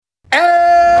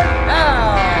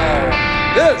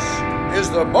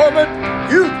the moment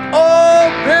you've all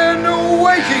been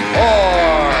waiting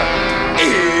for.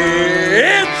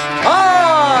 It's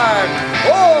time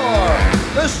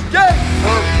for the Steak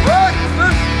for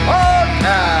Breakfast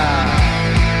Podcast.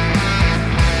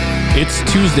 It's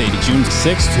Tuesday, June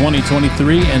 6,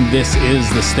 2023, and this is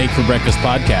the Steak for Breakfast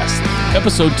Podcast,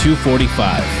 episode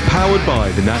 245. Powered by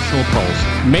the National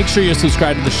Pulse. Make sure you're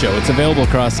subscribed to the show. It's available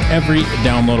across every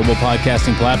downloadable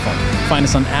podcasting platform. Find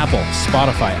us on Apple,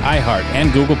 Spotify, iHeart,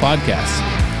 and Google Podcasts.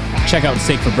 Check out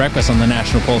Steak for Breakfast on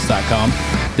thenationalpulse.com.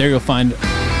 There you'll find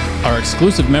our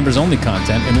exclusive members-only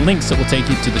content and links that will take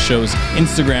you to the show's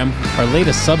Instagram, our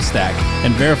latest Substack,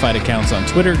 and verified accounts on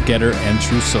Twitter, Getter, and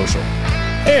True Social.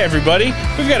 Hey everybody,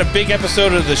 we've got a big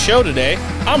episode of the show today.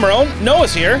 I'm Merlin,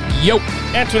 Noah's here. Yo!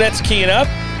 Antoinette's keying up.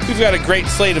 We've got a great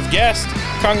slate of guests.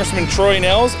 Congressman Troy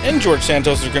Nehls and George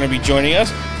Santos are going to be joining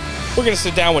us. We're going to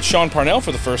sit down with Sean Parnell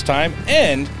for the first time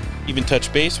and even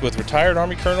touch base with retired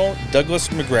Army Colonel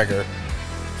Douglas Macgregor.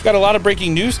 We've got a lot of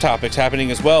breaking news topics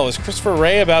happening as well. Is Christopher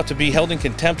Wray about to be held in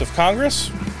contempt of Congress?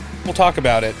 We'll talk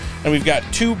about it. And we've got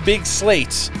two big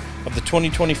slates of the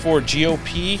 2024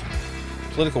 GOP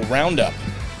political roundup.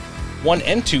 1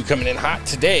 and 2 coming in hot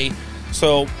today.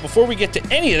 So before we get to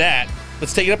any of that,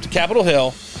 let's take it up to Capitol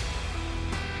Hill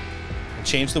and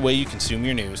change the way you consume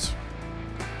your news.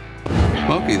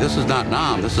 Smokey, this is not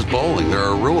Nam. This is bowling. There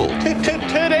are rules.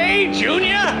 Today,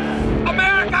 Junior!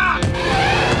 America!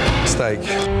 Steak.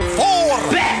 For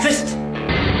breakfast.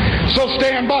 So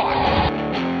stand by.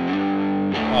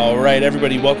 All right,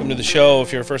 everybody, welcome to the show.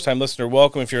 If you're a first-time listener,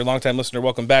 welcome. If you're a long-time listener,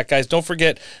 welcome back. Guys, don't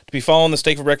forget to be following the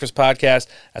Steak for Breakfast podcast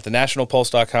at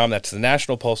thenationalpulse.com. That's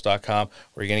thenationalpulse.com,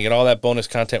 where you're going to get all that bonus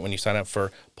content when you sign up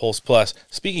for Pulse Plus.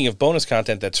 Speaking of bonus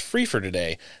content that's free for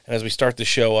today, and as we start the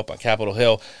show up on Capitol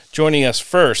Hill, joining us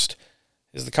first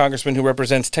is the congressman who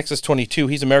represents Texas 22.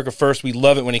 He's America First. We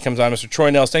love it when he comes on. Mr.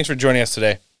 Troy Nehls, thanks for joining us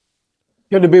today.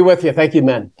 Good to be with you. Thank you,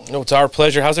 men. No, it's our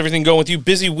pleasure. How's everything going with you?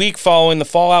 Busy week following the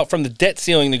fallout from the debt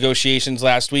ceiling negotiations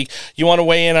last week. You want to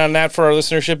weigh in on that for our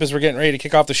listenership as we're getting ready to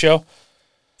kick off the show?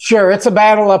 Sure. It's a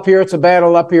battle up here. It's a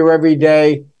battle up here every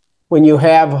day when you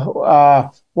have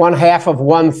 1/2 of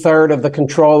 1/3 of the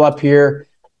control up here.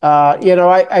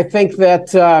 I think that,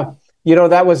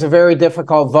 that was a very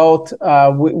difficult vote.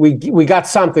 We got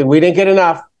something. We didn't get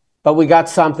enough, but we got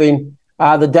something.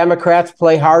 The Democrats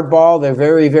play hardball. They're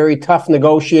very, very tough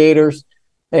negotiators.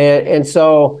 And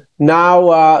so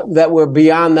now that we're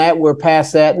beyond that, we're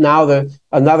past that. Now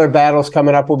another battle's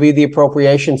coming up will be the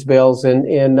appropriations bills.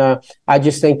 And I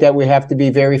just think that we have to be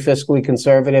very fiscally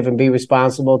conservative and be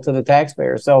responsible to the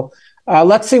taxpayers. So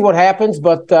let's see what happens.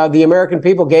 But the American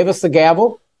people gave us the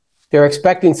gavel. They're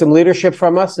expecting some leadership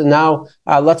from us. And now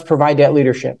let's provide that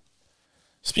leadership.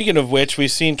 Speaking of which, we've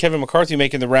seen Kevin McCarthy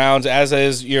making the rounds, as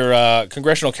is your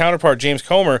congressional counterpart, James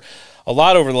Comer, a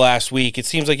lot over the last week. It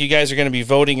seems like you guys are going to be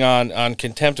voting on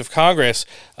contempt of Congress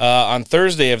on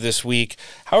Thursday of this week.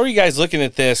 How are you guys looking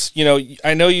at this? You know,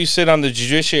 I know you sit on the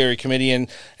Judiciary Committee, and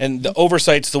the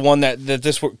oversight's the one that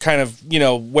this kind of,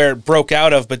 where it broke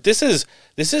out of. But this is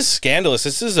scandalous.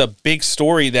 This is a big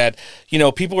story that,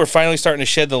 people are finally starting to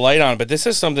shed the light on. But this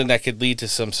is something that could lead to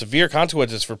some severe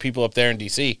consequences for people up there in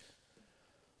D.C.,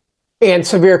 and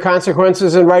severe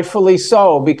consequences, and rightfully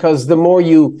so, because the more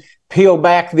you peel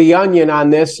back the onion on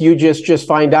this, you just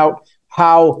find out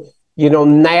how,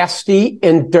 nasty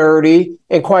and dirty,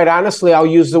 and quite honestly, I'll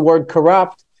use the word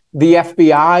corrupt, the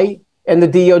FBI and the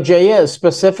DOJ is,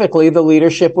 specifically the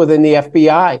leadership within the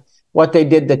FBI. What they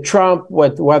did to Trump,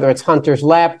 whether it's Hunter's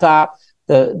laptop,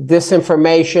 the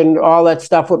disinformation, all that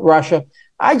stuff with Russia.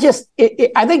 I think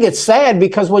it's sad,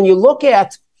 because when you look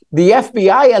at the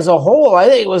FBI as a whole,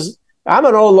 I'm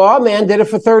an old lawman, did it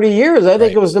for 30 years. I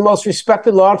think it was the most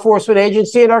respected law enforcement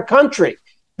agency in our country.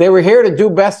 They were here to do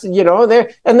best, and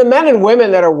the men and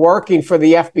women that are working for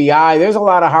the FBI, there's a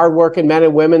lot of hardworking men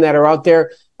and women that are out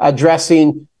there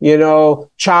addressing,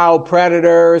 child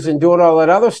predators and doing all that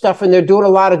other stuff. And they're doing a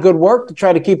lot of good work to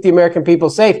try to keep the American people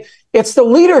safe. It's the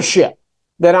leadership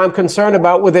that I'm concerned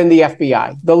about within the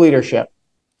FBI, the leadership.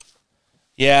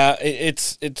 Yeah,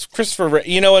 it's Christopher.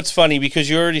 It's funny because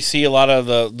you already see a lot of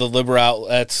the liberal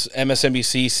outlets,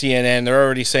 MSNBC, CNN, they're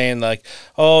already saying like,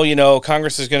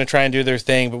 Congress is going to try and do their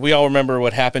thing. But we all remember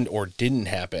what happened or didn't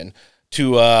happen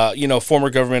to, former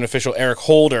government official Eric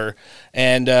Holder.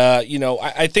 And,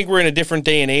 I think we're in a different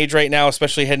day and age right now,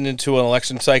 especially heading into an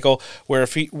election cycle where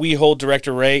if we hold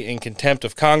Director Wray in contempt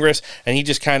of Congress and he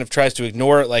just kind of tries to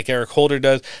ignore it like Eric Holder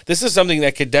does, this is something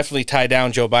that could definitely tie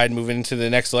down Joe Biden moving into the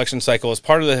next election cycle as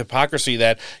part of the hypocrisy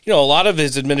that, a lot of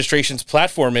his administration's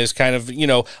platform is kind of,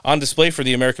 on display for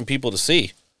the American people to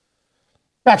see.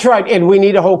 That's right. And we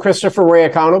need to hold Christopher Wray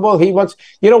accountable. He wants,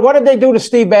 what did they do to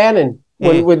Steve Bannon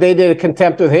when they did a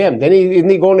contempt with him? Isn't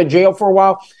he going to jail for a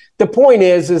while? The point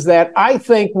is that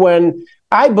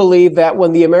I believe that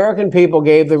when the American people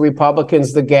gave the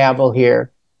Republicans the gavel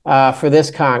here for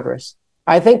this Congress,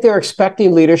 I think they're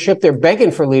expecting leadership. They're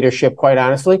begging for leadership, quite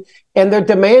honestly, and they're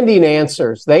demanding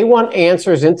answers. They want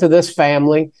answers into this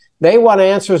family. They want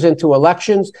answers into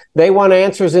elections. They want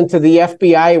answers into the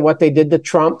FBI and what they did to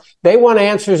Trump. They want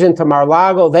answers into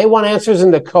Mar-a-Lago. They want answers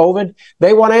into COVID.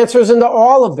 They want answers into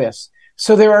all of this.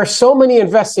 So there are so many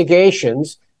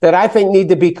investigations that I think need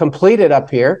to be completed up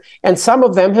here. And some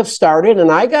of them have started. And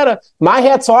my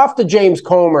hat's off to James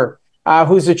Comer,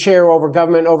 who's the chair over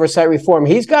government oversight reform.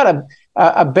 He's got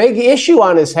a big issue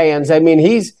on his hands. I mean,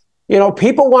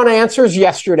 people want answers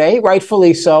yesterday,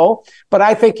 rightfully so, but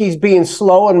I think he's being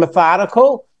slow and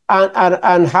methodical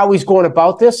on how he's going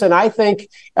about this. And I think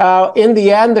in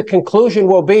the end, the conclusion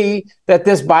will be that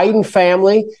this Biden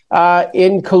family,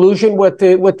 in collusion with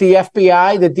the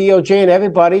FBI, the DOJ, and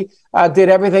everybody, did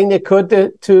everything they could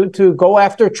to go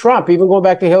after Trump, even going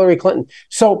back to Hillary Clinton.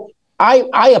 So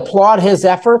I applaud his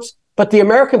efforts. But the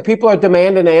American people are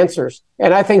demanding answers.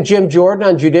 And I think Jim Jordan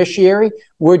on Judiciary,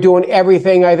 we're doing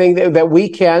everything I think that we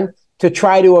can to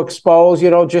try to expose,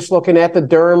 just looking at the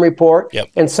Durham report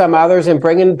and some others and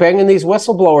bringing these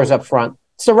whistleblowers up front.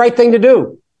 It's the right thing to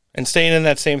do. And staying in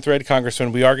that same thread,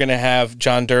 Congressman, we are going to have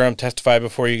John Durham testify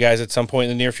before you guys at some point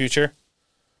in the near future?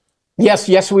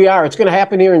 Yes, we are. It's going to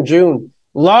happen here in June.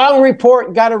 Long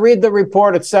report. Got to read the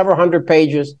report. It's several hundred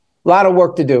pages. A lot of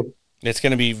work to do. It's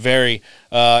going to be very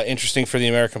interesting for the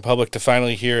American public to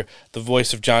finally hear the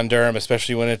voice of John Durham,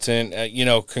 especially when it's in,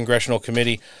 congressional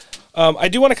committee. I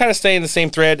do want to kind of stay in the same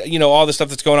thread, all the stuff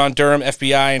that's going on, Durham,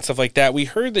 FBI, and stuff like that. We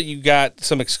heard that you got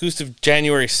some exclusive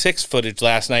January 6th footage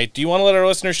last night. Do you want to let our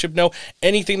listenership know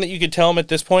anything that you could tell them at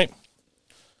this point?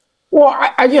 Well,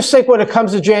 I just think when it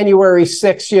comes to January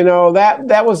 6th,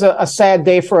 that was a sad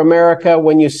day for America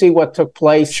when you see what took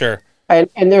place. Sure.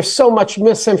 And there's so much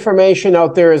misinformation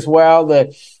out there as well. That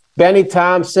Benny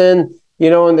Thompson,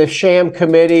 in the sham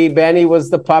committee, Benny was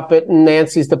the puppet and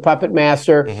Nancy's the puppet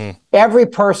master. Mm-hmm. Every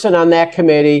person on that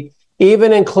committee,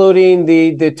 even including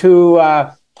the two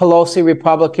Pelosi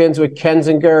Republicans with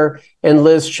Kinzinger and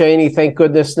Liz Cheney, thank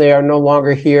goodness they are no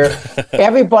longer here.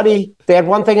 Everybody, they had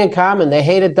one thing in common. They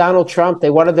hated Donald Trump. They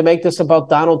wanted to make this about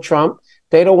Donald Trump.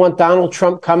 They don't want Donald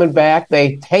Trump coming back.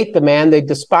 They hate the man. They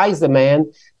despise the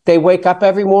man. They wake up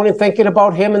every morning thinking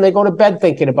about him and they go to bed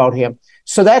thinking about him.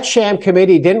 So that sham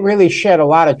committee didn't really shed a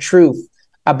lot of truth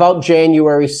about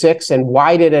January 6th and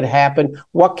why did it happen?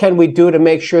 What can we do to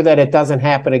make sure that it doesn't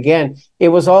happen again? It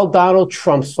was all Donald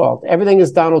Trump's fault. Everything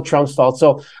is Donald Trump's fault.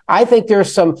 So I think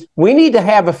we need to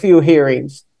have a few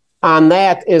hearings on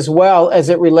that as well as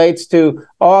it relates to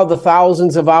all the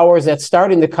thousands of hours that's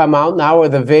starting to come out now or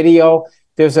the video.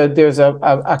 There's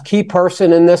a key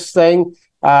person in this thing.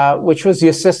 Which was the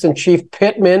Assistant Chief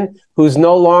Pittman, who's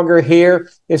no longer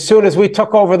here. As soon as we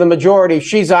took over the majority,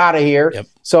 she's out of here. Yep.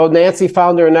 So Nancy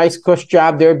found her a nice cush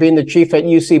job there, being the chief at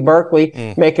UC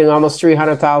Berkeley, making almost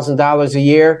 $300,000 a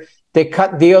year. They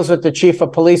cut deals with the chief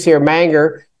of police here,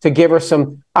 Manger, to give her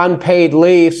some unpaid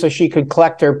leave so she could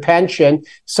collect her pension.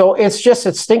 So it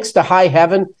stinks to high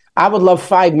heaven. I would love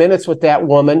 5 minutes with that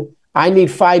woman. I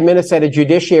need 5 minutes at a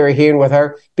judiciary hearing with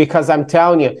her because I'm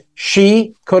telling you,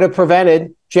 she could have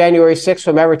prevented January 6th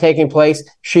from ever taking place.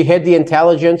 She hid the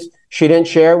intelligence. She didn't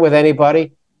share it with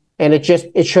anybody. And it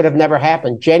should have never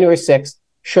happened. January 6th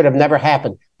should have never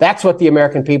happened. That's what the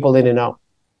American people didn't know.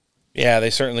 Yeah, they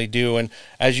certainly do. And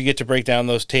as you get to break down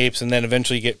those tapes and then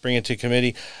eventually bring it to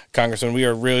committee, Congressman, we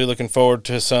are really looking forward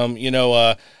to some,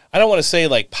 I don't want to say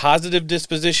like positive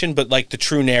disposition, but like the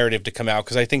true narrative to come out,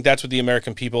 because I think that's what the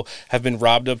American people have been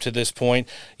robbed up to this point.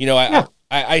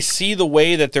 I see the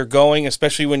way that they're going,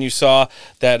 especially when you saw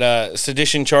that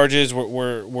sedition charges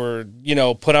were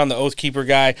put on the Oath Keeper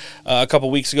guy a couple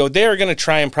weeks ago. They are going to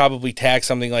try and probably tag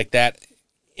something like that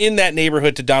in that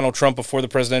neighborhood to Donald Trump before the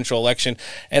presidential election.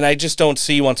 And I just don't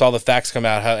see, once all the facts come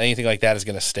out, how anything like that is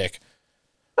going to stick.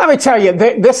 Let me tell you,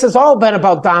 this has all been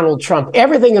about Donald Trump.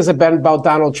 Everything has been about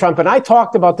Donald Trump. And I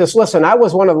talked about this. Listen, I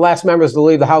was one of the last members to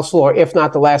leave the House floor, if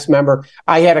not the last member.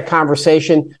 I had a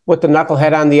conversation with the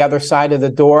knucklehead on the other side of the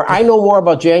door. I know more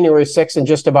about January 6th than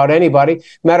just about anybody.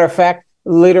 Matter of fact,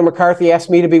 Leader McCarthy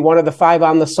asked me to be one of the 5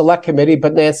 on the select committee,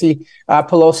 but Nancy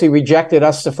Pelosi rejected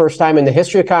us the first time in the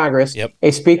history of Congress. Yep.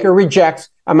 A speaker rejects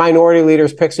a minority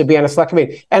leader's picks to be on a select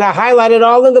committee. And I highlighted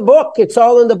all in the book. It's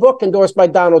all in the book endorsed by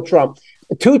Donald Trump.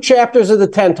 2 chapters of the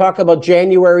 10 talk about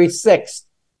January 6th.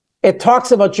 It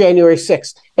talks about January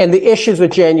 6th and the issues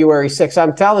with January 6th.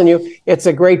 I'm telling you, it's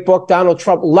a great book. Donald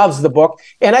Trump loves the book.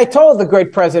 And I told the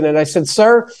great president, I said,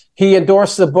 sir, he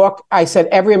endorsed the book. I said,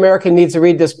 every American needs to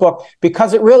read this book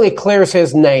because it really clears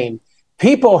his name.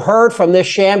 People heard from this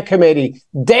sham committee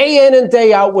day in and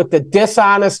day out with the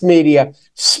dishonest media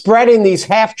spreading these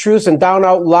half-truths and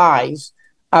down-out lies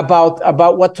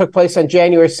about what took place on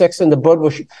January 6th, and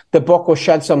the book will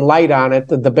shed some light on it,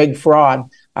 the big fraud.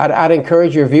 I'd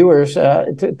encourage your viewers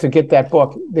to get that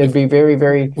book. They'd be very,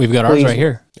 very We've got pleased. ours right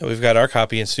here. We've got our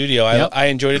copy in studio. Yep. I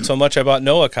enjoyed it so much, I bought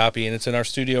Noah a copy, and it's in our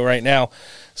studio right now.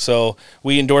 So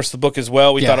we endorsed the book as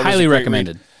well. We thought it was highly a great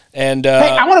recommended. read. And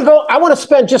Hey, I want to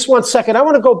spend just 1 second. I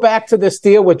want to go back to this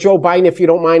deal with Joe Biden, if you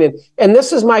don't mind. And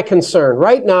this is my concern.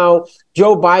 Right now,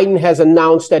 Joe Biden has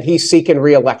announced that he's seeking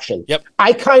re-election. Yep.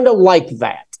 I kind of like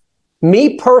that.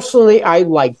 Me personally, I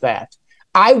like that.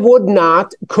 I would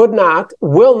not, could not,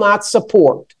 will not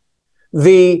support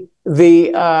to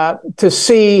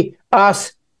see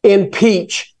us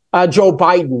impeach Joe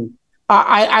Biden.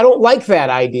 I don't like that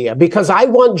idea because I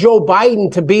want Joe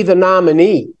Biden to be the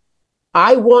nominee.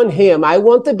 I want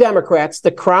the Democrats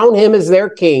to crown him as their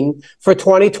king for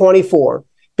 2024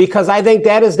 because I think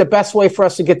that is the best way for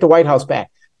us to get the White House back.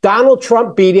 Donald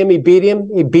Trump beat him. He beat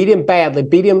him badly.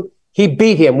 He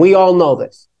beat him. We all know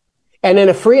this. And in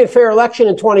a free and fair election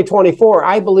in 2024,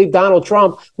 I believe Donald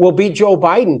Trump will beat Joe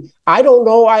Biden. I don't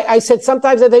know. I said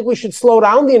sometimes I think we should slow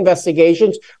down the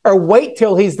investigations or wait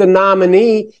till he's the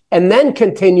nominee and then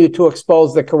continue to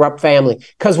expose the corrupt family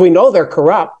because we know they're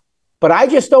corrupt. But I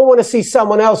just don't want to see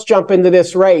someone else jump into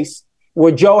this race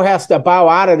where Joe has to bow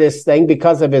out of this thing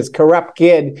because of his corrupt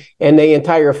kid and the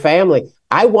entire family.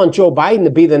 I want Joe Biden to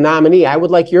be the nominee. I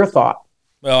would like your thought.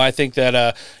 Well, I think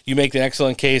that you make an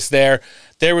excellent case there.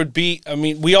 There would be,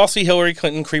 we all see Hillary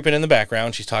Clinton creeping in the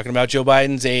background. She's talking about Joe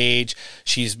Biden's age.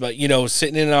 She's,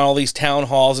 sitting in on all these town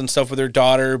halls and stuff with her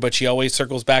daughter, but she always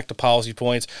circles back to policy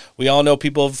points. We all know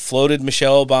people have floated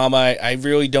Michelle Obama. I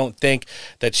really don't think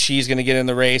that she's going to get in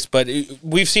the race, but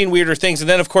we've seen weirder things. And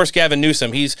then, of course, Gavin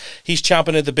Newsom. He's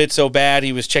chomping at the bit so bad.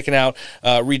 He was checking out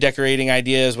redecorating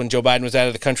ideas when Joe Biden was out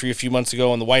of the country a few months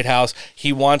ago in the White House.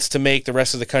 He wants to make the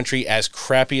rest of the country as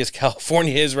crappy as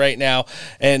California is right now.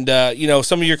 And,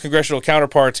 some of your congressional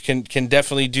counterparts can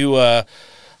definitely do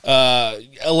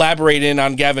elaborate in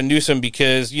on Gavin Newsom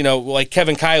because, like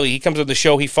Kevin Kiley, he comes on the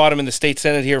show, he fought him in the state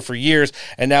Senate here for years,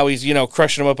 and now he's,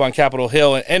 crushing him up on Capitol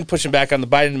Hill and pushing back on the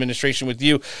Biden administration with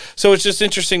you. So it's just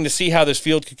interesting to see how this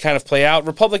field could kind of play out.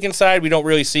 Republican side, we don't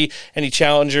really see any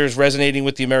challengers resonating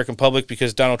with the American public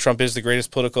because Donald Trump is the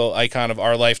greatest political icon of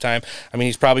our lifetime.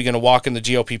 He's probably going to walk in the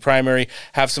GOP primary,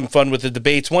 have some fun with the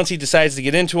debates once he decides to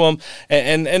get into them,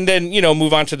 and then,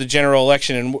 move on to the general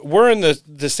election. And we're in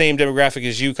the same demographic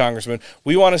as you, Congressman.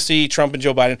 We want to see Trump and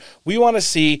Joe Biden. We want to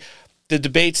see the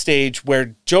debate stage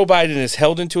where Joe Biden is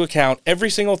held into account. Every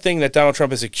single thing that Donald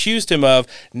Trump has accused him of,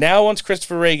 now once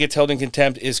Christopher Wray gets held in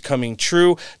contempt, is coming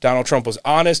true. Donald Trump was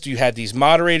honest. You had these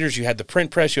moderators, you had the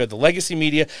print press, you had the legacy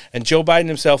media, and Joe Biden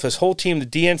himself, his whole team, the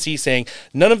DNC, saying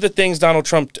none of the things Donald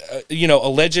Trump,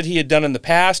 alleged he had done in the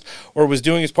past or was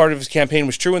doing as part of his campaign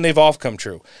was true, and they've all come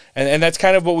true. And that's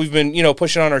kind of what we've been,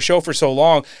 pushing on our show for so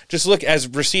long. Just look, as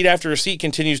receipt after receipt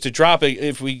continues to drop,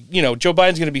 if we, Joe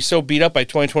Biden's going to be so beat up by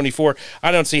 2024,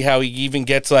 I don't see how he even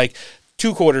gets like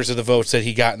 2/4 of the votes that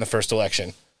he got in the first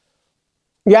election.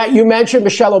 Yeah, you mentioned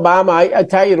Michelle Obama. I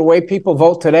tell you, the way people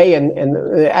vote today,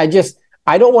 and I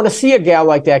don't want to see a gal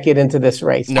like that get into this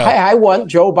race. No. I want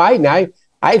Joe Biden.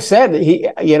 I've said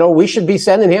we should be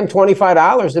sending him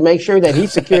 $25 to make sure that he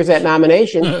secures that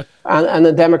nomination on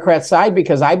the Democrat side,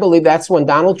 because I believe that's when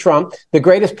Donald Trump, the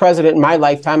greatest president in my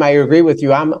lifetime. I agree with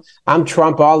you. I'm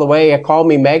Trump all the way. Call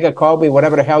me mega, call me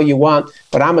whatever the hell you want,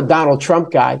 but I'm a Donald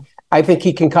Trump guy. I think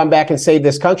he can come back and save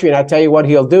this country, and I'll tell you what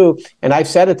he'll do. And I've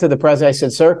said it to the president. I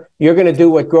said, sir, you're going to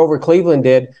do what Grover Cleveland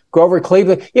did. Grover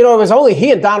Cleveland, it was only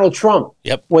he and Donald Trump.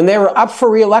 Yep. When they were up for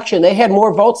re-election, they had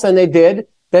more votes than they did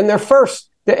than their first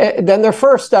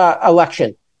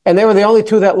election. And they were the only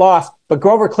two that lost. But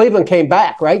Grover Cleveland came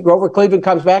back, right? Grover Cleveland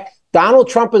comes back. Donald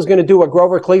Trump is going to do what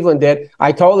Grover Cleveland did.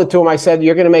 I told it to him. I said,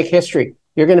 you're going to make history.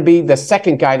 You're going to be the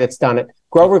second guy that's done it.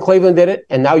 Grover Cleveland did it,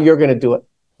 and now you're going to do it.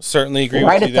 Certainly agree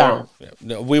Write with you it down. there.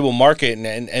 we will mark it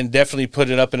and definitely put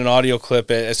it up in an audio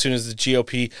clip as soon as the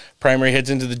GOP primary heads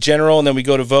into the general, and then we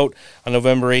go to vote on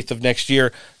November 8th of next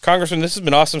year. Congressman, this has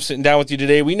been awesome sitting down with you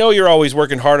today. We know you're always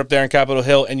working hard up there on Capitol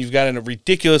Hill, and you've got a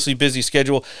ridiculously busy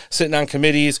schedule, sitting on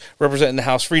committees, representing the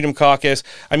House Freedom Caucus.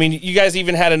 I mean, you guys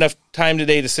even had enough time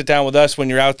today to sit down with us when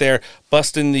you're out there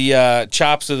busting the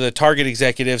chops of the Target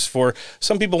executives for,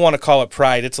 some people want to call it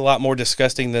pride. It's a lot more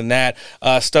disgusting than that.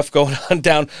 Stuff going on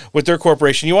down with their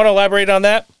corporation. You want to elaborate on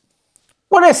that?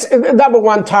 What is number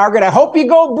one Target? I hope you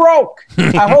go broke.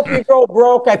 I hope you go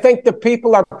broke. I think the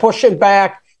people are pushing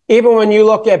back, even when you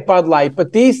look at Bud Light.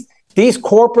 But these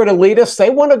corporate elitists, they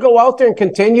want to go out there and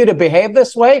continue to behave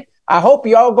this way. I hope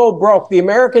you all go broke. The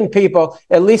American people,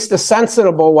 at least the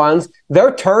sensible ones,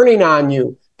 they're turning on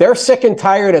you. They're sick and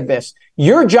tired of this.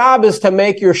 Your job is to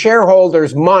make your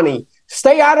shareholders money.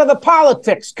 Stay out of the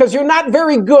politics because you're not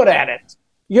very good at it.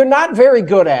 You're not very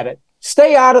good at it.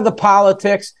 Stay out of the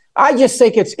politics. I just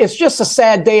think it's just a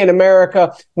sad day in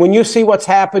America when you see what's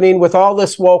happening with all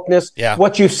this wokeness,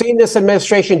 what you've seen this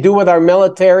administration do with our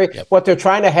military, what they're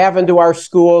trying to have into our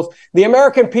schools. The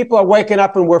American people are waking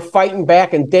up and we're fighting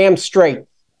back, and damn straight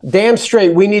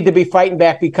we need to be fighting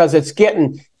back because it's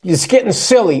getting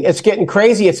silly, it's getting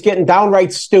crazy, it's getting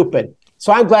downright stupid.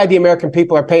 So I'm glad the American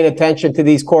people are paying attention to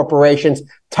these corporations.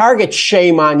 Target,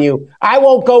 shame on you. I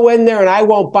won't go in there and I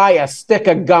won't buy a stick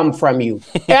of gum from you,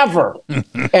 ever.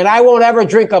 And I won't ever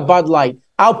drink a Bud Light.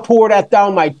 I'll pour that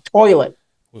down my toilet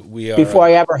before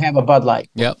I ever have a Bud Light.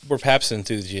 Yep. We're Pabst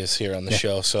enthusiasts here on the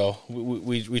show, so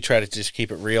we try to just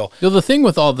keep it real. You know, the thing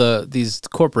with all these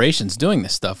corporations doing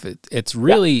this stuff, it's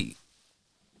really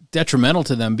detrimental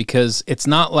to them because it's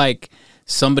not like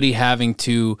somebody having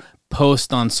to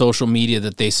post on social media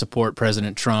that they support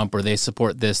President Trump or they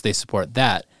support this, they support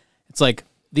that. It's like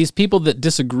these people that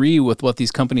disagree with what these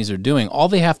companies are doing, all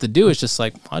they have to do is just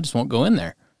like, I just won't go in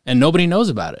there. And nobody knows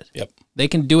about it. Yep. They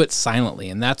can do it silently.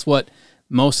 And that's what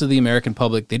most of the American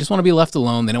public, they just want to be left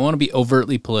alone. They don't want to be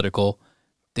overtly political.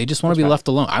 They just want to be left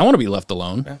alone. I want to be left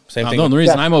alone. Yeah, same thing. The only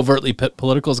reason I'm overtly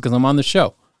political is because I'm on the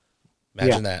show.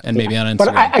 Imagine that. And maybe on Instagram.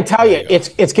 But I tell you,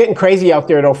 it's getting crazy out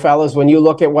there, though, fellas, when you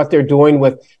look at what they're doing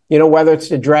with, whether it's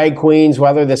the drag queens,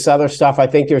 whether this other stuff. I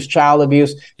think there's child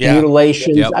abuse,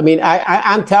 mutilations. Yep. I mean,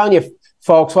 I'm telling you,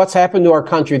 folks, what's happened to our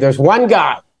country. There's one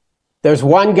guy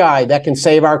that can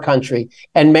save our country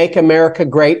and make America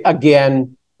great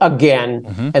again,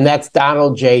 and that's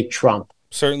Donald J. Trump.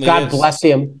 Certainly God bless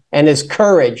him and his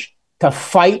courage to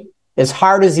fight as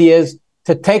hard as he is,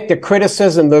 to take the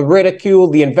criticism, the ridicule,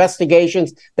 the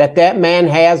investigations that man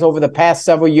has over the past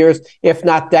several years, if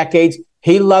not decades.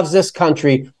 He loves this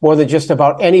country more than just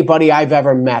about anybody I've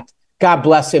ever met. God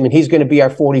bless him, and he's going to be our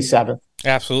 47th.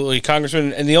 Absolutely,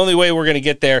 Congressman. And the only way we're going to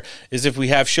get there is if we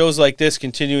have shows like this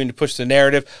continuing to push the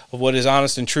narrative of what is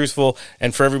honest and truthful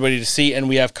and for everybody to see. And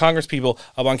we have congresspeople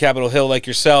up on Capitol Hill like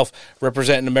yourself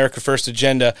representing America First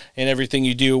agenda in everything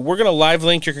you do. We're going to live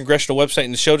link your congressional website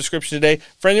in the show description today.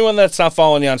 For anyone that's not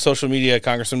following you on social media,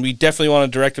 Congressman, we definitely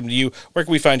want to direct them to you. Where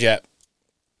can we find you at?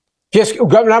 Just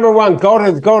number one, go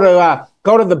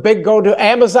to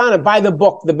Amazon and buy the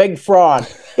book, The Big Fraud.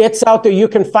 It's out there. You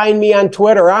can find me on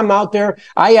Twitter. I'm out there.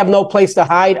 I have no place to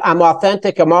hide. I'm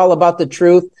authentic. I'm all about the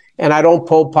truth, and I don't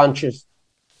pull punches.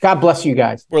 God bless you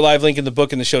guys. We're live linking the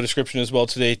book in the show description as well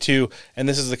today, too. And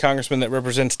this is the congressman that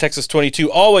represents Texas 22.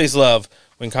 Always love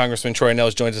when Congressman Troy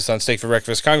Nehls joins us on Steak for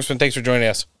Breakfast. Congressman, thanks for joining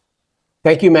us.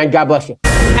 Thank you, man. God bless you.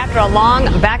 After a long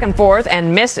back and forth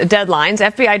and missed deadlines,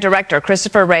 FBI Director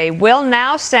Christopher Wray will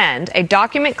now send a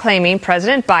document claiming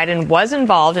President Biden was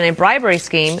involved in a bribery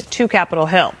scheme to Capitol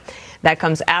Hill. That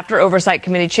comes after Oversight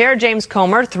Committee Chair James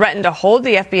Comer threatened to hold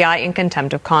the FBI in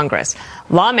contempt of Congress.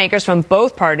 Lawmakers from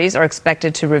both parties are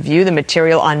expected to review the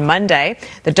material on Monday.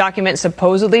 The document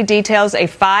supposedly details a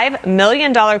 $5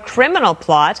 million criminal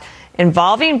plot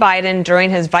involving Biden during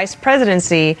his vice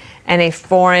presidency and a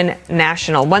foreign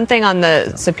national. One thing on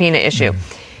the subpoena issue.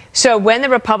 So when the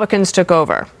Republicans took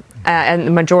over and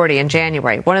the majority in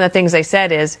January, one of the things they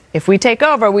said is, if we take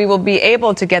over, we will be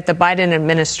able to get the Biden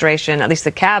administration, at least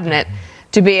the cabinet,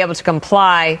 to be able to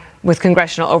comply with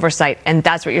congressional oversight. And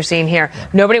that's what you're seeing here.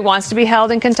 Nobody wants to be held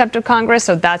in contempt of Congress,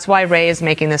 so that's why Wray is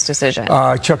making this decision.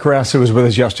 Chuck Carrasco was with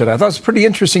us yesterday. I thought it was a pretty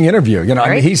interesting interview.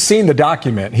 I mean, he's seen the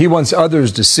document. He wants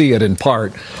others to see it in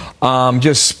part.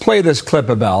 Just play this clip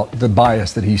about the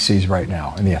bias that he sees right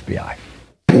now in the FBI.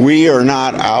 We are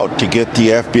not out to get the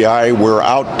FBI. We're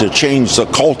out to change the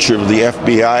culture of the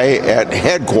FBI at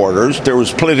headquarters. There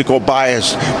was political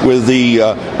bias with the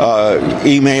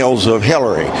emails of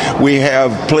Hillary. We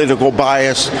have political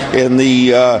bias in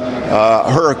the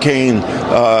hurricane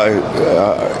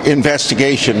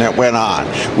investigation that went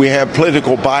on. We have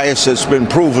political bias that's been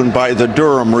proven by the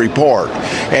Durham report.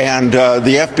 And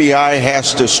the FBI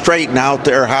has to straighten out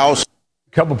their house.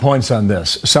 A couple points on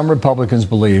this. Some Republicans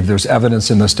believe there's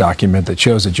evidence in this document that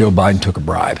shows that Joe Biden took a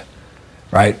bribe,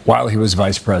 right, while he was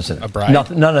vice president. A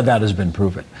bribe? None of that has been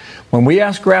proven. When we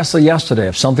asked Grassley yesterday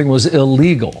if something was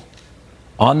illegal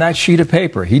on that sheet of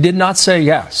paper, he did not say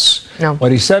yes. No.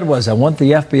 What he said was, I want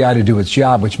the FBI to do its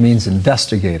job, which means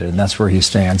investigate it, and that's where he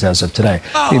stands as of today.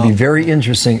 It'd be very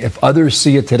interesting if others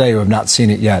see it today who have not seen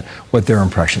it yet, what their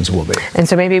impressions will be. And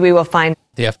so maybe we will find...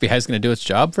 The FBI is going to do its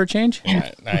job for a change?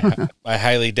 I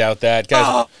highly doubt that.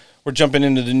 Guys, we're jumping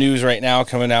into the news right now,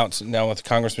 coming out now with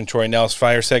Congressman Troy Nehls.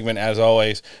 Fire segment, as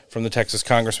always, from the Texas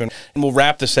Congressman. And we'll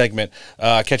wrap the segment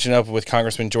catching up with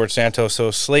Congressman George Santos.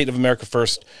 So, slate of America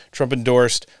First, Trump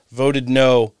endorsed, voted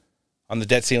no on the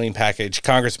debt ceiling package.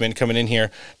 Congressman coming in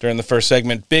here during the first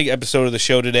segment. Big episode of the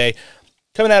show today.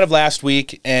 Coming out of last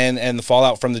week and the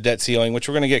fallout from the debt ceiling, which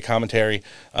we're going to get commentary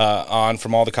on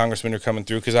from all the congressmen who are coming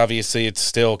through, because obviously it's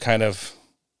still kind of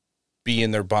bee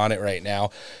in their bonnet right now.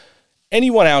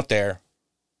 Anyone out there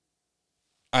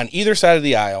on either side of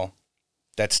the aisle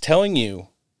that's telling you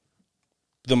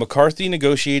the McCarthy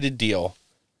negotiated deal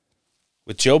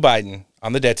with Joe Biden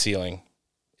on the debt ceiling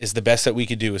is the best that we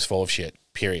could do is full of shit,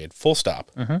 period. Full stop.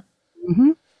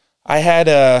 I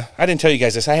didn't tell you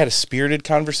guys this, I had a spirited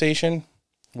conversation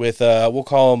with, we'll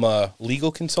call him a legal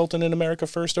consultant in America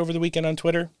First over the weekend on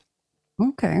Twitter.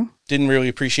 Okay. Didn't really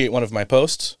appreciate one of my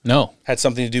posts. No. Had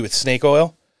something to do with snake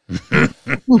oil.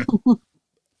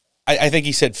 I think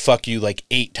he said fuck you like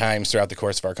 8 times throughout the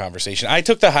course of our conversation. I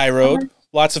took the high road.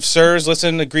 Lots of sirs,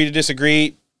 listen, agree to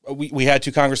disagree. We had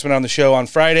 2 congressmen on the show on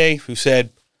Friday who said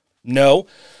no.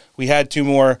 We had 2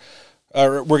 more.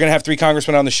 We're going to have 3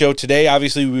 congressmen on the show today.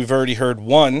 Obviously, we've already heard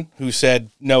one who said,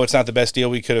 no, it's not the best deal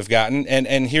we could have gotten.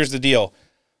 And here's the deal.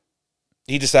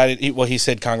 He decided, he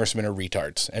said congressmen are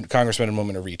retards, and congressmen and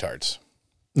women are retards.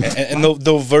 and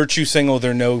they'll virtue signal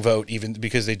their no vote even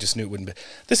because they just knew it wouldn't be.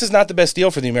 This is not the best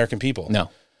deal for the American people. No.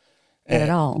 Not at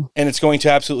all. And it's going to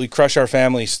absolutely crush our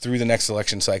families through the next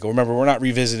election cycle. Remember, we're not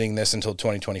revisiting this until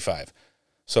 2025.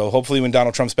 So hopefully when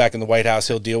Donald Trump's back in the White House,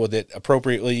 he'll deal with it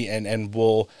appropriately, and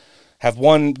we'll have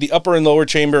won the upper and lower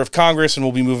chamber of Congress, and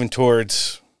we'll be moving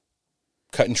towards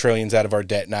cutting trillions out of our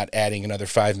debt, not adding another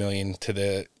 $5 million to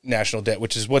the national debt,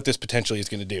 which is what this potentially is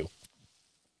going to do.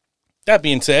 That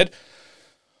being said,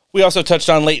 we also touched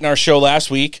on late in our show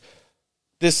last week,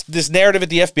 this narrative at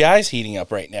the FBI is heating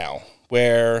up right now,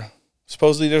 where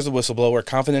supposedly there's a whistleblower,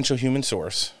 confidential human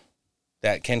source,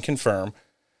 that can confirm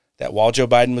that while Joe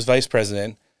Biden was vice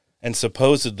president, and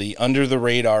supposedly under the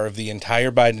radar of the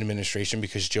entire Biden administration,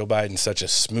 because Joe Biden's such a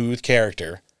smooth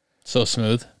character. So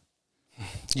smooth.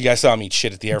 You guys saw him eat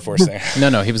shit at the Air Force there.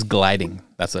 No, he was gliding.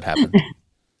 That's what happened.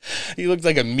 He looked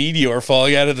like a meteor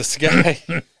falling out of the sky.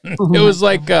 It was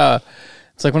like,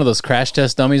 it's like one of those crash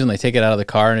test dummies when they take it out of the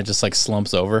car and it just like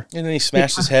slumps over. And then he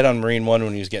smashed his head on Marine One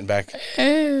when he was getting back.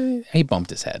 He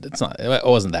bumped his head. It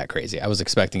wasn't that crazy. I was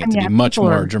expecting it to be much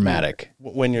more dramatic.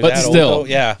 When you're but that still, old, though,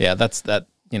 yeah. Yeah, that's that.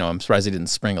 You know, I'm surprised he didn't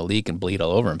spring a leak and bleed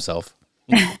all over himself.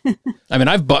 I mean,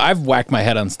 I've whacked my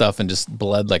head on stuff and just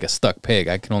bled like a stuck pig.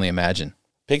 I can only imagine.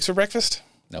 Pigs for breakfast?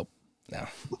 Nope. No.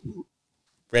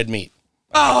 Red meat.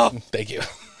 Oh, thank you.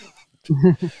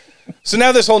 So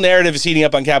now this whole narrative is heating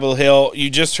up on Capitol Hill. You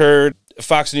just heard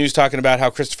Fox News talking about how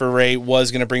Christopher Wray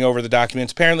was going to bring over the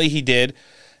documents. Apparently he did,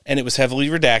 and it was heavily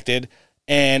redacted,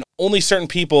 and only certain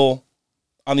people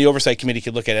on the Oversight Committee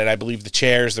could look at it. I believe the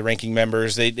chairs, the ranking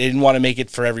members, they didn't want to make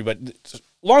it for everybody.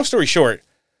 Long story short,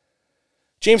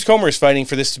 James Comer is fighting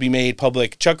for this to be made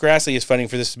public. Chuck Grassley is fighting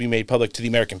for this to be made public to the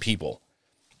American people.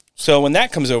 So when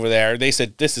that comes over there, they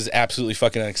said, this is absolutely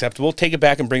fucking unacceptable. Take it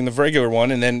back and bring the regular one,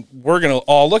 and then we're going to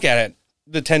all look at it.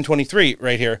 The 1023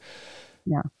 right here.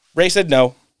 Yeah. Ray said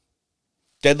no.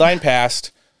 Deadline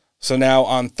passed. So now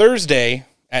on Thursday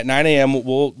at 9 a.m.,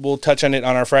 we'll touch on it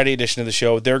on our Friday edition of the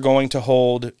show. They're going to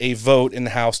hold a vote in the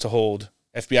House to hold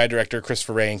FBI Director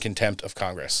Christopher Wray in contempt of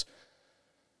Congress.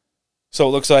 So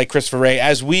it looks like Christopher Wray,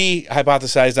 as we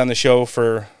hypothesized on the show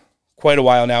for quite a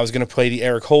while now, is going to play the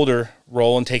Eric Holder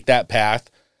role and take that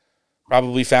path.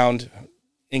 Probably found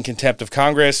in contempt of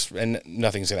Congress, and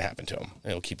nothing's going to happen to him.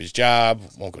 He'll keep his job,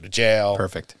 won't go to jail.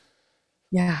 Perfect.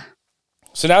 Yeah.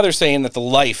 So now they're saying that the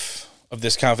life of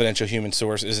this confidential human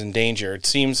source is in danger. It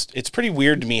seems, it's pretty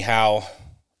weird to me how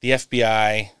the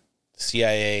FBI, the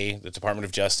CIA, the Department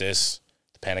of Justice,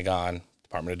 the Pentagon,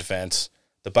 Department of Defense,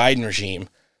 the Biden regime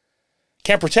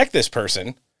can't protect this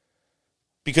person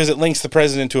because it links the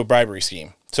president to a bribery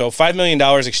scheme. So $5 million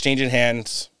exchanging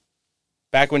hands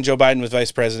back when Joe Biden was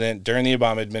vice president during the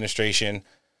Obama administration,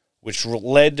 which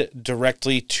led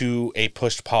directly to a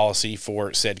pushed policy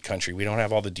for said country. We don't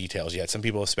have all the details yet. Some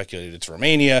people have speculated it's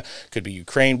Romania, could be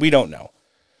Ukraine. We don't know.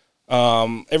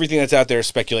 Everything that's out there is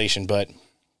speculation, but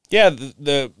yeah,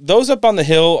 those up on the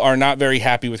Hill are not very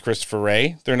happy with Christopher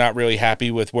Wray. They're not really happy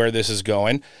with where this is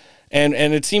going. And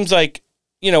it seems like,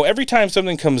 every time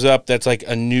something comes up that's like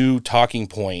a new talking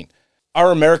point,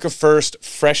 our America First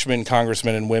freshman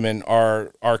congressmen and women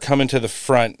are coming to the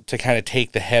front to kind of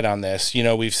take the head on this.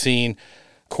 We've seen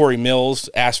Corey Mills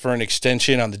ask for an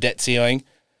extension on the debt ceiling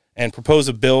and propose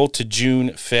a bill to June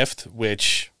 5th,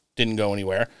 which didn't go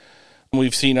anywhere.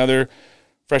 We've seen other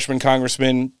freshman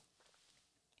congressmen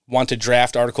want to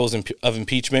draft articles of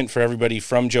impeachment for everybody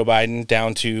from Joe Biden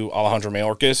down to Alejandro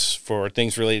Mayorkas for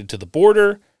things related to the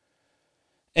border.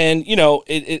 And,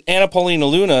 Anna Paulina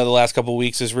Luna the last couple of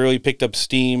weeks has really picked up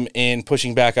steam in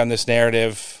pushing back on this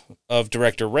narrative of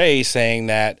Director Wray, saying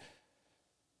that,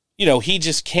 he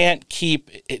just can't keep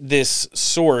this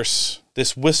source,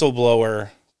 this whistleblower,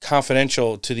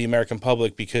 confidential to the American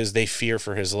public because they fear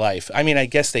for his life. I mean, I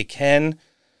guess they can,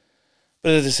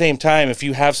 but at the same time, if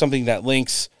you have something that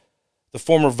links the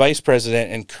former vice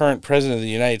president and current president of the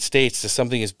United States to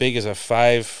something as big as a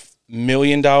 $5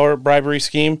 million bribery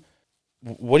scheme,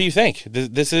 what do you think?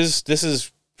 This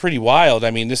is pretty wild.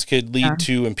 I mean, this could lead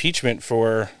to impeachment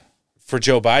for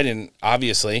Joe Biden,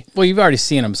 obviously. Well, you've already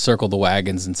seen him circle the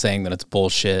wagons and saying that it's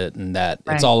bullshit and that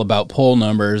it's all about poll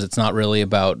numbers. It's not really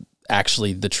about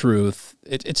actually the truth.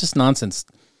 It's just nonsense.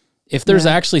 If there's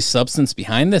actually substance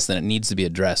behind this, then it needs to be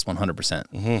addressed 100%.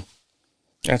 Mm-hmm.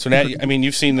 That's what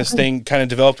you've seen this thing kind of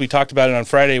developed. We talked about it on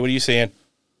Friday. What are you saying?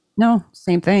 No,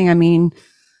 same thing. I mean,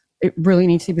 it really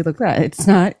needs to be looked at. It's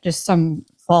not just some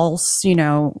false,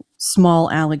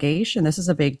 small allegation. This is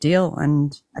a big deal.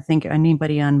 And I think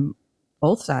anybody on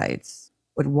both sides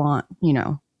would want,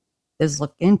 this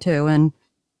looked into. And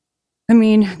I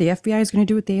mean, the FBI is going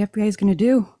to do what the FBI is going to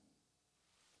do.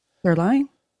 They're lying.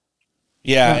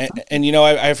 Yeah. And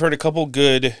I've heard a couple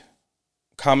good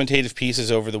commentative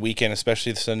pieces over the weekend,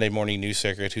 especially the Sunday Morning News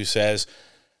Circuit, who says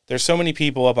there's so many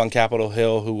people up on Capitol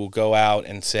Hill who will go out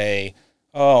and say,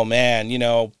 oh man,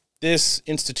 this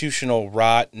institutional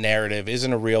rot narrative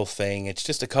isn't a real thing. It's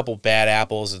just a couple bad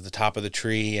apples at the top of the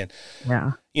tree. And,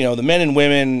 the men and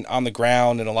women on the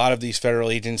ground and a lot of these federal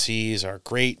agencies are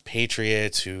great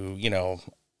patriots who,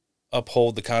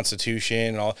 uphold the Constitution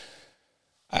and all.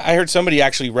 I heard somebody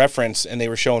actually reference, and they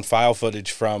were showing file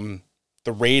footage from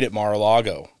the raid at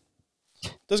Mar-a-Lago.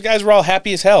 Those guys were all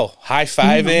happy as hell,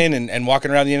 high-fiving and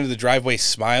walking around the end of the driveway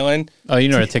smiling. Oh,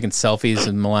 they're taking selfies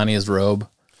in Melania's robe.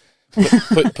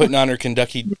 Putting on her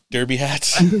Kentucky Derby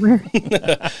hats.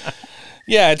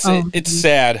 Yeah, it's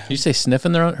sad. Did you say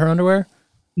sniffing her underwear?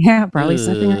 Yeah, probably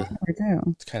sniffing her underwear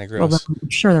too. It's kind of gross. Well, I'm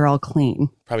sure they're all clean.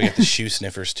 Probably got the shoe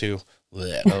sniffers too.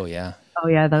 Oh, yeah. Oh,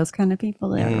 yeah, those kind of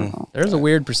people. There's a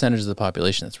weird percentage of the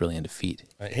population that's really into feet.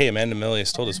 Hey, Amanda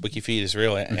Milius told us WikiFeet is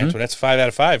real. Antoinette's 5 out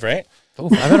of 5, right? Oh,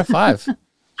 5 out of 5.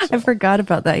 I forgot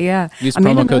about that, yeah. Use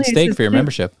promo code STEAK for your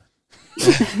membership.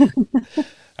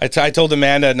 I told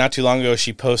Amanda not too long ago,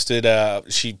 she posted,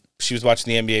 she was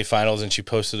watching the NBA Finals, and she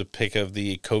posted a pic of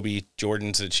the Kobe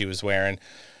Jordans that she was wearing.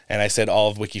 And I said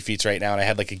all of WikiFeet's right now, and I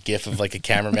had like a GIF of like a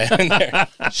cameraman in there.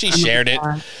 She shared it.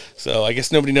 So I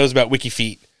guess nobody knows about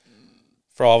WikiFeet.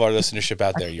 For all of our listenership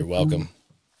out there, you're welcome.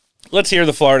 Let's hear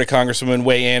the Florida Congresswoman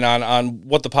weigh in on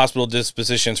what the possible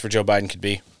dispositions for Joe Biden could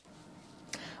be.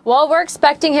 Well, we're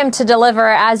expecting him to deliver.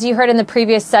 As you heard in the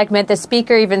previous segment, the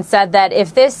speaker even said that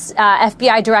if this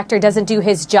FBI director doesn't do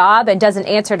his job and doesn't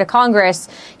answer to Congress,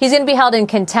 he's going to be held in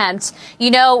contempt.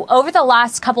 Over the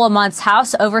last couple of months,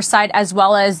 House oversight, as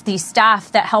well as the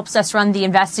staff that helps us run the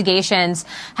investigations,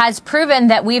 has proven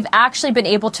that we've actually been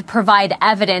able to provide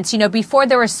evidence. Before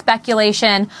there was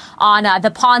speculation on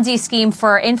the Ponzi scheme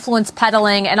for influence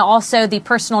peddling and also the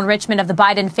personal enrichment of the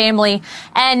Biden family.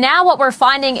 And now what we're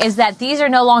finding is that these are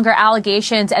no longer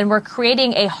allegations, and we're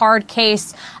creating a hard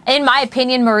case. In my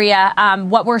opinion, Maria,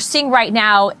 what we're seeing right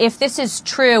now, if this is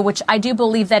true, which I do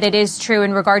believe that it is true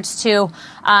in regards to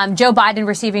Joe Biden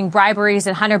receiving briberies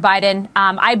and Hunter Biden,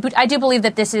 I do believe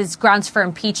that this is grounds for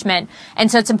impeachment. And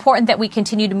so it's important that we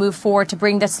continue to move forward to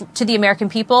bring this to the American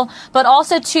people, but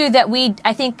also, too, that we,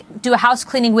 I think, do a house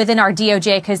cleaning within our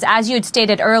DOJ, because as you had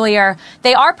stated earlier,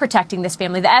 they are protecting this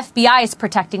family. The FBI is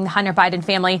protecting the Hunter Biden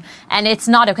family, and it's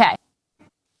not okay.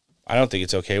 I don't think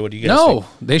it's okay. What do you guys think? No,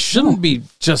 they shouldn't be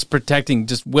just protecting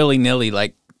just willy-nilly.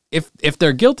 Like, if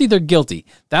they're guilty, they're guilty.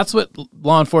 That's what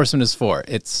law enforcement is for.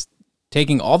 It's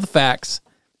taking all the facts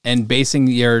and basing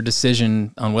your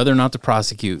decision on whether or not to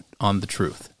prosecute on the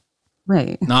truth.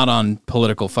 Right. Not on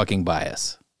political fucking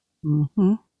bias.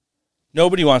 Mm-hmm.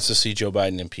 Nobody wants to see Joe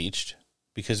Biden impeached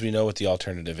because we know what the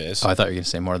alternative is. Oh, I thought you were going to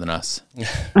say more than us.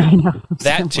 I know.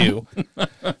 That too.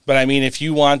 But I mean, if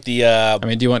you want the...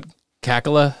 do you want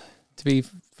Kakala to be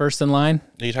first in line?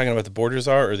 Are you talking about the border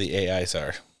czar or the AI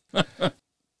czar?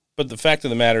 But the fact of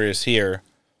the matter is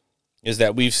is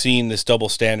that we've seen this double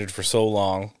standard for so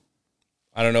long.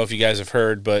 I don't know if you guys have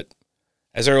heard, but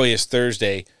as early as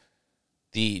Thursday,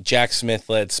 the Jack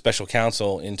Smith-led special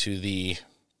counsel into the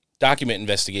document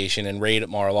investigation and raid at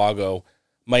Mar-a-Lago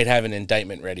might have an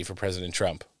indictment ready for President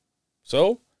Trump.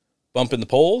 So, bump in the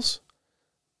polls,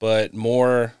 but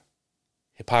more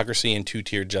hypocrisy and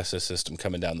two-tiered justice system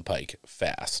coming down the pike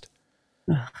fast.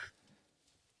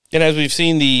 And as we've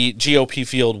seen the GOP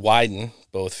field widen,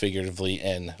 both figuratively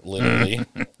and literally,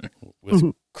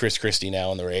 with Chris Christie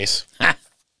now in the race,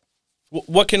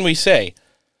 what can we say?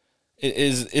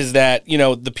 Is that,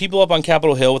 the people up on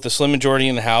Capitol Hill with the slim majority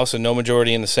in the House and no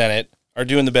majority in the Senate are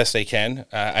doing the best they can.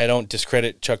 I don't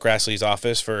discredit Chuck Grassley's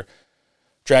office for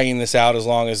dragging this out as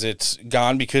long as it's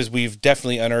gone, because we've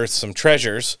definitely unearthed some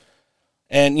treasures.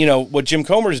 And, what Jim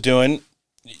Comer's doing,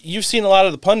 you've seen a lot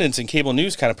of the pundits in cable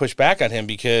news kind of push back on him,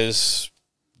 because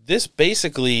this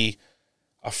basically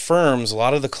affirms a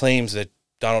lot of the claims that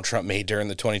Donald Trump made during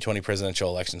the 2020 presidential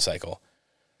election cycle.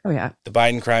 Oh, yeah. The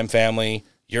Biden crime family,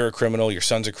 you're a criminal, your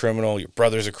son's a criminal, your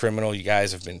brother's a criminal, you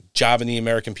guys have been jobbing the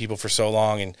American people for so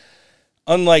long. And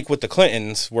unlike with the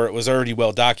Clintons, where it was already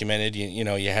well documented,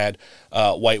 you had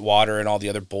Whitewater and all the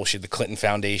other bullshit, the Clinton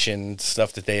Foundation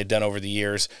stuff that they had done over the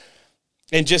years,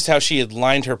 and just how she had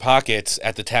lined her pockets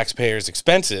at the taxpayers'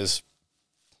 expenses,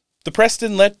 the press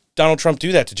didn't let Donald Trump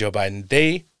do that to Joe Biden.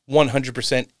 They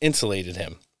 100% insulated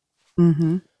him.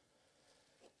 Mm-hmm.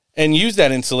 And used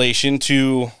that insulation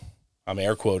to, I'm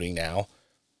air quoting now,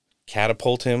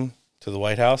 catapult him to the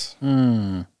White House.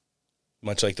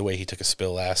 Much like the way he took a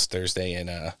spill last Thursday in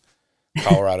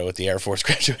Colorado at the Air Force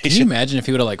graduation. Can you imagine if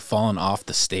he would have fallen off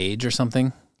the stage or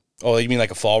something? Oh, you mean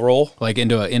like a fall roll? Like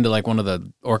into like one of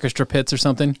the orchestra pits or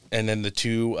something? And then the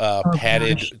two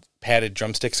padded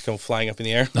drumsticks come flying up in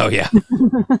the air? Oh, yeah.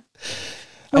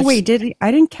 Oh, wait,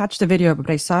 I didn't catch the video, but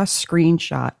I saw a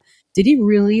screenshot. Did he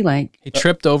really He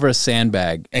tripped over a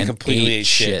sandbag and completely ate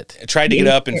shit. Tried to get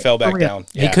up and fell back down.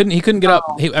 Yeah. He couldn't get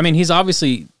up. He's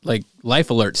obviously life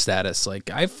alert status.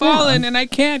 I've fallen and I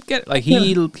can't get.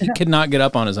 He could not get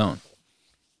up on his own.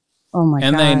 Oh my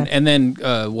god! And then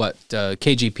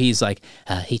KGP's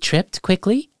he tripped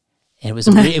quickly. It was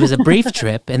a brief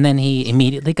trip, and then he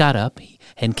immediately got up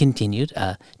and continued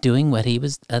doing what he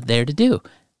was there to do.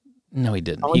 No, he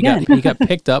didn't. He got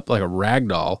picked up like a rag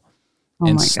doll.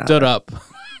 And stood up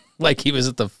like he was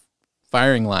at the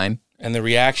firing line. And the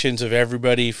reactions of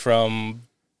everybody from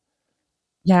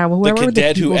the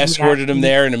cadet who escorted him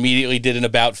there and immediately did an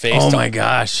about face. Oh, my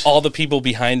gosh. All the people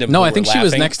behind him. No, I think she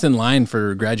was next in line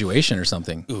for graduation or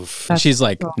something. Oof. And she's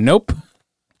like, nope.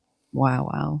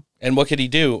 Wow. And what could he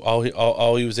do?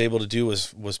 All he was able to do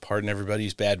was pardon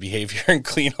everybody's bad behavior and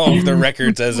clean all of their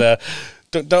records as a,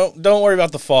 don't worry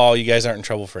about the fall. You guys aren't in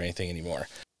trouble for anything anymore.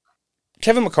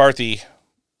 Kevin McCarthy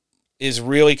is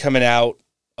really coming out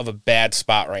of a bad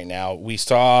spot right now. We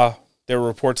saw there were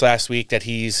reports last week that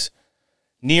he's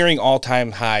nearing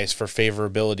all-time highs for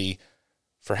favorability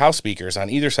for House speakers on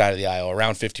either side of the aisle,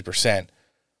 around 50%.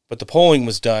 But the polling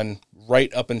was done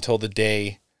right up until the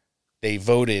day they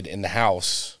voted in the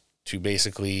House to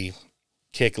basically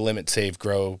kick limit, save,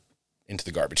 grow into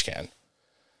the garbage can.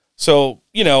 So,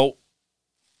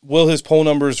 will his poll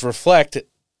numbers reflect,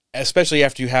 especially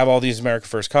after you have all these America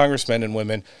First congressmen and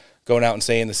women going out and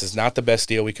saying this is not the best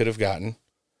deal we could have gotten.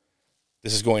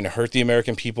 This is going to hurt the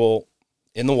American people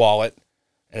in the wallet,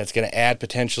 and it's going to add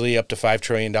potentially up to $5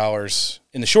 trillion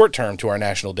in the short term to our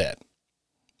national debt.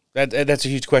 That's a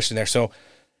huge question there. So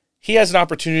he has an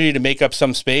opportunity to make up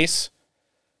some space.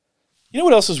 You know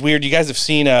what else is weird? You guys have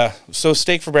seen, so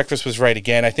Steak for Breakfast was right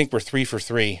again. I think we're 3 for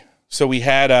 3. So we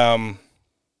had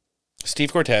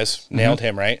Steve Cortez, nailed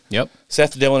him, right? Yep.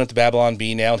 Seth Dillon at the Babylon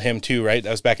Bee, nailed him too, right?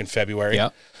 That was back in February.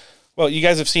 Yep. Well, you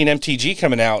guys have seen MTG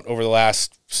coming out over the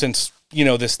last, since,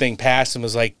 this thing passed, and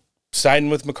was siding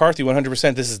with McCarthy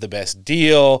 100%. This is the best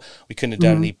deal. We couldn't have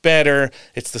done any better.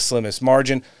 It's the slimmest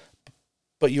margin.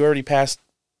 But you already passed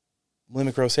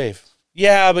limit, grow, save.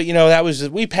 Yeah, but, that was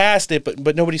we passed it,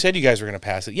 but nobody said you guys were going to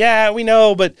pass it. Yeah, we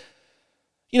know, but,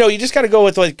 you just got to go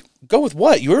with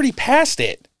what? You already passed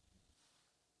it.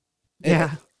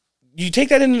 Yeah. You take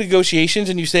that into negotiations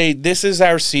and you say, this is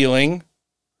our ceiling.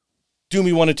 Do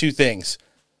me one of two things.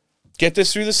 Get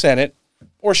this through the Senate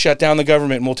or shut down the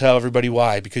government, and we'll tell everybody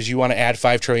why, because you want to add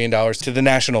 $5 trillion to the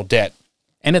national debt.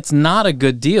 And it's not a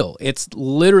good deal. It's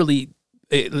literally,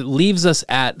 it leaves us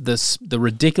at the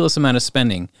ridiculous amount of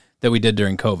spending that we did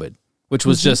during COVID, which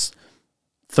was just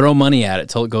throw money at it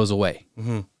till it goes away.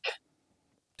 Mm-hmm.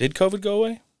 Did COVID go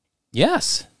away?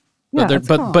 Yes. Yeah,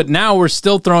 But now we're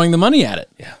still throwing the money at it.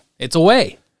 Yeah. It's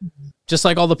away. Just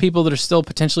like all the people that are still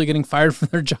potentially getting fired from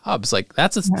their jobs. Like,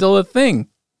 that's still a thing.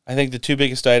 I think the two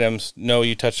biggest items, Noah,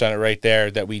 you touched on it right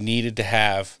there, that we needed to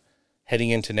have heading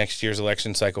into next year's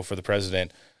election cycle for the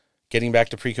president, getting back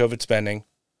to pre-COVID spending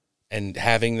and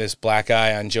having this black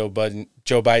eye on Joe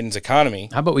Biden's economy.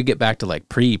 How about we get back to like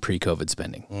pre-COVID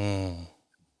spending?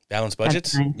 Balanced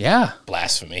budgets? Nice. Yeah.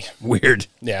 Blasphemy. Weird.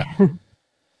 Yeah.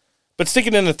 But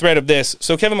sticking in the thread of this,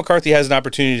 so Kevin McCarthy has an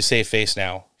opportunity to save face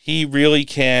now. He really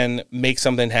can make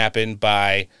something happen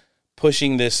by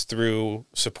pushing this through,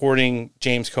 supporting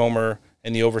James Comer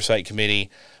and the Oversight Committee,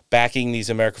 backing these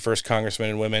America First congressmen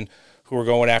and women who are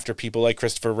going after people like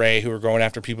Christopher Wray, who are going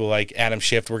after people like Adam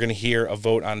Schiff. We're going to hear a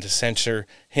vote on to censure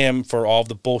him for all of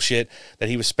the bullshit that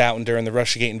he was spouting during the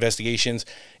Russiagate investigations,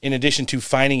 in addition to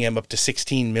fining him up to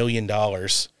 $16 million,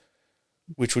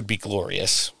 which would be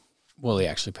glorious. Will he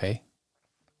actually pay?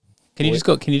 Can you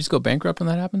just go bankrupt when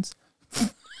that happens?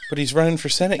 But he's running for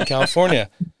Senate in California.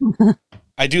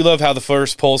 I do love how the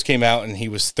first polls came out and he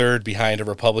was third behind a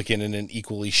Republican and an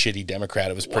equally shitty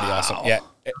Democrat. It was pretty awesome. Yeah.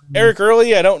 Eric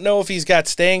Early, I don't know if he's got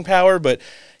staying power, but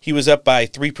he was up by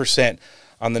 3%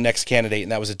 on the next candidate,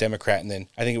 and that was a Democrat. And then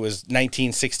I think it was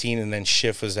 19-16, and then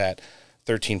Schiff was at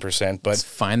 13%. But let's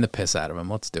find the piss out of him.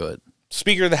 Let's do it.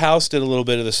 Speaker of the House did a little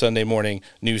bit of the Sunday morning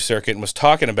news circuit and was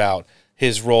talking about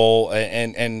his role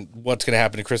and what's going to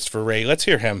happen to Christopher Wray. Let's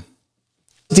hear him.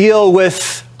 Deal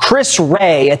with Chris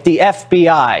Wray at the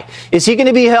FBI. Is he going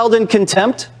to be held in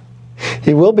contempt?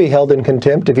 He will be held in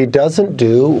contempt if he doesn't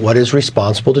do what is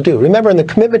responsible to do. Remember, in the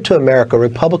Commitment to America,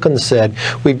 Republicans said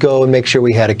we'd go and make sure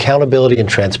we had accountability and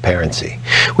transparency.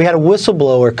 We had a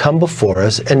whistleblower come before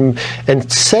us and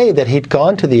say that he'd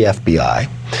gone to the FBI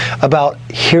about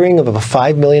hearing of a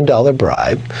 $5 million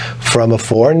bribe from a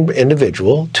foreign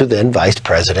individual to then Vice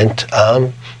President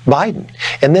Biden,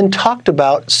 and then talked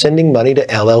about sending money to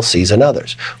LLCs and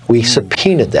others. We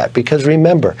subpoenaed that because,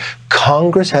 remember,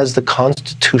 Congress has the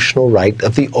constitutional right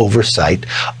of the oversight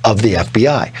of the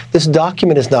FBI. This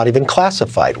document is not even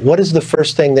classified. What is the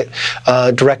first thing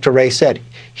that Director Wray said?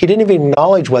 He didn't even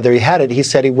acknowledge whether he had it. He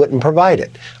said he wouldn't provide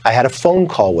it. I had a phone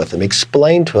call with him,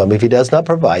 explained to him if he does not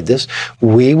provide this,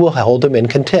 we will hold him in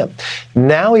contempt.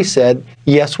 Now he said,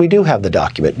 yes, we do have the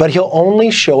document, but he'll only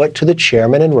show it to the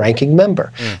chairman and ranking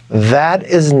member. That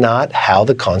is not how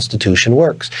the Constitution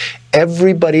works.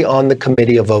 Everybody on the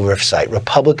Committee of Oversight,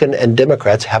 Republican and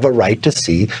Democrats, have a right to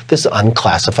see this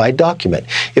unclassified document.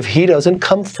 If he doesn't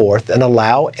come forth and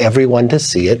allow everyone to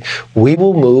see it, we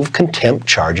will move contempt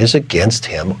charges against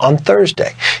him on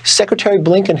Thursday. Secretary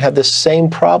Blinken had the same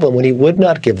problem when he would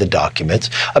not give the documents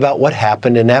about what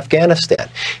happened in Afghanistan.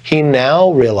 He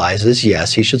now realizes,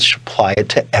 yes, he should supply it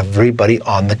to everybody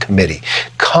on the committee.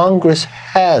 Congress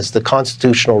has the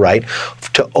constitutional right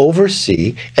to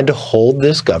oversee and to hold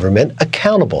this government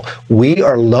accountable. We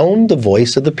are loaned the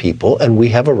voice of the people, and we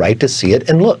have a right to see it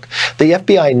and look. The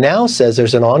FBI now says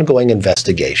there's an ongoing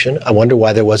investigation. I wonder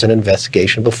why there was an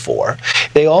investigation before.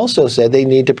 They also said they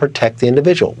need to protect the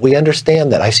individual. We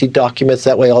understand that. I see documents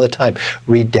that way all the time.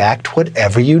 Redact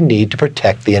whatever you need to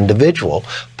protect the individual,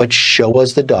 but show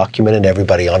us the document and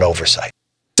everybody on oversight.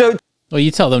 Well, you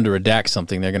tell them to redact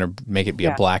something, they're going to make it be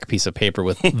a black piece of paper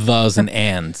with thes and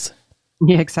ands.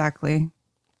 Yeah, exactly.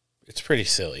 It's pretty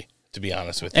silly, to be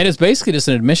honest with you. And it's basically just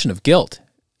an admission of guilt.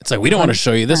 It's like, we don't want to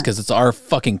show you this because it's our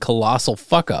fucking colossal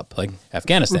fuck up. Like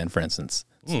Afghanistan, for instance.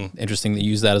 It's interesting to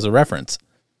use that as a reference.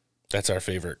 That's our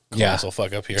favorite colossal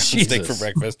fuck up here. Jesus. Steak for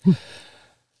breakfast.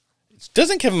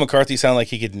 Doesn't Kevin McCarthy sound like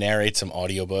he could narrate some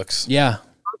audiobooks? Yeah.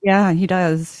 Yeah, he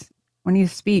does. When he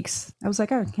speaks, I was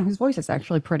like, oh, his voice is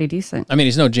actually pretty decent. I mean,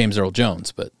 he's no James Earl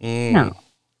Jones, but No.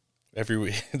 Every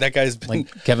week, that guy's been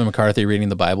like Kevin McCarthy reading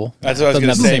the Bible. That's what I was going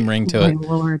to say. The same ring to it.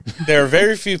 Lord. There are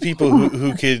very few people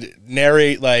who could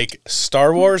narrate like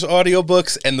Star Wars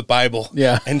audiobooks and the Bible.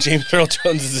 Yeah. And James Earl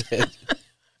Jones is it.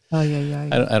 Oh,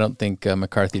 yeah. I don't think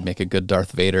McCarthy'd make a good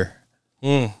Darth Vader.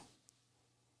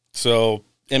 So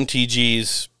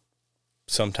MTG's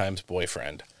sometimes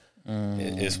boyfriend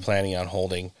is planning on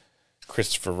holding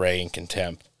Christopher Wray in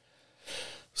contempt.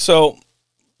 So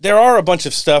there are a bunch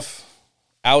of stuff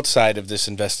outside of this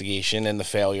investigation and the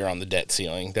failure on the debt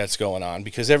ceiling that's going on,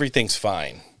 because everything's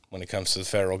fine when it comes to the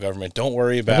federal government. Don't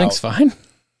worry about... Everything's fine?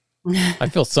 I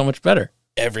feel so much better.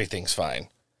 Everything's fine.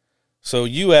 So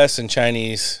U.S. and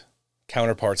Chinese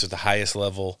counterparts at the highest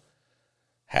level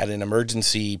had an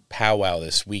emergency powwow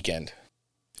this weekend.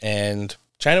 And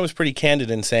China was pretty candid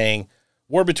in saying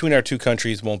war between our two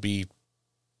countries won't be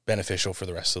beneficial for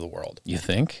the rest of the world. You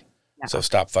think? So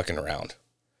stop fucking around.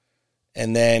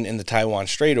 And then in the Taiwan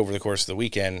Strait over the course of the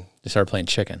weekend... They started playing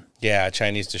chicken. Yeah, a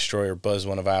Chinese destroyer buzzed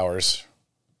one of ours.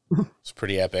 It's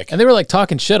pretty epic. And they were like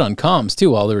talking shit on comms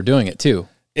too while they were doing it too.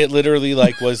 It literally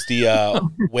was the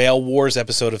Whale Wars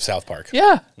episode of South Park.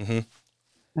 Yeah.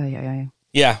 Mm-hmm.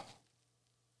 Yeah.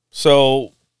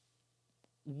 So,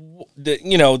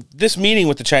 this meeting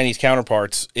with the Chinese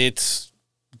counterparts, it's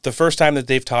the first time that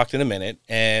they've talked in a minute,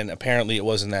 and apparently it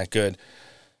wasn't that good.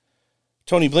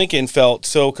 Tony Blinken felt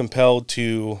so compelled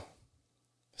to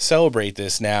celebrate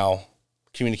this now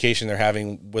communication they're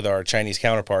having with our Chinese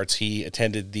counterparts. He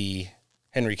attended the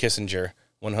Henry Kissinger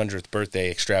 100th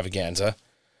birthday extravaganza.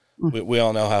 We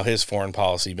all know how his foreign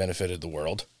policy benefited the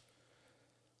world.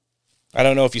 I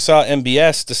don't know if you saw,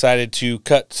 MBS decided to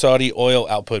cut Saudi oil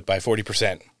output by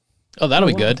 40%. Oh, that'll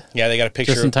be good. Yeah, they got a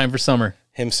picture. Just in time for summer.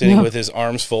 Him sitting with his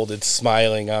arms folded,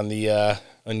 smiling on the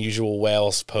Unusual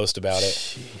Whales post about it.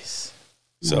 Jeez.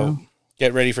 So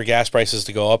get ready for gas prices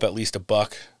to go up at least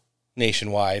 $1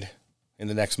 nationwide in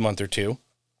the next month or two.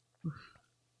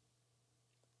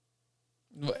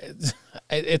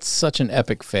 It's such an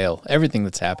epic fail. Everything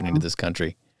that's happening to this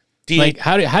country. Like,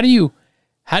 how do you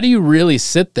really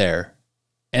sit there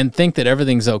and think that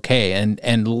everything's okay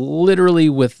and literally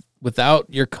without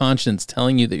your conscience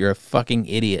telling you that you're a fucking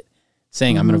idiot,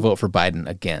 saying I'm going to vote for Biden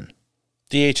again?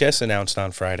 DHS announced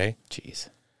on Friday, jeez,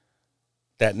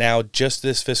 that now just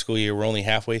this fiscal year, we're only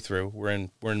halfway through. We're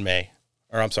in May,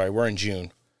 or I'm sorry, we're in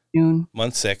June.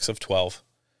 Month 6 of 12.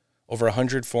 Over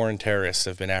 100 foreign terrorists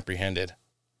have been apprehended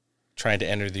trying to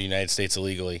enter the United States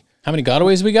illegally. How many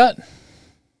gotaways we got?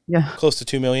 Yeah. Close to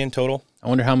 2 million total. I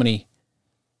wonder how many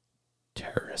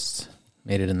terrorists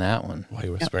made it in that one. Why are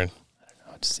you whispering? I don't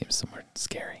know. It just seems somewhere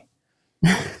scary.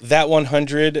 That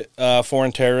 100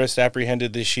 foreign terrorists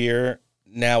apprehended this year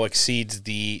now exceeds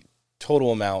the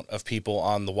total amount of people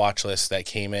on the watch list that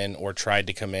came in or tried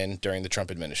to come in during the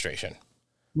Trump administration.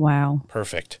 Wow.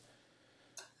 Perfect.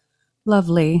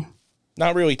 Lovely.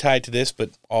 Not really tied to this,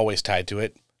 but always tied to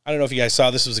it. I don't know if you guys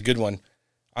saw, this was a good one.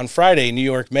 On Friday, New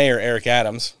York Mayor Eric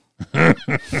Adams. That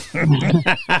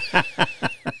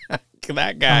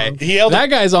guy. That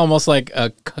guy's almost like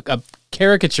a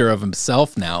caricature of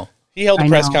himself now. He held a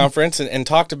press conference and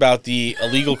talked about the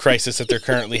illegal crisis that they're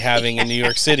currently having in New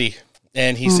York City.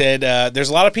 And he said there's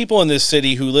a lot of people in this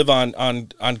city who live on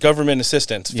government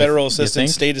assistance, federal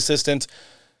assistance, state assistance.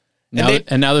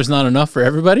 And now there's not enough for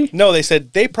everybody? No, they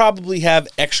said they probably have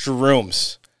extra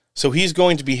rooms. So he's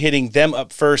going to be hitting them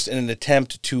up first in an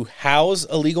attempt to house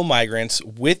illegal migrants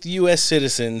with U.S.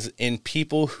 citizens and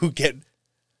people who get...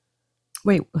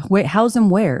 Wait, house them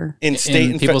where? In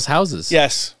people's houses.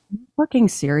 Yes. Fucking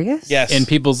serious? Yes. In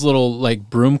people's little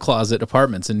broom closet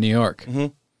apartments in New York. Mm-hmm.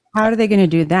 How are they going to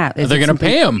do that? They're going to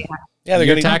pay them. Yeah, they're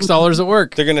going to tax dollars at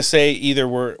work. They're going to say either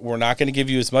we're not going to give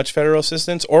you as much federal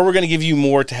assistance, or we're going to give you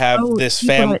more to have this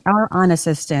family are on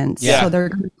assistance. Yeah. So they're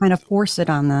going to kind of force it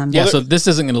on them. Yeah. So this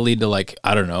isn't going to lead to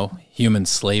I don't know, human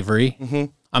slavery. Mm-hmm.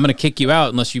 I'm going to kick you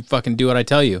out unless you fucking do what I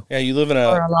tell you. Yeah, you live in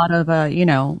or a lot of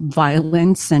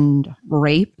violence and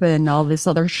rape and all this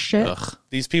other shit. Ugh.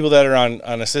 These people that are on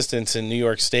assistance in New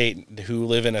York State who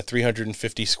live in a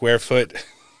 350 square foot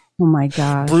oh my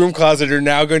god broom closet are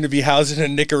now going to be housed in a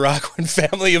Nicaraguan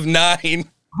family of 9.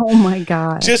 Oh my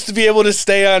god! Just to be able to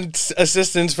stay on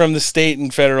assistance from the state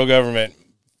and federal government.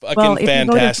 Fucking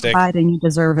fantastic. You go to Biden, you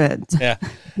deserve it. Yeah.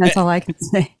 That's all I can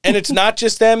say. And it's not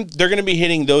just them. They're going to be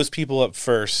hitting those people up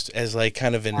first as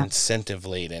kind of an incentive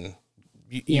laden.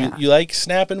 You like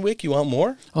Snap and Wick? You want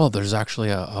more? Oh, there's actually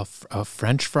a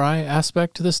French fry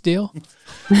aspect to this deal.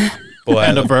 Boy,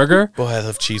 and a burger. Boy, I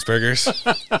love cheeseburgers.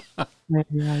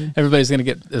 Everybody's going to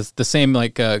get the same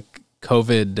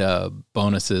COVID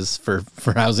bonuses for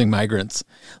housing migrants.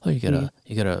 Oh, you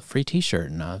get a free T-shirt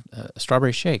and a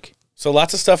strawberry shake. So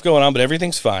lots of stuff going on, but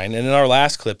everything's fine. And in our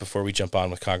last clip before we jump on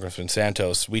with Congressman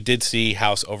Santos, we did see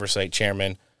House Oversight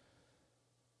Chairman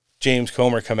James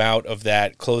Comer come out of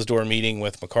that closed-door meeting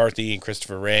with McCarthy and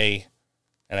Christopher Wray,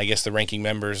 and I guess the ranking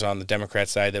members on the Democrat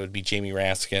side, that would be Jamie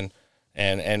Raskin.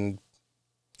 And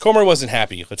Comer wasn't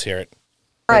happy. Let's hear it.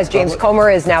 As James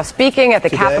Comer is now speaking at the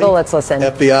Capitol, let's listen.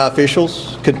 FBI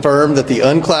officials confirmed that the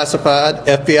unclassified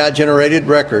FBI-generated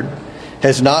record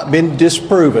has not been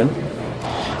disproven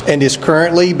and is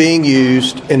currently being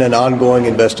used in an ongoing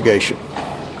investigation.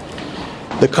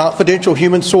 The confidential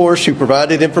human source who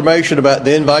provided information about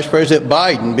then Vice President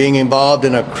Biden being involved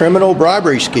in a criminal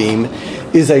bribery scheme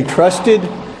is a trusted,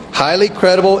 highly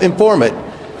credible informant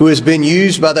who has been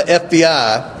used by the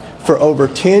FBI for over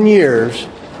 10 years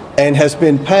and has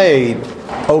been paid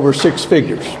over six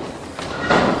figures.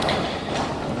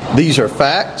 These are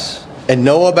facts, and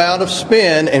no amount of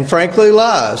spin and frankly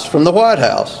lies from the White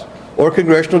House or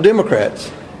congressional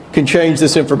Democrats can change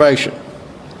this information.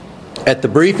 At the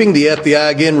briefing, the FBI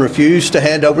again refused to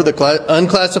hand over the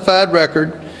unclassified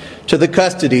record to the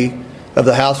custody of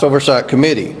the House Oversight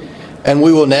Committee, and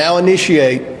we will now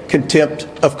initiate contempt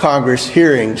of Congress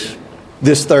hearings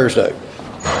this Thursday.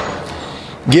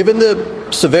 Given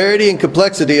the severity and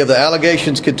complexity of the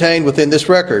allegations contained within this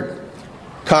record,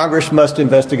 Congress must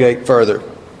investigate further.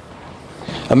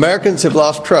 Americans have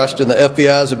lost trust in the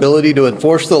FBI's ability to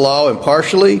enforce the law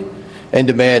impartially and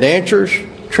demand answers,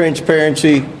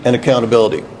 transparency, and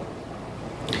accountability.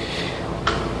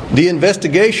 The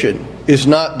investigation is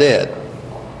not dead.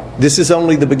 This is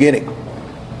only the beginning.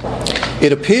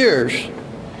 It appears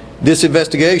this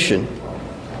investigation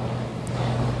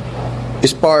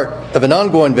is part of an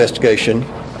ongoing investigation,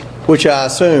 which I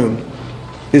assume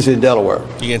is in Delaware.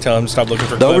 You can tell him to stop looking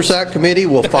for The clips. Oversight Committee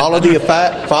will follow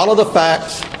the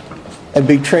facts and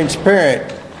be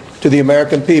transparent to the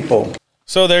American people.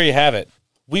 So there you have it.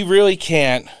 We really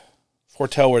can't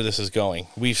foretell where this is going.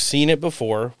 We've seen it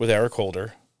before with Eric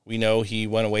Holder. We know he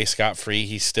went away scot-free.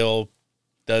 He still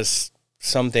does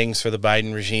some things for the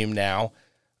Biden regime now.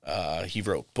 He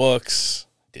wrote books,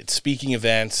 did speaking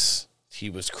events. He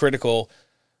was critical,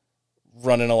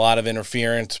 running a lot of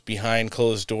interference behind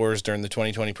closed doors during the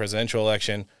 2020 presidential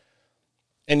election.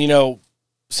 And, you know,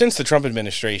 since the Trump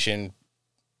administration,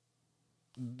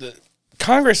 the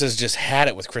Congress has just had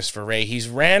it with Christopher Wray. He's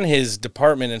ran his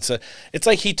department, and so it's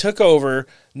like he took over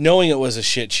knowing it was a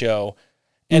shit show,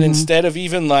 and instead of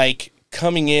even like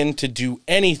coming in to do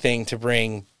anything to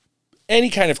bring any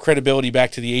kind of credibility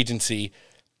back to the agency,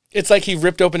 it's like he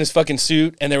ripped open his fucking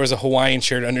suit and there was a Hawaiian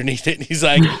shirt underneath it, and he's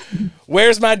like,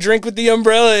 "Where's my drink with the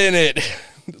umbrella in it?"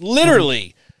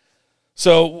 Literally.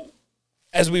 So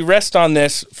as we rest on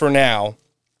this for now,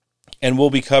 and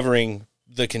we'll be covering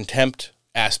the contempt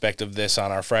aspect of this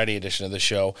on our Friday edition of the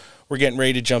show, we're getting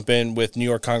ready to jump in with New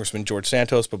York Congressman George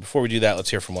Santos. But before we do that,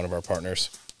 let's hear from one of our partners.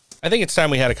 I think it's time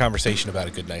we had a conversation about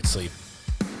a good night's sleep.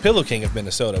 Pillow King of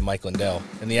Minnesota, Mike Lindell,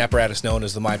 and the apparatus known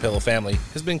as the MyPillow family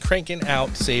has been cranking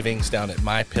out savings down at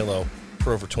MyPillow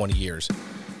for over 20 years.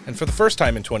 And for the first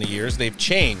time in 20 years, they've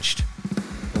changed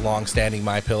the long-standing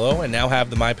MyPillow and now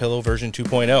have the MyPillow version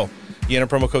 2.0. You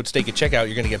enter promo code STAKE at checkout,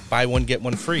 you're going to get buy one, get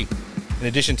one free. In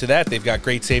addition to that, they've got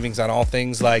great savings on all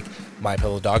things like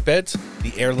MyPillow dog beds,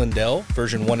 the Air Lindell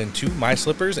version 1 and 2, My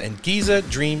Slippers, and Giza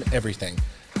Dream Everything.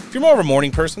 If you're more of a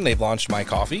morning person, they've launched My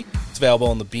Coffee. It's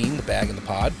available in the bean, the bag, and the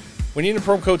pod. When you enter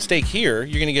promo code STAKE here,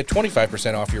 you're going to get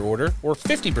 25% off your order or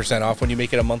 50% off when you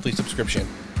make it a monthly subscription.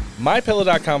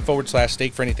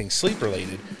 MyPillow.com/stake for anything sleep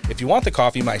related. If you want the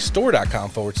coffee,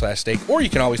 MyStore.com/stake, or you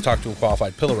can always talk to a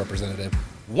qualified pillow representative.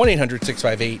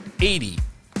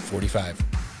 1-800-658-8045.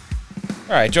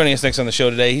 All right, joining us next on the show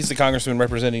today, he's the congressman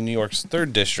representing New York's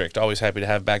 3rd District. Always happy to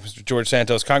have back Mr. George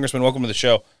Santos. Congressman, welcome to the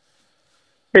show.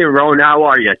 Hey, Ron, how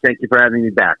are you? Thank you for having me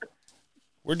back.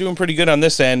 We're doing pretty good on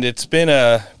this end. It's been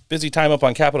a busy time up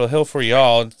on Capitol Hill for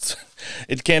y'all.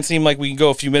 It can't seem like we can go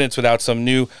a few minutes without some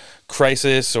new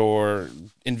crisis or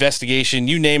investigation.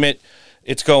 You name it,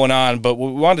 it's going on. But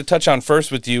what we wanted to touch on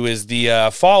first with you is the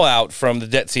fallout from the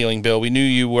debt ceiling bill. We knew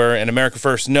you were an America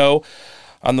First no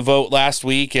on the vote last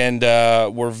week, and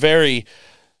were very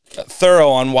thorough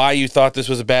on why you thought this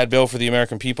was a bad bill for the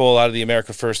American people. A lot of the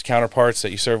America First counterparts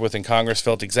that you serve with in Congress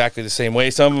felt exactly the same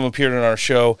way. Some of them appeared on our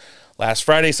show last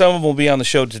Friday. Some of them will be on the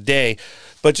show today.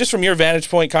 But just from your vantage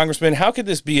point, Congressman, how could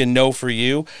this be a no for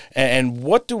you? And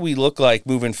what do we look like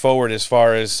moving forward as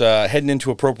far as heading into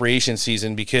appropriation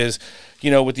season? Because, you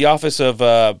know, with the Office of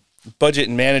Budget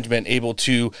and Management able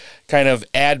to kind of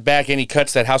add back any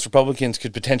cuts that House Republicans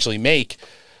could potentially make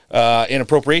in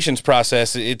appropriations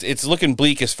process, it's looking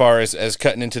bleak as far as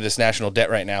cutting into this national debt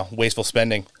right now, wasteful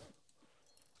spending.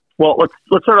 Well, let's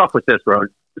start off with this, Ron.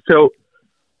 So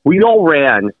we all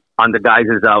ran on the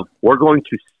guises of we're going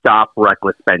to stop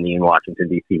reckless spending in Washington,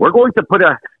 D.C. We're going to put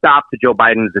a stop to Joe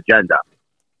Biden's agenda.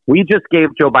 We just gave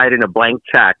Joe Biden a blank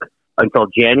check until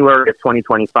January of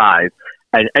 2025.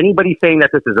 And anybody saying that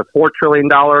this is a $4 trillion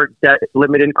debt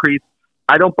limit increase,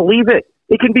 I don't believe it.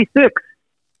 It can be 6.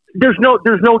 There's no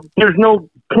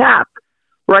cap.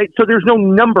 right? So there's no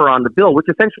number on the bill, which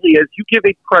essentially is you give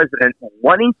a president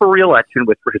running for re-election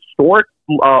with historic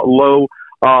low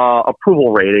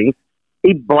approval ratings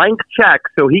a blank check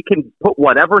so he can put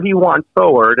whatever he wants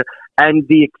forward. And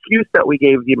the excuse that we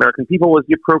gave the American people was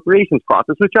the appropriations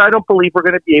process, which I don't believe we're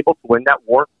going to be able to win that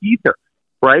war either,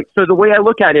 right? So the way I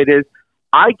look at it is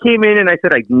I came in and I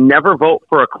said I'd never vote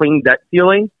for a clean debt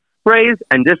ceiling raise,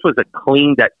 and this was a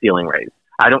clean debt ceiling raise.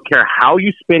 I don't care how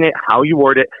you spin it, how you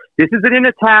word it. This isn't an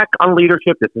attack on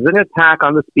leadership. This isn't an attack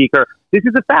on the speaker. This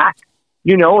is a fact.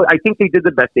 I think they did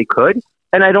the best they could,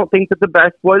 and I don't think that the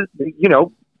best was,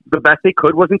 the best they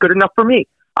could wasn't good enough for me.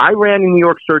 I ran in New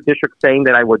York 3rd District saying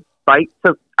that I would fight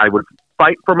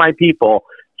for my people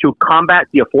to combat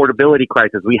the affordability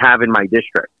crisis we have in my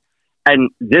district.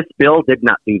 And this bill did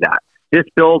not do that. This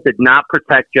bill did not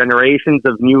protect generations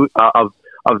of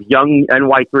young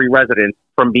NY3 residents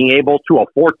from being able to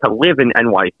afford to live in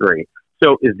NY3.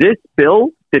 So this bill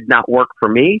did not work for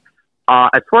me.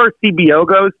 As far as CBO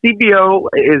goes, CBO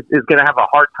is going to have a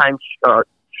hard time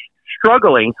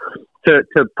struggling to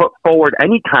put forward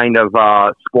any kind of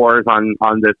scores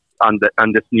on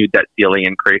this new debt ceiling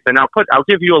increase. And I'll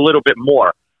give you a little bit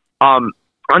more. On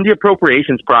the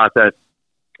appropriations process,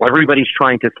 everybody's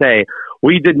trying to say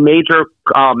we did major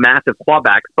massive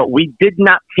clawbacks, but we did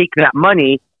not take that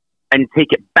money and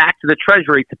take it back to the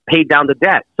Treasury to pay down the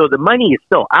debt. So the money is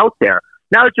still out there.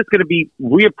 Now it's just going to be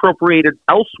reappropriated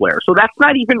elsewhere. So that's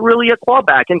not even really a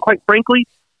clawback. And quite frankly,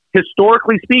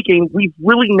 historically speaking, we've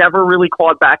really never really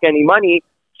clawed back any money.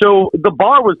 So the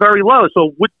bar was very low.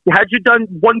 So had you done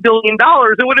 $1 billion,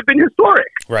 it would have been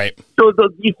historic. Right. So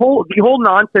the whole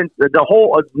nonsense, the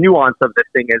whole nuance of this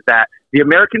thing is that the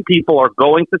American people are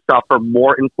going to suffer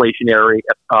more inflationary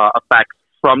effects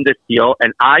from this deal.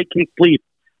 And I can sleep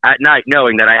at night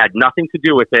knowing that I had nothing to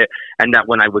do with it, and that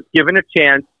when I was given a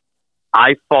chance,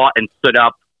 I fought and stood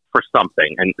up for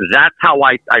something. And that's how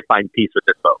I find peace with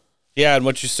this vote. Yeah, and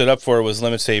what you stood up for was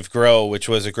Limit, Save, Grow, which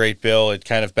was a great bill. It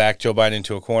kind of backed Joe Biden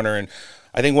into a corner. And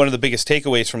I think one of the biggest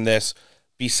takeaways from this,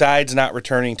 besides not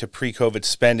returning to pre-COVID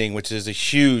spending, which is a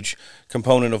huge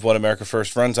component of what America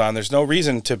First runs on, there's no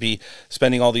reason to be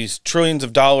spending all these trillions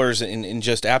of dollars in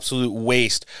just absolute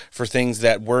waste for things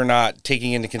that we're not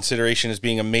taking into consideration as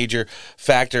being a major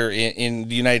factor in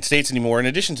the United States anymore. In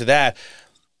addition to that,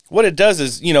 what it does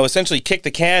is, essentially kick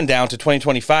the can down to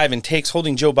 2025 and takes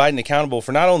holding Joe Biden accountable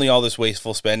for not only all this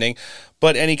wasteful spending,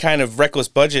 but any kind of reckless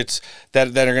budgets that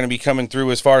are going to be coming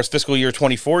through as far as fiscal year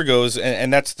 24 goes,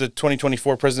 and that's the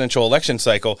 2024 presidential election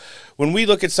cycle. When we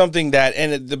look at something that,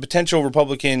 and the potential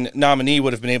Republican nominee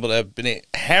would have been able to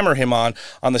hammer him on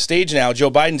the stage now, Joe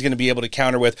Biden's going to be able to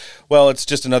counter with, well, it's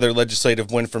just another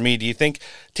legislative win for me. Do you think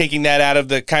taking that out of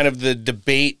the kind of the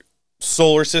debate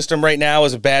solar system right now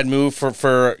is a bad move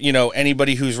for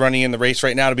anybody who's running in the race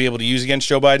right now to be able to use against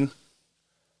Joe Biden?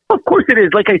 Of course it is.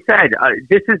 Like I said,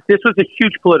 this was a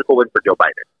huge political win for Joe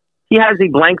Biden. He has a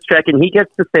blank check, and he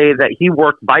gets to say that he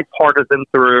worked bipartisan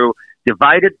through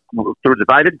divided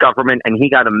government, and he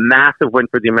got a massive win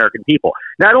for the American people.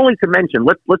 Not only to mention,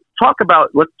 let's talk about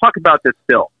this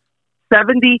bill.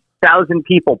 70,000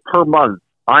 people per month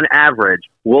on average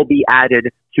will be added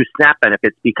to SNAP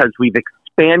benefits because we've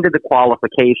expanded the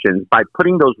qualifications by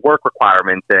putting those work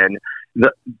requirements in.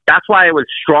 That's why I was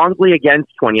strongly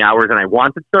against 20 hours and I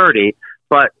wanted 30.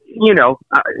 But,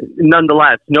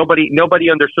 nonetheless, nobody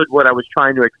understood what I was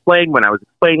trying to explain. When I was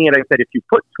explaining it, I said, if you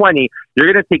put 20, you're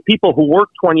going to take people who work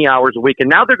 20 hours a week, and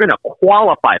now they're going to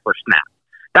qualify for SNAP.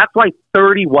 That's why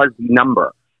 30 was the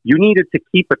number. You needed to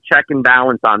keep a check and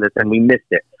balance on this, and we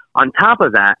missed it. On top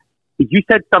of that, you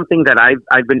said something that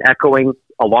I've been echoing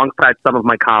alongside some of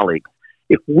my colleagues.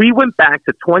 If we went back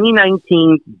to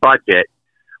 2019's budget,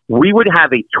 we would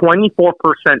have a 24%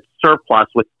 surplus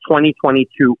with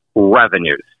 2022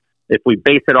 revenues if we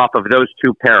base it off of those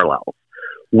two parallels.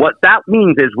 What that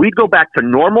means is we'd go back to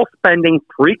normal spending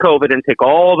pre-COVID and take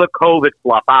all the COVID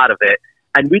fluff out of it,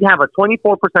 and we'd have a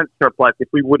 24% surplus if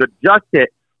we would adjust it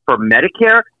for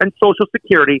Medicare and Social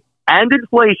Security and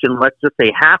inflation. Let's just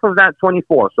say half of that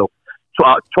 24, so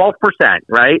 12%,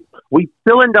 right? We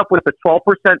still end up with a 12%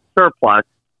 surplus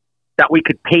that we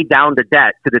could pay down the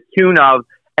debt to the tune of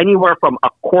anywhere from a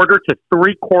quarter to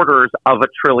 3/4 of $1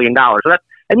 trillion. So that's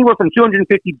anywhere from $250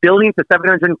 billion to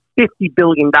 $750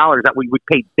 billion that we would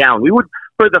pay down. We would,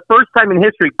 for the first time in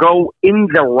history, go in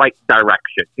the right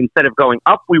direction. Instead of going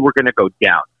up, we were going to go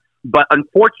down. But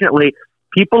unfortunately,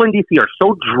 people in D.C. are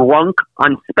so drunk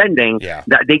on spending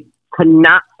that they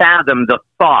cannot fathom the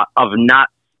thought of not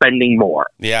spending more.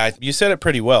 Yeah, you said it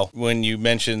pretty well when you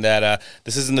mentioned that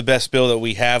this isn't the best bill that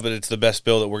we have, but it's the best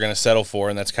bill that we're going to settle for,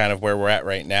 and that's kind of where we're at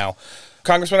right now.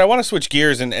 Congressman, I want to switch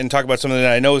gears and talk about something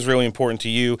that I know is really important to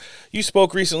you. You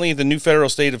spoke recently at the new federal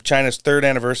state of China's 3rd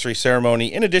anniversary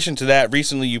ceremony. In addition to that,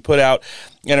 recently you put out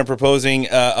and are proposing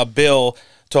a bill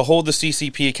to hold the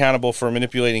CCP accountable for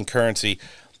manipulating currency.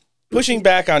 Pushing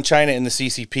back on China and the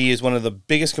CCP is one of the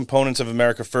biggest components of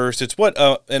America First. It's what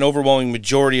an overwhelming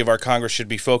majority of our Congress should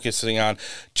be focusing on,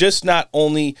 just not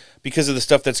only because of the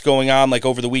stuff that's going on, like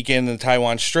over the weekend in the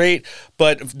Taiwan Strait,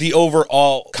 but the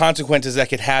overall consequences that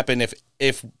could happen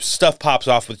if stuff pops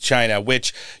off with China,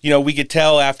 which, we could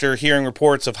tell after hearing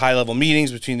reports of high-level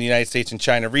meetings between the United States and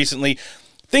China recently.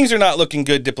 Things are not looking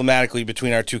good diplomatically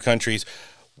between our two countries.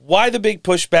 Why the big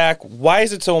pushback? Why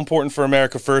is it so important for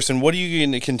America First? And what are you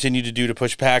going to continue to do to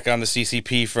push back on the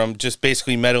CCP from just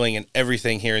basically meddling in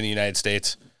everything here in the United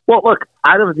States? Well, look,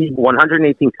 out of the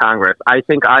 118th Congress, I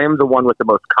think I am the one with the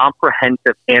most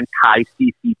comprehensive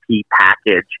anti-CCP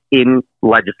package in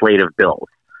legislative bills,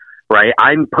 right?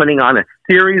 I'm putting on a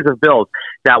series of bills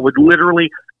that would literally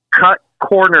cut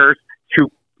corners to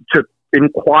in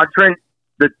quadrant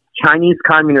the Chinese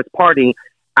Communist Party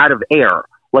out of air.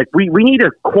 Like, we need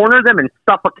to corner them and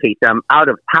suffocate them out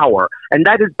of power. And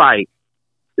that is by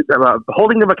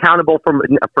holding them accountable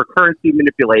for currency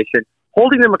manipulation,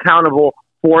 holding them accountable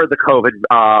for the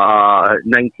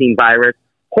COVID-19 virus,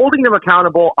 holding them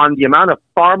accountable on the amount of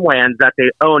farmland that they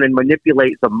own and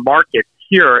manipulate the market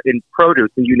here in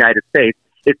produce in the United States.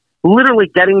 It's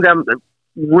literally getting them,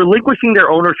 relinquishing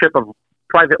their ownership of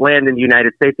private land in the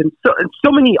United States, and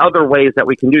so many other ways that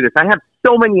we can do this. I have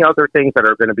so many other things that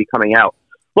are going to be coming out.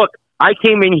 Look, I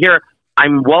came in here,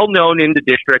 I'm well known in the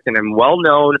district, and I'm well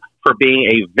known for being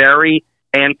a very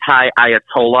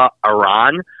anti-Ayatollah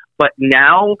Iran, but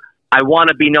now I want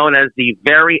to be known as the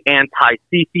very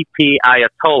anti-CCP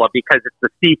Ayatollah because it's the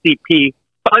CCP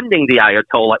funding the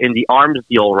Ayatollah in the arms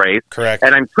deal race. Correct.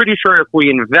 And I'm pretty sure if we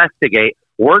investigate,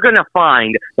 we're going to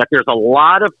find that there's a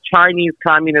lot of Chinese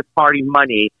Communist Party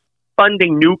money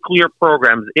funding nuclear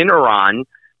programs in Iran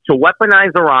to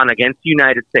weaponize Iran against the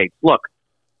United States. Look,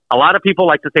 a lot of people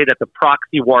like to say that the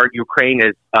proxy war in Ukraine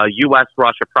is a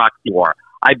U.S.-Russia proxy war.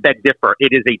 I beg differ.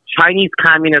 It is a Chinese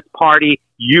Communist Party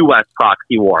U.S.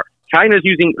 proxy war. China's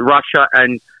using Russia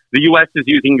and the U.S. is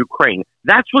using Ukraine.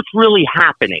 That's what's really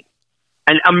happening.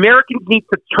 And Americans need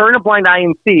to turn a blind eye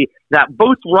and see that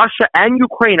both Russia and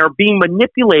Ukraine are being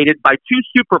manipulated by two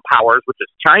superpowers, which is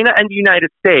China and the United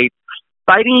States,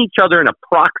 fighting each other in a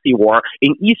proxy war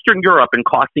in Eastern Europe and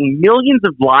costing millions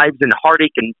of lives and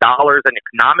heartache and dollars and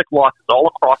economic losses all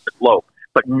across the globe.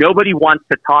 But nobody wants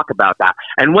to talk about that.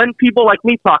 And when people like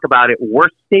me talk about it, we're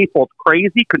stapled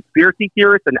crazy conspiracy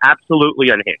theorists and absolutely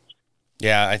unhinged.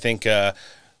 Yeah, I think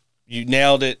you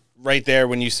nailed it right there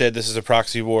when you said this is a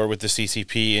proxy war with the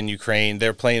CCP in Ukraine.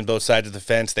 They're playing both sides of the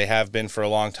fence. They have been for a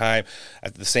long time.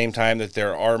 At the same time that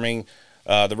they're arming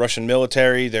the Russian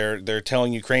military, they're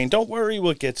telling Ukraine, don't worry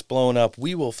what gets blown up.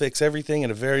 We will fix everything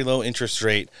at a very low interest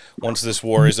rate once this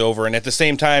war is over. And at the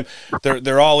same time,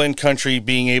 they're all in country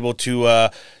being able to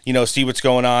see what's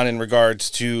going on in regards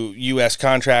to U.S.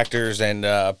 contractors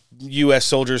and U.S.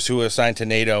 soldiers who are assigned to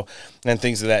NATO and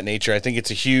things of that nature. I think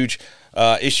it's a huge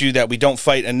issue that we don't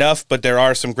fight enough, but there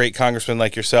are some great congressmen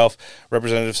like yourself,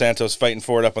 Representative Santos, fighting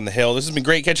for it up on the Hill. This has been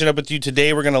great catching up with you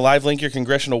today. We're going to live link your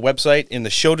congressional website in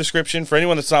the show description. For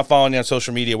anyone that's not following you on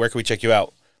social media, where can we check you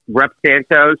out? Rep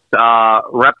Santos,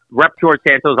 Rep George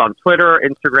Santos on Twitter,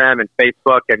 Instagram, and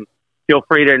Facebook, and feel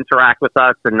free to interact with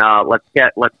us, and let's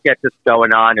get this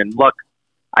going on. And look,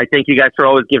 I thank you guys for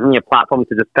always giving me a platform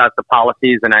to discuss the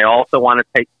policies, and I also want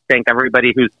to thank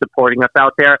everybody who's supporting us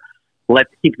out there.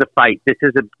 Let's keep the fight. This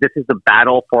is a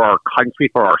battle for our country,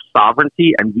 for our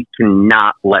sovereignty, and we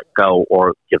cannot let go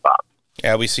or give up.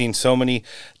 Yeah, we've seen so many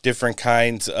different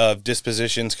kinds of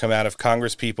dispositions come out of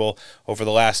Congress people over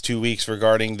the last 2 weeks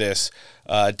regarding this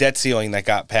debt ceiling that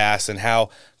got passed and how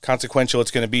consequential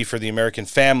it's going to be for the American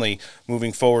family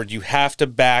moving forward. You have to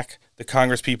back the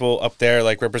Congress people up there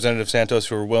like Representative Santos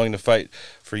who are willing to fight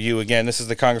for you. Again, this is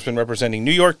the Congressman representing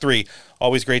New York 3.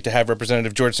 Always great to have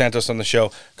Representative George Santos on the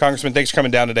show. Congressman, thanks for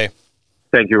coming down today.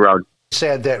 Thank you, Rod.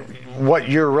 Said that what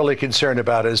you're really concerned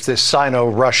about is this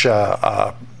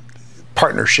Sino-Russia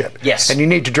partnership. Yes. And you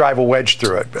need to drive a wedge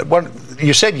through it.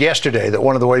 You said yesterday that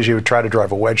one of the ways you would try to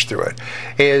drive a wedge through it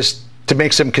is to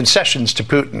make some concessions to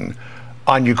Putin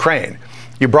on Ukraine.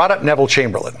 You brought up Neville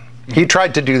Chamberlain. He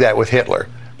tried to do that with Hitler.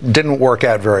 Didn't work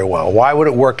out very well. Why would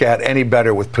it work out any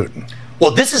better with Putin? Well,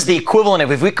 this is the equivalent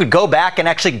of if we could go back and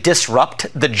actually disrupt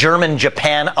the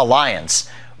German-Japan alliance.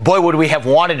 Boy, would we have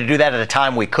wanted to do that at a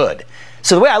time we could.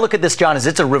 So the way I look at this, John, is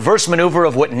it's a reverse maneuver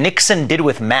of what Nixon did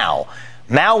with Mao.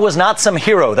 Mao was not some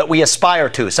hero that we aspire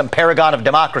to, some paragon of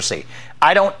democracy.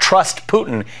 I don't trust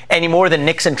Putin any more than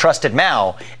Nixon trusted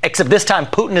Mao, except this time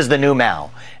Putin is the new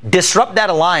Mao. Disrupt that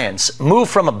alliance, move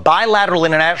from a bilateral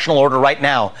international order right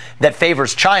now that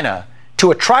favors China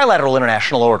to a trilateral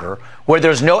international order where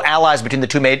there's no allies between the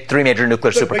three major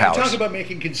nuclear superpowers. But you talk about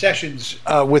making concessions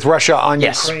with Russia on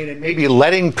Ukraine and maybe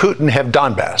letting Putin have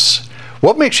Donbass.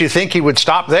 What makes you think he would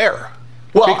stop there?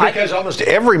 Well, because almost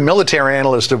every military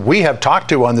analyst that we have talked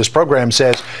to on this program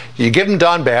says you give him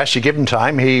Donbass, you give him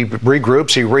time, he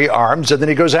regroups, he rearms, and then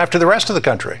he goes after the rest of the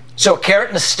country. So carrot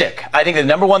and a stick. I think the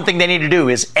number one thing they need to do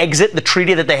is exit the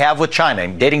treaty that they have with China,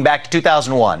 dating back to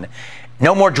 2001.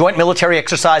 No more joint military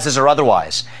exercises or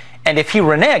otherwise. And if he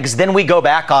reneges, then we go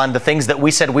back on the things that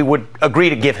we said we would agree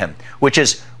to give him, which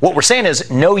is what we're saying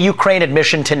is no Ukraine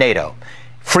admission to NATO.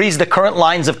 Freeze the current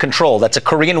lines of control. That's a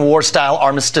Korean War-style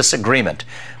armistice agreement.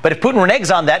 But if Putin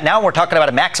reneges on that, now we're talking about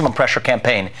a maximum pressure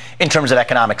campaign in terms of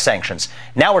economic sanctions.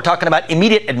 Now we're talking about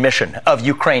immediate admission of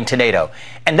Ukraine to NATO.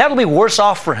 And that'll be worse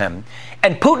off for him.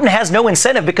 And Putin has no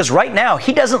incentive because right now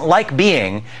he doesn't like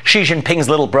being Xi Jinping's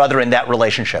little brother in that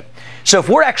relationship. So if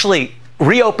we're actually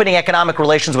reopening economic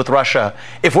relations with Russia,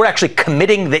 if we're actually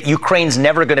committing that Ukraine's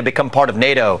never going to become part of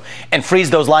NATO and freeze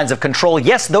those lines of control,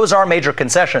 yes, those are major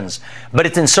concessions, but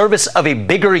it's in service of a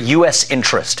bigger U.S.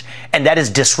 interest, and that is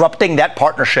disrupting that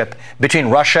partnership between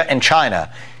Russia and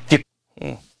China.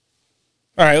 All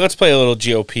right, let's play a little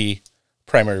GOP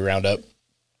primary roundup.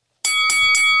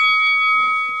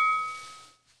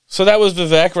 So that was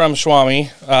Vivek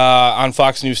Ramaswamy on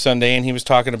Fox News Sunday, and he was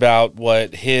talking about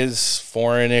what his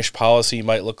foreign-ish policy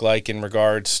might look like in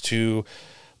regards to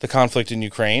the conflict in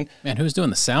Ukraine. Man, who's doing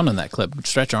the sound in that clip?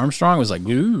 Stretch Armstrong was like,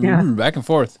 back and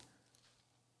forth.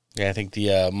 Yeah, I think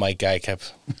the mic guy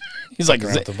kept. He's like,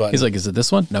 is it this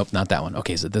one? Nope, not that one.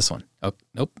 Okay, is it this one? Oh,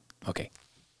 nope. Okay.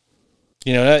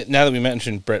 You know, now that we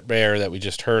mentioned Brett Baer, that we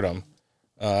just heard him.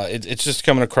 It's just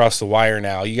coming across the wire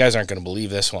now. You guys aren't going to believe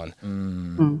this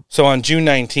one. So on June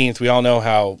 19th, we all know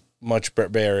how much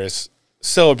Brett Baer is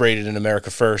celebrated in America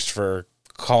First for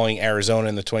calling Arizona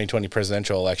in the 2020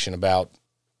 presidential election about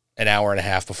an hour and a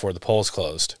half before the polls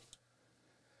closed.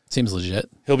 Seems legit.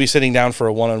 He'll be sitting down for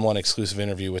a one-on-one exclusive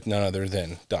interview with none other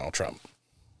than Donald Trump.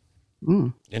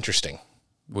 Interesting.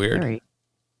 Weird. Very.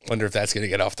 Wonder if that's going to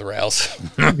get off the rails.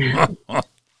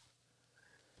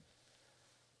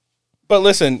 But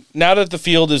listen, now that the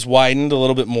field is widened a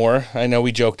little bit more, I know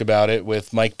we joked about it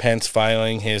with Mike Pence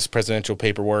filing his presidential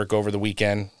paperwork over the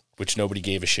weekend, which nobody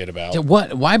gave a shit about. Yeah,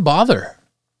 what? Why bother?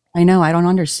 I know. I don't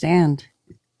understand.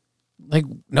 Like,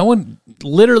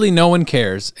 literally no one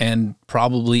cares, and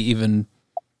probably even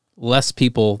less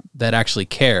people that actually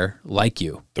care like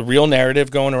you. The real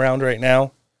narrative going around right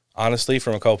now, honestly,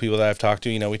 from a couple people that I've talked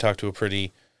to, we talked to a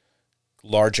pretty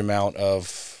large amount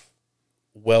of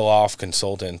well-off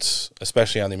consultants,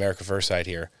 especially on the America First side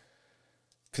here.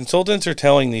 Consultants are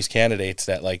telling these candidates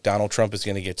that, like, Donald Trump is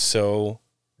going to get so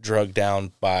drugged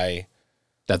down by...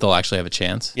 That they'll actually have a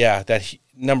chance? Yeah, that,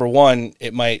 number one,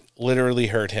 it might literally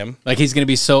hurt him. Like, he's going to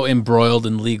be so embroiled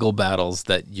in legal battles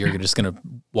that you're just going to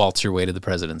waltz your way to the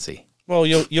presidency. Well,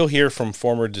 you'll hear from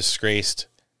former disgraced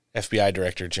FBI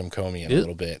Director Jim Comey in a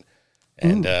little bit.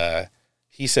 And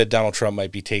he said Donald Trump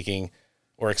might be taking...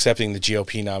 or accepting the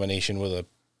GOP nomination with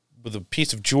a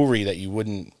piece of jewelry that you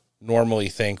wouldn't normally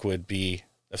think would be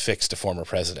affixed to former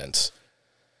presidents.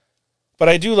 But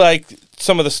I do like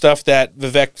some of the stuff that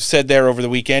Vivek said there over the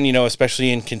weekend, especially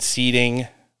in conceding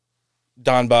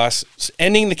Donbass,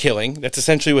 ending the killing. That's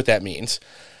essentially what that means.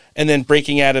 And then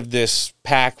breaking out of this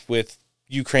pact with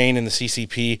Ukraine and the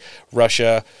CCP,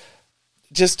 Russia,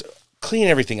 just clean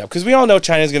everything up, because we all know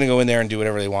China's going to go in there and do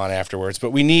whatever they want afterwards, but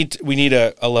we need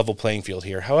a level playing field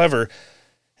here. However,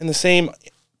 in the same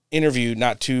interview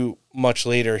not too much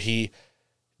later, he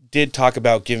did talk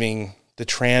about giving the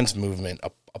trans movement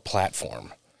a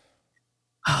platform.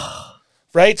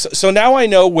 Right? So now I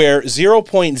know where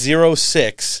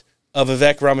 0.06 of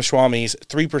Vivek Ramaswamy's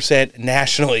 3%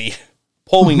 nationally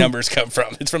polling numbers come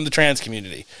from. It's from the trans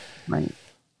community. Right.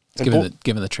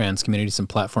 Giving the trans community some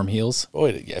platform heels.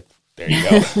 Boy, yeah. There you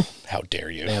go. How dare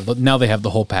you? Now they have the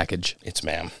whole package. It's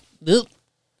ma'am.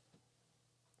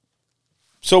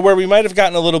 So where we might have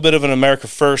gotten a little bit of an America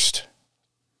First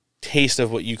taste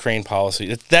of what Ukraine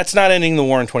policy, that's not ending the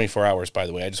war in 24 hours, by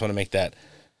the way. I just want to make that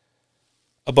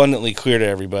abundantly clear to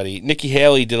everybody. Nikki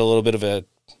Haley did a little bit of a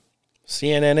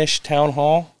CNN-ish town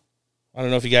hall. I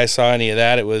don't know if you guys saw any of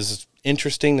that. It was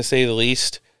interesting, to say the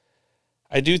least.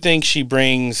 I do think she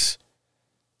brings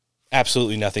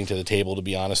absolutely nothing to the table, to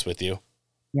be honest with you.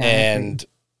 Yeah, and,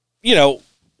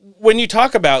 when you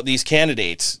talk about these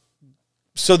candidates,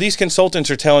 So these consultants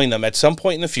are telling them at some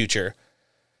point in the future,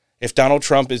 if Donald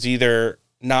Trump is either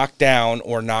knocked down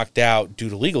or knocked out due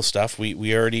to legal stuff,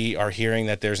 we already are hearing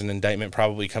that there's an indictment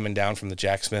probably coming down from the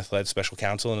Jack Smith-led special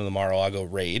counsel into the Mar-a-Lago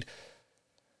raid.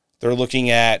 They're looking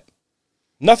at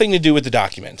nothing to do with the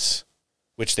documents,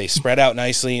 which they spread out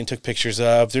nicely and took pictures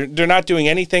of. They're not doing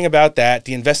anything about that.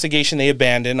 The investigation they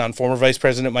abandoned on former Vice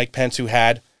President Mike Pence, who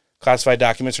had classified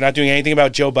documents. They're not doing anything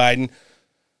about Joe Biden,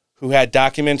 who had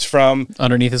documents from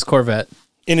underneath his Corvette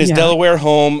in his Delaware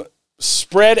home,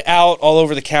 spread out all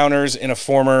over the counters in a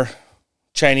former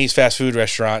Chinese fast food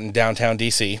restaurant in downtown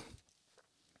D.C.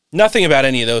 Nothing about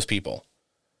any of those people.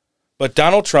 But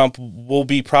Donald Trump will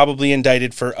be probably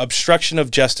indicted for obstruction of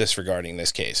justice regarding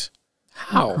this case.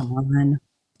 How? Come on.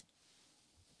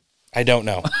 I don't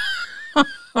know.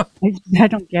 I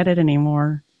don't get it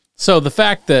anymore. So the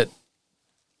fact that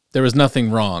there was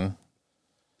nothing wrong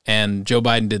and Joe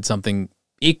Biden did something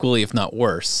equally, if not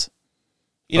worse,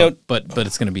 but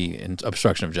it's going to be an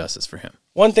obstruction of justice for him.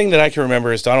 One thing that I can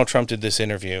remember is Donald Trump did this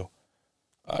interview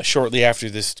shortly after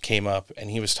this came up, and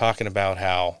he was talking about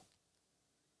how,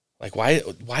 like, why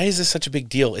is this such a big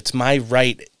deal? It's my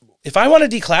right. If I want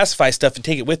to declassify stuff and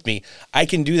take it with me, I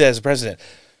can do that as a president.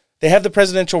 They have the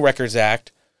Presidential Records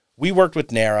Act. We worked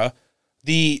with NARA.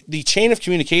 The chain of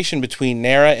communication between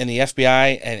NARA and the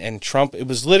FBI and Trump, it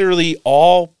was literally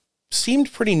all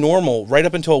seemed pretty normal right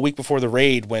up until a week before the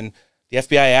raid when the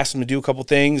FBI asked him to do a couple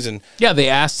things. And yeah, they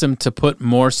asked him to put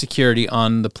more security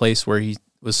on the place where he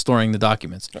was storing the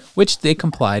documents, which they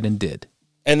complied and did.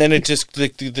 And then it just,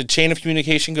 the chain of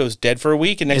communication goes dead for a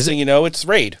week, and next thing you know, it's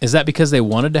raid. Is that because they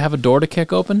wanted to have a door to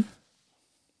kick open?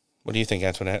 What do you think,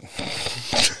 Antoinette?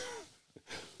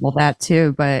 Well, that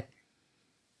too, but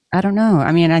I don't know.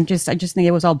 I mean, I just think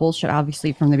it was all bullshit,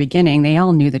 obviously, from the beginning. They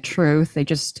all knew the truth. They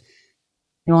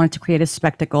wanted to create a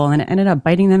spectacle, and it ended up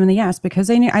biting them in the ass because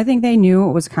I think they knew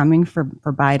what was coming for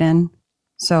Biden.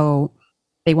 So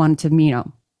they wanted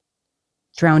to,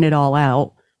 drown it all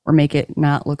out or make it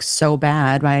not look so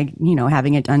bad by,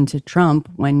 having it done to Trump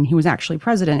when he was actually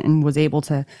president and was able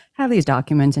to have these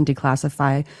documents and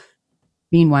declassify.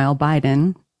 Meanwhile,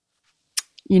 Biden,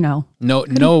 no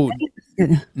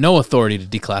authority to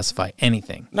declassify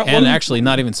anything, and actually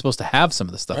not even supposed to have some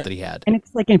of the stuff that he had. And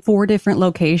it's like in 4 different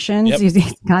locations. Yep.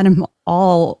 He's got them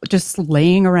all just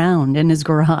laying around in his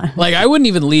garage. Like, I wouldn't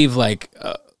even leave like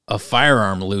a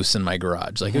firearm loose in my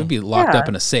garage. Like, it would be locked up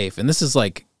in a safe. And this is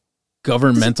like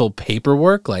governmental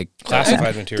paperwork, like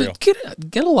classified material.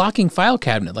 Get a locking file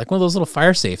cabinet, like one of those little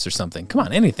fire safes or something. Come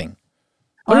on, anything.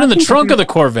 Put it in the trunk of the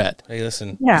Corvette. Hey,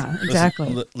 listen. Yeah,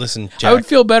 exactly. Listen, Jack. I would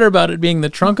feel better about it being the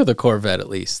trunk of the Corvette at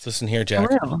least. Listen here, Jack.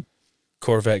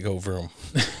 Corvette go vroom.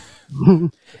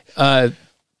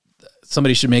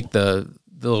 Somebody should make the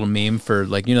little meme for,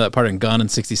 like, that part in Gone in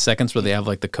 60 Seconds where they have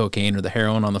like the cocaine or the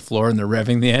heroin on the floor and they're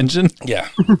revving the engine. Yeah.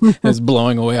 It's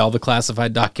blowing away all the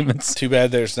classified documents. Too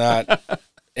bad there's not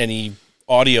any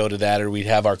audio to that, or we'd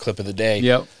have our clip of the day.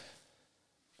 Yep.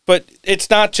 But it's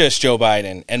not just Joe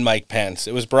Biden and Mike Pence.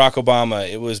 It was Barack Obama.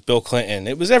 It was Bill Clinton.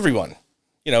 It was everyone.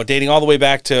 Dating all the way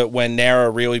back to when NARA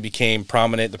really became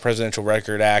prominent, the Presidential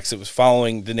Record Acts. It was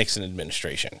following the Nixon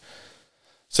administration.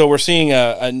 So we're seeing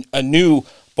a new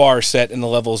bar set in the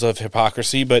levels of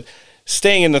hypocrisy. But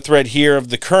staying in the thread here of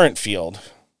the current field,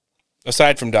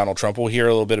 aside from Donald Trump, we'll hear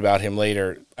a little bit about him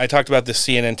later. I talked about the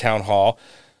CNN town hall.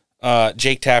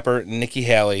 Jake Tapper, Nikki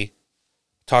Haley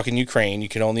talking Ukraine. You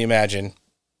can only imagine.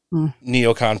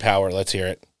 Neocon power. Let's hear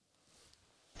it.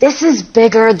 This is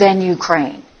bigger than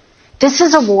Ukraine. This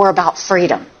is a war about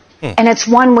freedom, and it's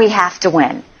one we have to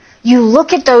win. You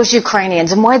look at those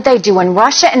Ukrainians and what they do when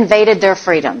Russia invaded their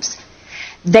freedoms.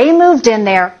 They moved in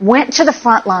there, went to the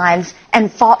front lines, and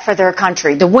fought for their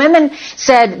country. The women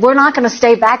said, we're not going to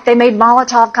stay back. They made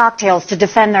Molotov cocktails to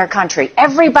defend their country.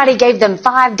 Everybody gave them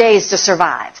 5 days to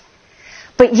survive.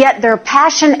 But yet their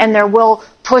passion and their will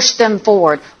pushed them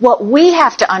forward. What we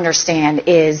have to understand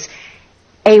is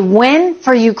a win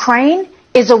for Ukraine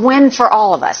is a win for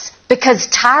all of us, because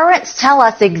tyrants tell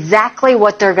us exactly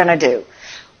what they're going to do.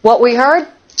 What we heard,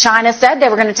 China said they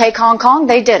were going to take Hong Kong.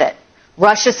 They did it.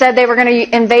 Russia said they were going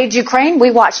to invade Ukraine. We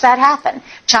watched that happen.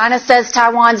 China says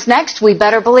Taiwan's next. We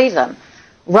better believe them.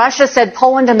 Russia said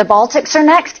Poland and the Baltics are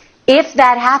next. If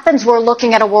that happens, we're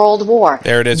looking at a world war.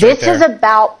 There it is. This is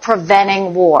about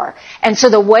preventing war. And so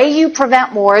the way you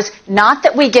prevent war is not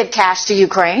that we give cash to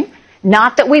Ukraine,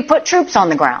 not that we put troops on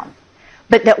the ground,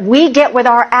 but that we get with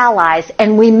our allies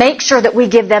and we make sure that we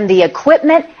give them the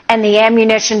equipment and the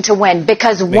ammunition to win.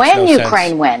 Because when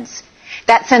Ukraine wins,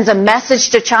 That sends a message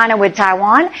to China with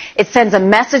Taiwan. It sends a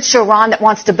message to Iran that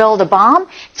wants to build a bomb. It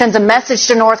sends a message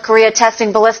to North Korea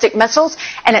testing ballistic missiles.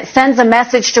 And it sends a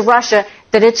message to Russia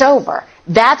that it's over.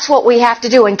 That's what we have to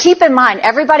do. And keep in mind,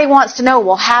 everybody wants to know,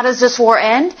 well, how does this war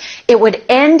end? It would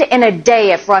end in a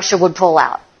day if Russia would pull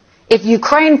out. If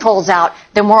Ukraine pulls out,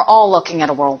 then we're all looking at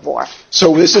a world war.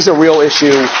 So this is a real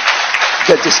issue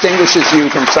that distinguishes you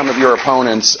from some of your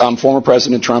opponents. Former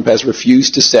President Trump has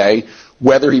refused to say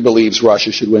whether he believes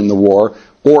Russia should win the war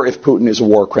or if Putin is a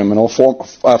war criminal.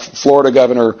 Florida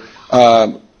Governor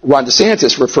Ron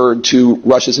DeSantis referred to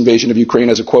Russia's invasion of Ukraine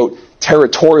as a, quote,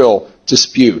 territorial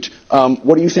dispute.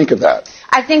 What do you think of that?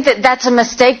 I think that that's a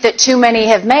mistake that too many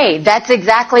have made. That's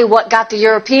exactly what got the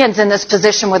Europeans in this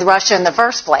position with Russia in the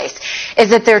first place,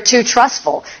 is that they're too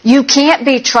trustful. You can't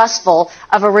be trustful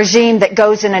of a regime that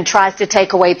goes in and tries to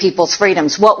take away people's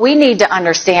freedoms. What we need to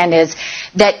understand is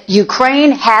that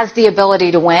Ukraine has the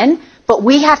ability to win, but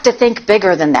we have to think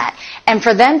bigger than that. And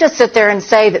for them to sit there and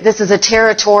say that this is a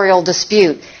territorial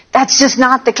dispute, that's just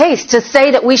not the case. To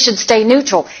say that we should stay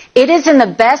neutral, it is in the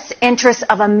best interest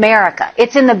of America.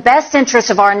 It's in the best interest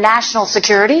of our national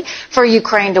security for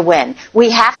Ukraine to win.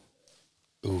 We have.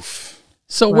 Oof.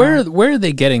 So where are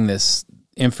they getting this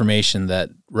information that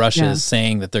Russia is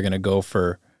saying that they're going to go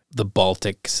for the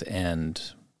Baltics and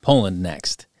Poland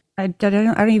next? I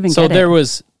don't even so get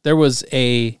it. there was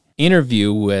a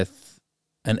interview with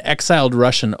an exiled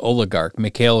Russian oligarch,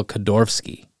 Mikhail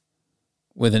Khodorkovsky,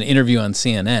 with an interview on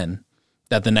CNN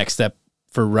that the next step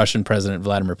for Russian President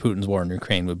Vladimir Putin's war in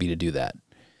Ukraine would be to do that.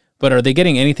 But are they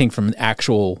getting anything from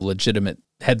actual legitimate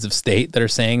heads of state that are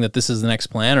saying that this is the next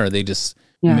plan, or are they just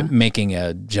making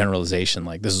a generalization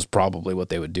like this is probably what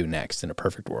they would do next in a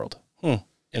perfect world? In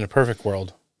a perfect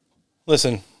world.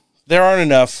 Listen, there aren't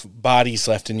enough bodies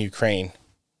left in Ukraine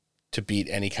to beat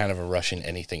any kind of a Russian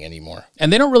anything anymore.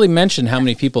 And they don't really mention how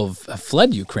many people have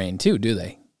fled Ukraine too, do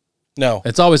they? No.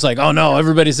 It's always like, oh no,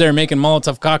 everybody's there making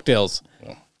Molotov cocktails.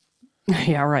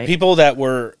 Yeah, right. People that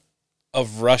were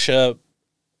of Russia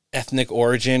ethnic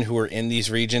origin who were in these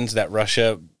regions that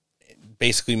Russia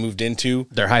basically moved into.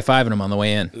 They're high-fiving them on the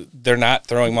way in. They're not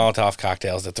throwing Molotov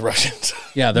cocktails at the Russians.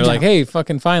 Yeah, they're like, hey,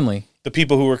 fucking finally. The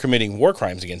people who were committing war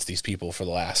crimes against these people for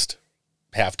the last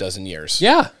half dozen years.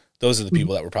 Yeah. Those are the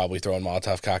people that were probably throwing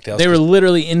Molotov cocktails. They were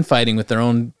literally infighting with their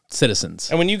own citizens.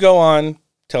 And when you go on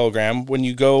Telegram, when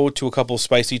you go to a couple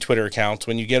spicy Twitter accounts,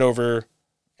 when you get over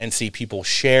and see people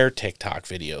share TikTok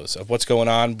videos of what's going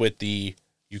on with the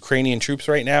Ukrainian troops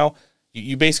right now,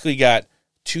 you basically got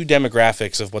two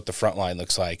demographics of what the front line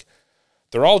looks like.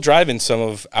 They're all driving some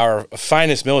of our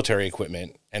finest military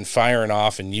equipment and firing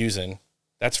off and using.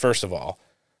 That's first of all.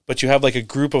 But you have like a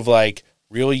group of like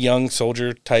really young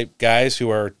soldier type guys who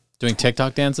are doing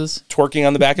TikTok dances, twerking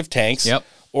on the back of tanks. Yep.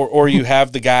 Or you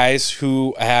have the guys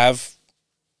who have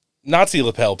Nazi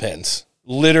lapel pins,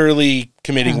 literally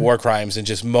committing war crimes and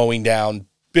just mowing down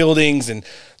buildings and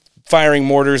firing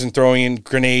mortars and throwing in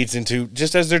grenades into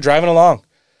just as they're driving along.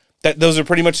 Those are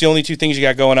pretty much the only two things you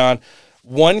got going on.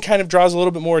 One kind of draws a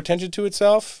little bit more attention to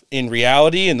itself in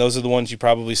reality, and those are the ones you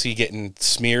probably see getting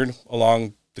smeared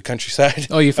along the countryside.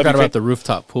 Oh, you forgot about the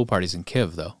rooftop pool parties in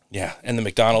Kiev, though. Yeah, and the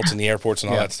McDonald's and the airports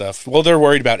and all that stuff. Well, they're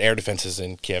worried about air defenses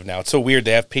in Kiev now. It's so weird.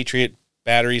 They have Patriot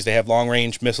batteries, they have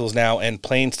long-range missiles now, and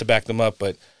planes to back them up,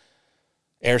 but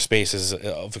airspace is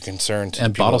of a concern to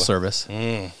and people. Bottle service.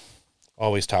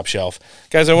 Always top shelf.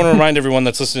 Guys, I want to remind everyone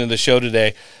that's listening to the show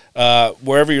today,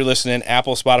 wherever you're listening,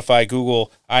 Apple, Spotify,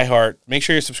 Google, iHeart, make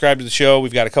sure you're subscribed to the show.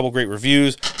 We've got a couple great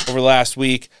reviews over the last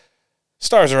week.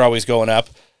 Stars are always going up.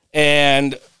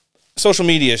 And social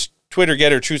media, Twitter,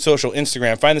 Getter, Truth Social,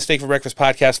 Instagram. Find the Steak for Breakfast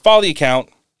podcast. Follow the account.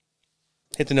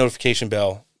 Hit the notification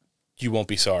bell. You won't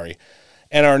be sorry.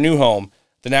 And our new home,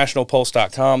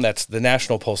 thenationalpulse.com. That's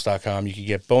thenationalpulse.com. You can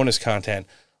get bonus content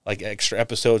like extra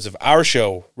episodes of our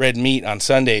show, Red Meat, on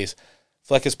Sundays,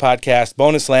 Fleckus Podcast,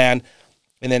 Bonus Land,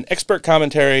 and then expert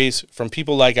commentaries from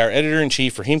people like our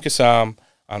editor-in-chief, Raheem Kassam,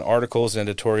 on articles and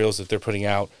editorials that they're putting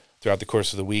out throughout the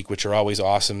course of the week, which are always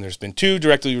awesome. There's been two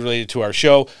directly related to our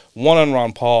show, one on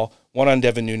Ron Paul, one on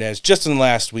Devin Nunes, just in the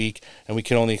last week, and we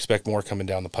can only expect more coming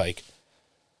down the pike.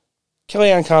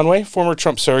 Kellyanne Conway, former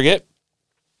Trump surrogate,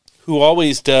 who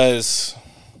always does...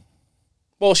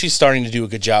 Well, she's starting to do a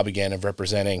good job again of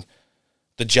representing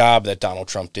the job that Donald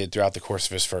Trump did throughout the course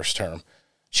of his first term.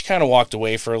 She kind of walked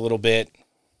away for a little bit.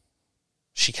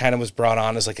 She kind of was brought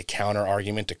on as like a counter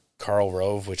argument to Karl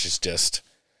Rove, which is just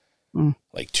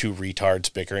like two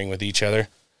retards bickering with each other.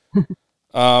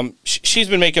 She's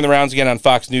been making the rounds again on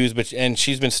Fox News, and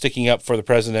she's been sticking up for the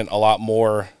president a lot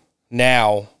more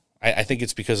now. I think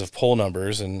it's because of poll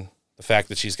numbers and the fact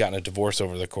that she's gotten a divorce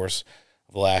over the course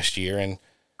of last year. And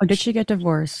Oh, did she get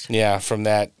divorced? yeah, from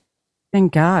that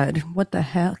Thank God. What the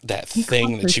heck?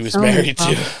 thing that she was married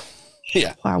to.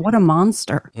 Yeah. Wow, what a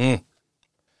monster.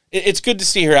 It's good to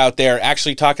see her out there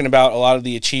actually talking about a lot of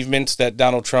the achievements that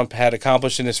Donald Trump had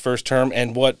accomplished in his first term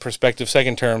and what prospective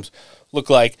second terms look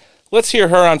like. Let's hear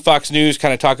her on Fox News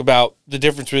kind of talk about the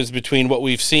differences between what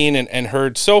we've seen and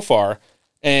heard so far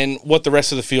and what the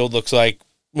rest of the field looks like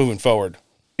moving forward.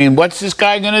 I mean, what's this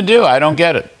guy going to do? I don't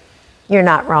get it. You're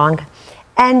not wrong.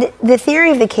 And the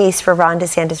theory of the case for Ron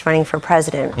DeSantis running for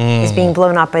president is being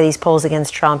blown up by these polls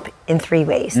against Trump in 3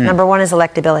 ways. Number one is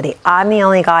electability. I'm the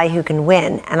only guy who can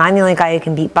win, and I'm the only guy who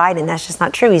can beat Biden. That's just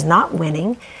not true. He's not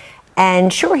winning.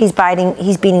 And sure, he's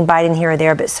beating Biden here or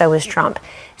there, but so is Trump.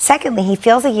 Secondly, he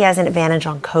feels like he has an advantage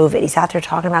on COVID. He's out there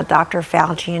talking about Dr.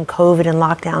 Fauci and COVID and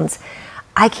lockdowns.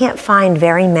 I can't find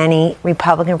very many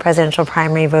Republican presidential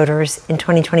primary voters in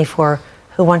 2024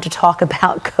 who want to talk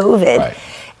about COVID. Right.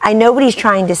 I know what he's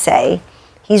trying to say.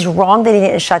 He's wrong that he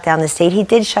didn't shut down the state. He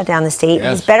did shut down the state.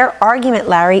 Yes. His better argument,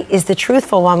 Larry, is the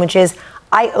truthful one, which is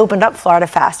I opened up Florida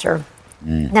faster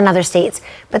than other states.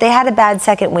 But they had a bad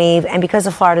second wave, and because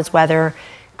of Florida's weather,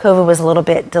 COVID was a little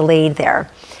bit delayed there.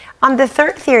 On the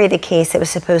third theory of the case that was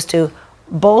supposed to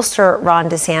bolster Ron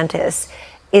DeSantis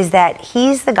is that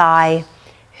he's the guy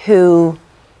who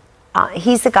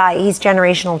he's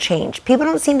generational change. People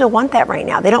don't seem to want that right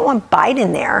now. They don't want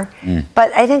Biden there.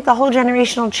 But I think the whole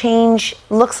generational change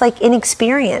looks like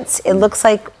inexperience. It looks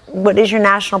like what is your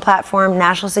national platform,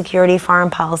 national security, foreign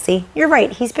policy. You're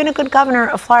right. He's been a good governor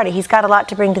of Florida. He's got a lot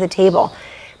to bring to the table.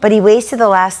 But he wasted the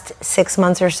last 6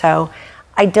 months or so.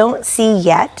 I don't see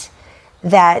yet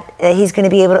that he's going to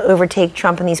be able to overtake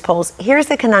Trump in these polls. Here's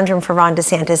the conundrum for Ron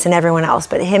DeSantis and everyone else,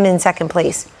 but him in second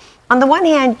place. On the one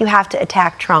hand, you have to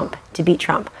attack Trump to beat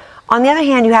Trump. On the other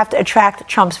hand, you have to attract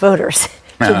Trump's voters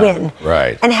to win.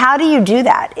 Right. And how do you do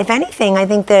that? If anything, I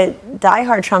think the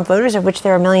diehard Trump voters, of which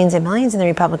there are millions and millions in the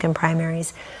Republican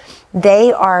primaries,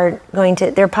 they're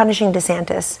punishing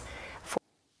DeSantis.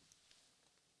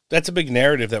 That's a big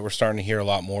narrative that we're starting to hear a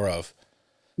lot more of.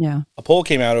 Yeah. A poll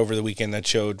came out over the weekend that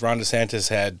showed Ron DeSantis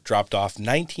had dropped off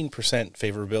 19%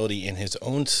 favorability in his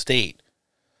own state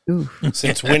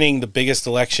since winning the biggest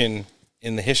election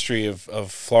in the history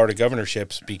of Florida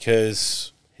governorships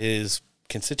because his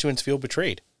constituents feel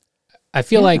betrayed. I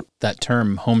feel like that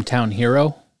term hometown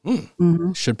hero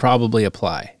should probably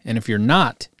apply. And if you're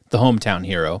not the hometown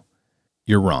hero,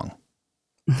 you're wrong.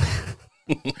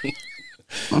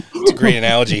 It's a great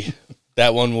analogy.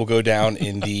 That one will go down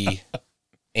in the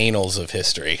annals of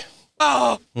history.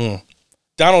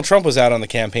 Donald Trump was out on the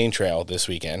campaign trail this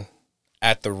weekend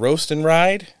at the Roast and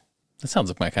Ride. That sounds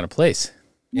like my kind of place.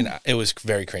 It was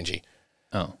very cringy.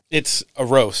 Oh. It's a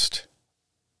roast,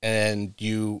 and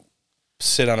you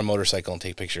sit on a motorcycle and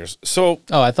take pictures. So,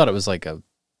 I thought it was like a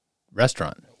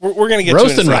restaurant. We're going to get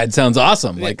Roast and Ride sounds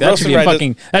awesome. Like that should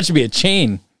be that should be a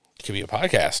chain. It could be a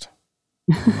podcast.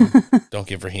 Don't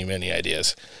give Raheem any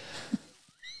ideas.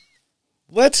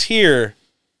 Let's hear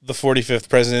the 45th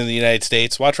president of the United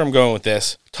States. Watch where I'm going with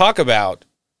this. Talk about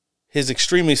his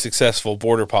extremely successful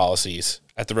border policies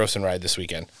at the Roast and Ride this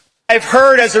weekend. I've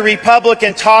heard as a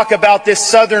Republican talk about this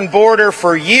southern border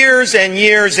for years and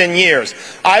years and years.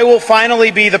 I will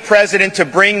finally be the president to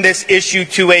bring this issue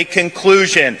to a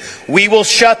conclusion. We will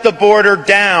shut the border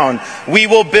down. We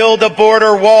will build a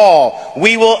border wall.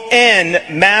 We will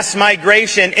end mass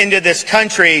migration into this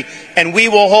country, and we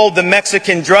will hold the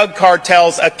Mexican drug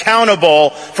cartels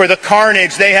accountable for the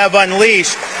carnage they have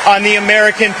unleashed on the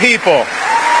American people.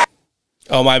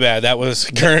 Oh, my bad. That was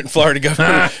current Florida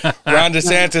Governor Ron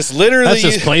DeSantis. Literally. That's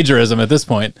just plagiarism at this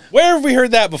point. Where have we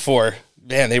heard that before?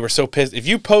 Man, they were so pissed. If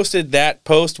you posted that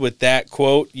post with that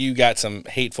quote, you got some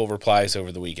hateful replies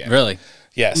over the weekend. Really?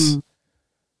 Yes.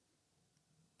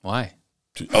 Why?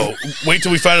 Oh, wait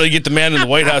till we finally get the man in the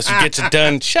White House who gets it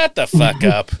done. Shut the fuck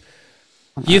up.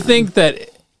 You think that,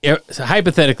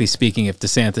 hypothetically speaking, if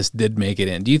DeSantis did make it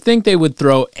in, do you think they would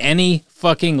throw any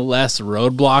fucking less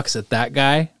roadblocks at that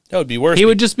guy? That would be worse. He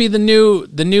would just be the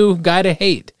new guy to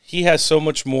hate. He has so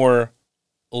much more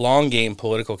long game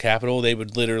political capital. They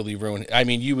would literally ruin it. I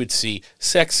mean, you would see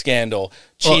sex scandal,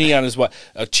 cheating on his wife,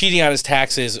 cheating on his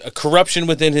taxes, corruption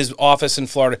within his office in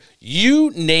Florida.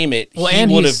 You name it, he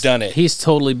would have done it. He's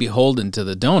totally beholden to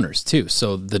the donors too.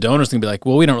 So the donors can be like,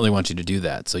 "Well, we don't really want you to do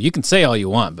that. So you can say all you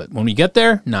want, but when we get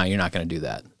there, no, you're not going to do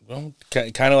that." Well,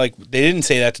 kind of like they didn't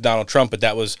say that to Donald Trump, but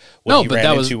that was what he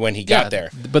ran into when he got there.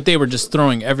 But they were just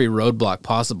throwing every roadblock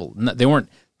possible. They weren't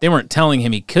They weren't telling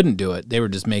him he couldn't do it. They were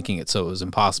just making it so it was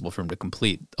impossible for him to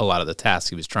complete a lot of the tasks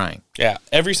he was trying. Yeah,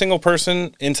 every single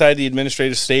person inside the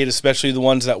administrative state, especially the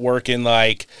ones that work in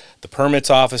like the permits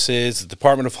offices, the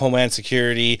Department of Homeland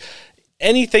Security,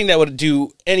 anything that would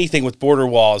do anything with border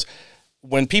walls,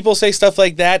 when people say stuff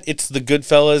like that, it's the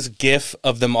Goodfellas gif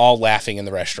of them all laughing in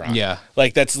the restaurant. Yeah.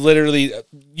 Like, that's literally,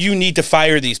 you need to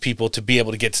fire these people to be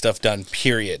able to get stuff done,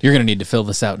 period. You're going to need to fill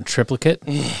this out in triplicate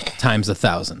times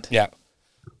 1,000. Yeah.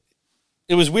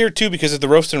 It was weird, too, because at the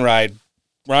roast and ride,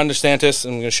 Ron DeSantis,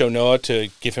 I'm going to show Noah to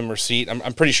give him a receipt.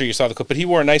 I'm pretty sure you saw the clip, but he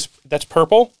wore a nice, that's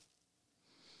purple.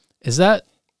 Is that?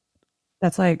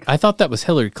 That's like, I thought that was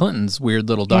Hillary Clinton's weird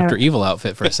little Dr. Evil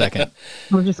outfit for a second.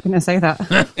 I was just going to say that.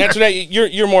 Antoinette,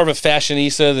 you're more of a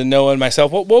fashionista than Noah and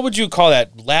myself. What would you call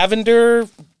that? Lavender?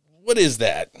 What is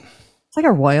that? It's like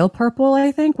a royal purple,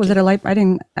 I think. Was it a light?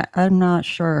 I'm not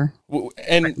sure.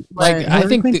 And like, I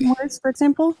think wears, for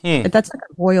example, that's like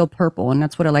a royal purple, and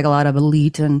that's what like a lot of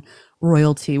elite and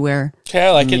royalty wear. Okay,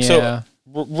 I like it. So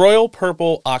royal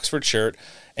purple Oxford shirt,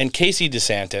 and Casey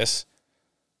DeSantis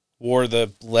wore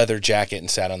the leather jacket and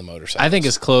sat on the motorcycle. I think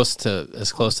as close to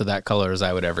that color as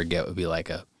I would ever get would be like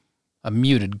a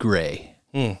muted gray.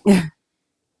 I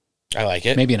like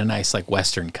it. Maybe in a nice like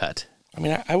Western cut. I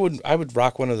mean, I would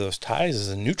rock one of those ties as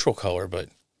a neutral color, but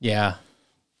yeah,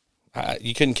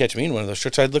 you couldn't catch me in one of those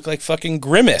shirts. I'd look like fucking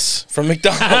Grimace from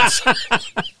McDonald's.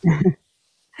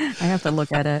 I have to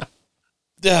look at it.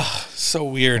 Ugh, so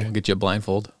weird. We'll get you a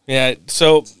blindfold. Yeah.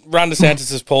 So Ron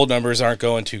DeSantis' poll numbers aren't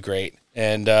going too great.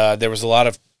 And there was a lot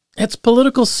of... It's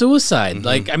political suicide.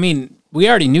 Like, I mean, we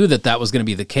already knew that was going to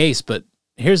be the case, but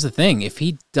here's the thing. If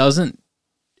he doesn't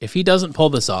pull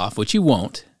this off, which he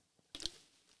won't,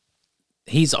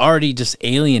 he's already just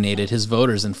alienated his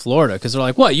voters in Florida because they're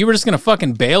like, what, you were just going to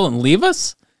fucking bail and leave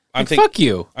us? Fuck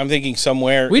you. I'm thinking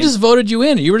somewhere... We just voted you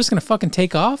in. You were just going to fucking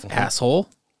take off? Asshole.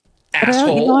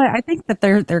 Asshole. I think that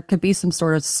there could be some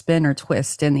sort of spin or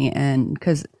twist in the end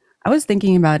because... I was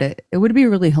thinking about it. It would be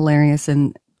really hilarious,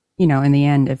 in the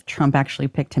end, if Trump actually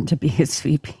picked him to be his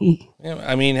VP. Yeah,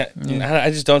 I mean,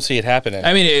 I just don't see it happening.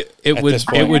 I mean, it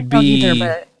would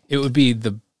be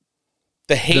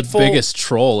the hateful, the biggest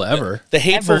troll ever. The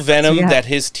hateful venom that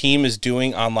his team is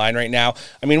doing online right now.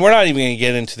 I mean, we're not even going to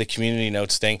get into the community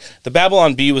notes thing. The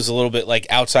Babylon Bee was a little bit like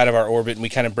outside of our orbit, and we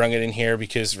kind of brung it in here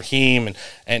because Raheem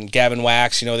and Gavin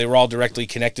Wax, they were all directly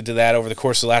connected to that over the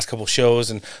course of the last couple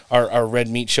shows, and our Red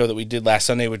Meat show that we did last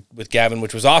Sunday with Gavin,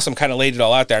 which was awesome, kind of laid it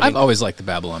all out there. I've always liked the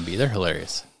Babylon Bee. They're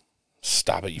hilarious.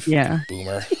 Stop it, you fucking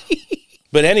boomer.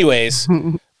 But anyways,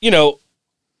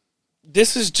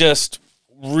 this is just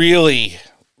really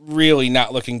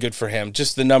not looking good for him.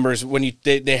 Just the numbers when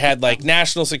they had like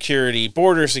national security,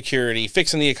 border security,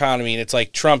 fixing the economy, and it's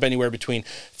like Trump anywhere between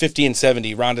 50 and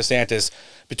 70, Ron DeSantis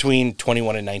between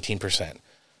 21 and 19%.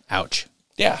 Ouch.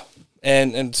 Yeah.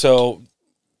 And so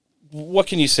what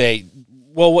can you say?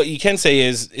 Well, what you can say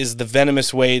is the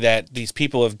venomous way that these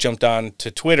people have jumped on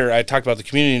to Twitter. I talked about the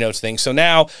community notes thing. So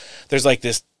now there's like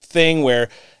this thing where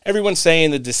everyone's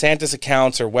saying the DeSantis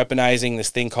accounts are weaponizing this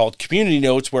thing called community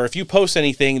notes, where if you post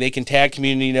anything, they can tag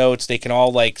community notes. They can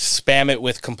all like spam it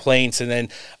with complaints. And then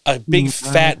a big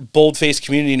fat bold-faced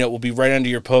community note will be right under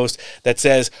your post that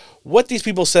says, what these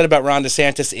people said about Ron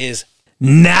DeSantis is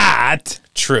not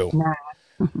true.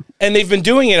 And they've been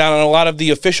doing it on a lot of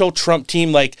the official Trump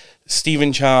team, like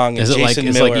Stephen Chong and Jason Miller.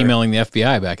 It's like emailing the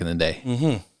FBI back in the day.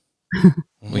 Mm-hmm.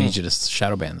 We need you to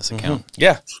shadow ban this account.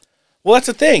 Yeah. Well, that's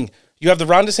the thing. You have the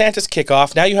Ron DeSantis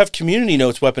kickoff. Now you have community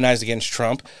notes weaponized against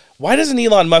Trump. Why doesn't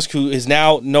Elon Musk, who is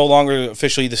now no longer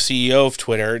officially the CEO of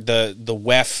Twitter, the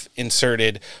WEF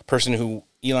inserted person who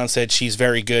Elon said she's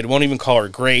very good, won't even call her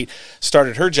great,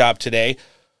 started her job today.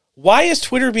 Why is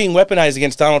Twitter being weaponized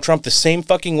against Donald Trump the same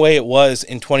fucking way it was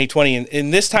in 2020?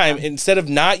 And this time, instead of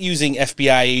not using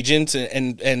FBI agents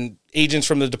and agents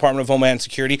from the Department of Homeland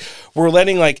Security, we're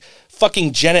letting like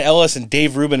fucking Jenna Ellis and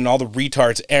Dave Rubin and all the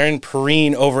retards, Aaron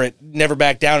Perrine over at Never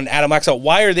Back Down and Adam Laxalt,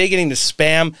 why are they getting to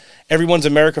spam everyone's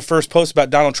America First post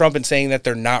about Donald Trump and saying that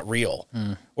they're not real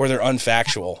or they're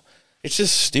unfactual? It's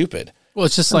just stupid. Well,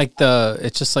 it's just like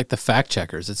the fact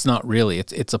checkers. It's not really.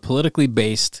 It's a politically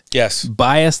based,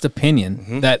 biased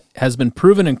opinion that has been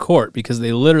proven in court because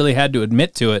they literally had to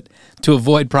admit to it to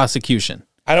avoid prosecution.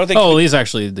 I don't think. Oh, these are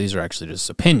actually just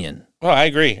opinion. Well, I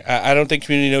agree. I don't think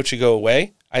community notes should go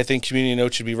away. I think community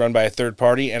notes should be run by a third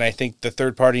party, and I think the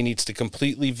third party needs to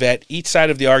completely vet each side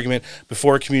of the argument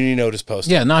before a community note is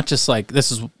posted. Yeah, not just like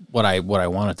this is what I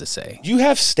wanted to say. You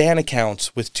have Stan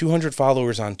accounts with 200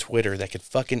 followers on Twitter that could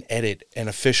fucking edit an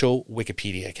official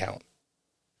Wikipedia account.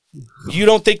 You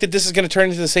don't think that this is going to turn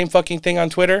into the same fucking thing on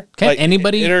Twitter? Can't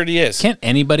anybody? It already is. Can't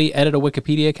anybody edit a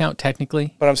Wikipedia account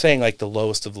technically? But I'm saying like the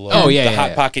lowest of the low. Oh, yeah, the yeah, hot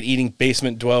yeah. pocket eating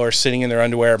basement dweller sitting in their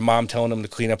underwear, mom telling them to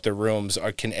clean up their rooms,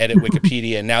 or can edit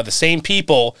Wikipedia. And now the same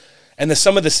people and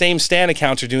some of the same Stan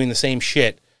accounts are doing the same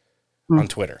shit on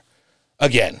Twitter.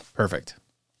 Again. Perfect.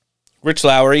 Rich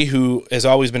Lowry, who has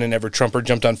always been an ever-Trumper,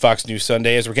 jumped on Fox News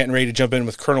Sunday. As we're getting ready to jump in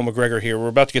with Colonel McGregor here, we're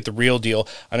about to get the real deal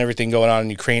on everything going on in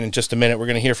Ukraine in just a minute. We're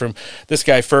going to hear from this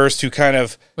guy first, who kind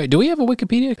of... Wait, do we have a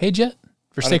Wikipedia page yet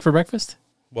for Steak for Breakfast?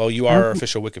 Well, you are our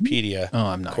official Wikipedia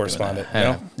I'm not correspondent.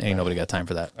 Ain't nobody got time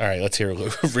for that. All right, let's hear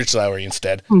Rich Lowry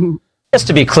instead. Just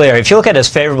to be clear, if you look at his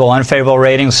favorable, unfavorable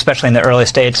ratings, especially in the early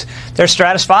states, they're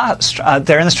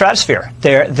they're in the stratosphere.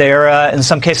 They're in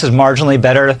some cases marginally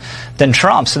better than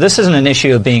Trump. So this isn't an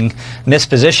issue of being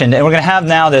mispositioned. And we're going to have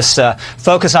now this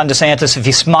focus on DeSantis. If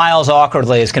he smiles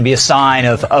awkwardly, it's going to be a sign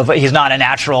of he's not a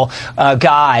natural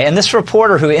guy. And this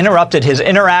reporter who interrupted his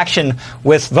interaction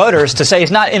with voters to say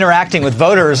he's not interacting with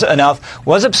voters enough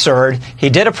was absurd. He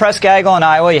did a press gaggle in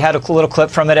Iowa. You had a little clip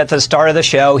from it at the start of the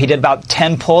show. He did about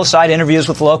 10 pull-side interviews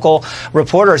with local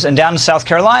reporters, and down in South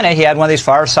Carolina he had one of these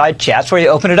fireside chats where he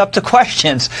opened it up to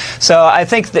questions. So I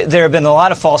think that there have been a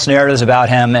lot of false narratives about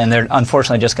him, and they're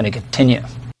unfortunately just going to continue.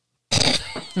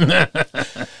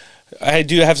 I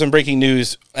do have some breaking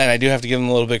news, and I do have to give them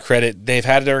a little bit of credit. They've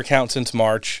had their account since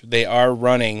March. They are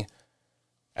running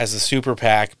as a super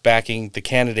PAC backing the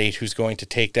candidate who's going to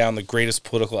take down the greatest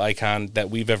political icon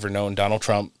that we've ever known, Donald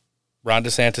Trump. Ron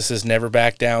DeSantis' Never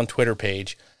Back Down Twitter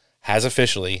page has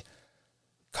officially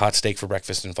caught Steak for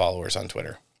Breakfast and followers on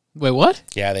Twitter. Wait, what?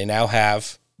 Yeah, they now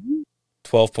have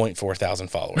 12.4 thousand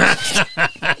followers.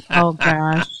 Oh,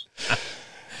 gosh.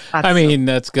 I mean,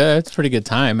 that's good. That's a pretty good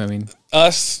time. I mean,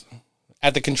 us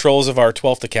at the controls of our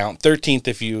 12th account, 13th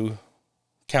if you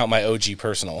count my OG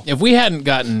personal. if we hadn't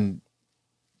gotten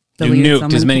Deleted so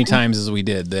nuked as many many people. times as we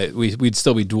did, that we'd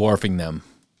still be dwarfing them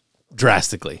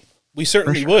drastically. We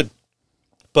certainly would.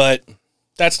 But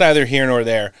that's neither here nor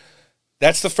there.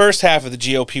 That's the first half of the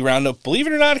GOP roundup. Believe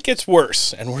it or not, it gets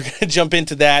worse. And we're going to jump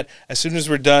into that as soon as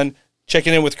we're done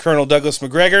checking in with Colonel Douglas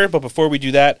McGregor. But before we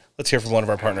do that, let's hear from one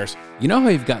of our partners. You know how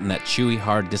you've gotten that chewy,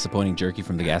 hard, disappointing jerky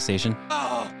from the gas station?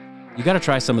 You got to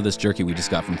try some of this jerky we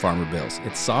just got from Farmer Bill's.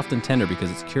 It's soft and tender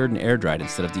because it's cured and air-dried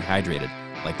instead of dehydrated,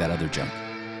 like that other junk.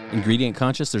 Ingredient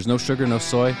conscious, there's no sugar, no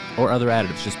soy, or other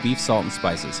additives, just beef, salt, and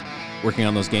spices. Working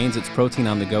on those gains, it's protein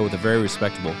on the go with a very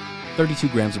respectable 32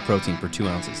 grams of protein per 2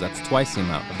 ounces. That's twice the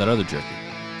amount of that other jerky.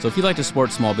 So if you like to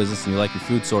support small business and you like your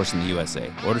food source in the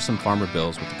USA, order some Farmer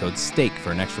Bills with the code STEAK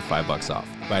for an extra $5 off.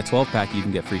 Buy a 12-pack, you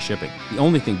can get free shipping. The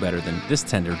only thing better than this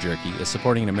tender jerky is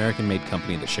supporting an American-made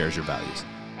company that shares your values.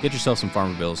 Get yourself some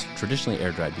Farmer Bills, traditionally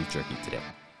air-dried beef jerky today.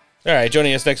 All right,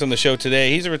 joining us next on the show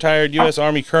today, he's a retired U.S.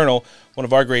 Army colonel, one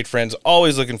of our great friends.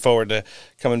 Always looking forward to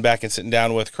coming back and sitting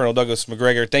down with Colonel Douglas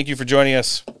McGregor. Thank you for joining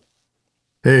us.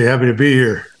 Hey, happy to be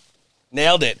here.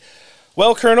 Nailed it.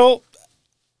 Well, Colonel,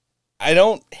 I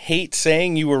don't hate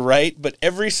saying you were right, but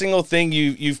every single thing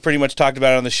you've pretty much talked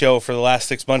about on the show for the last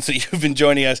 6 months that you've been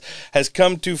joining us has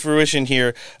come to fruition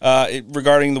here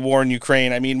regarding the war in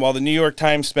Ukraine. I mean, while the New York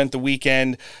Times spent the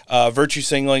weekend virtue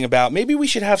signaling about maybe we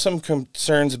should have some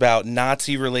concerns about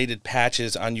Nazi-related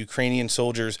patches on Ukrainian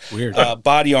soldiers'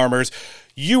 body armors,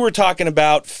 you were talking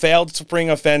about failed spring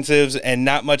offensives and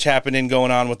not much happening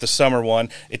going on with the summer one.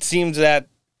 It seems that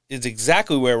is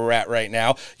exactly where we're at right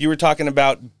now. You were talking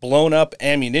about blown up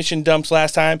ammunition dumps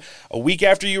last time. A week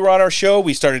after you were on our show,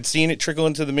 we started seeing it trickle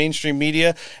into the mainstream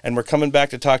media, and we're coming back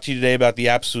to talk to you today about the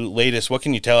absolute latest. What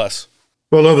can you tell us?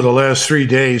 Well, over the last 3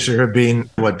 days, there have been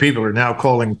what people are now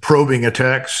calling probing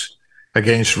attacks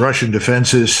against Russian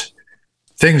defenses.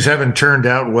 Things haven't turned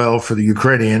out well for the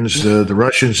Ukrainians. The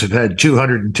Russians have had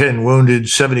 210 wounded,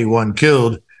 71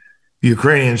 killed. The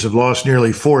Ukrainians have lost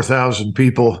nearly 4,000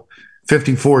 people,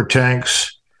 54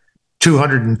 tanks,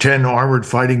 210 armored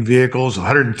fighting vehicles,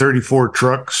 134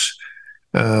 trucks,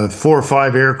 4 or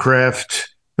 5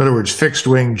 aircraft, in other words,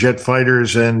 fixed-wing jet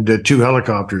fighters, and 2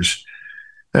 helicopters.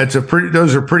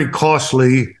 Those are pretty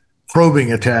costly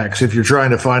probing attacks if you're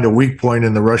trying to find a weak point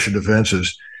in the Russian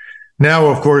defenses. Now,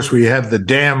 of course, we have the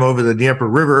dam over the Dnieper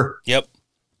River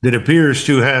that appears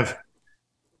to have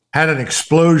had an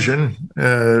explosion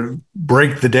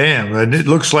break the dam. And it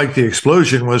looks like the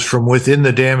explosion was from within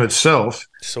the dam itself.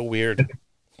 So weird.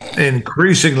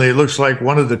 Increasingly, it looks like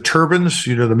one of the turbines,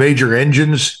 the major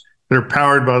engines that are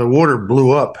powered by the water,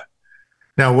 blew up.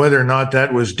 Now, whether or not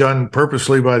that was done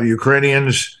purposely by the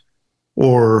Ukrainians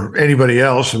or anybody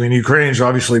else, I mean, Ukrainians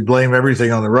obviously blame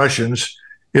everything on the Russians.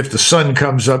 If the sun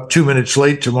comes up 2 minutes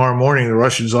late tomorrow morning, the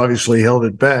Russians obviously held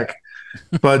it back.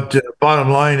 But bottom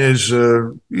line is,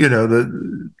 the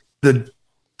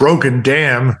broken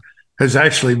dam has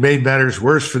actually made matters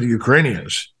worse for the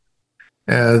Ukrainians.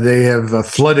 They have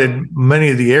flooded many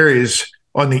of the areas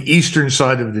on the eastern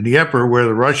side of the Dnieper where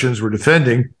the Russians were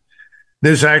defending.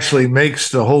 This actually makes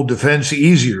the whole defense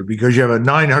easier because you have a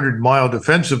 900-mile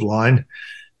defensive line.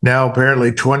 Now,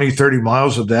 apparently 20, 30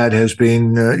 miles of that has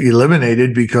been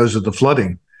eliminated because of the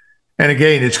flooding. And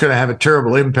again, it's going to have a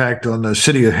terrible impact on the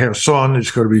city of Kherson.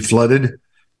 It's going to be flooded.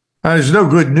 There's no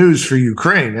good news for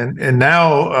Ukraine. And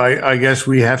now I guess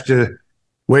we have to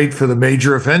wait for the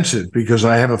major offensive, because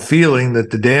I have a feeling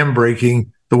that the dam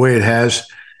breaking the way it has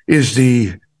is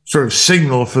the sort of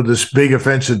signal for this big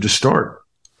offensive to start.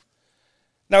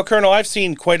 Now, Colonel, I've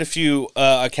seen quite a few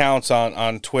accounts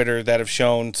on Twitter that have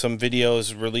shown some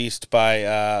videos released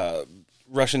by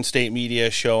Russian state media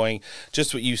showing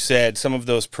just what you said, some of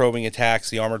those probing attacks,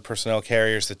 the armored personnel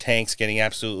carriers, the tanks getting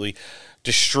absolutely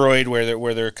destroyed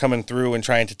where they're coming through and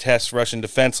trying to test Russian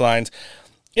defense lines.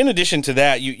 In addition to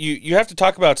that, you have to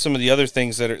talk about some of the other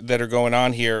things that are going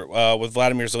on here with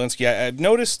Vladimir Zelensky. I've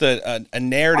noticed that a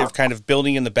narrative kind of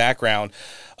building in the background.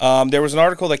 There was an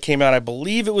article that came out, I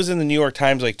believe it was in the New York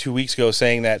Times like 2 weeks ago,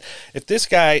 saying that if this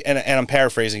guy, and I'm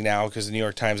paraphrasing now because the New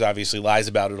York Times obviously lies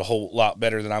about it a whole lot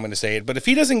better than I'm going to say it, but if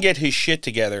he doesn't get his shit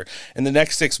together in the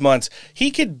next 6 months, he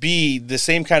could be the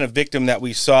same kind of victim that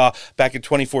we saw back in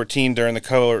 2014 during the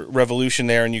color revolution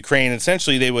there in Ukraine.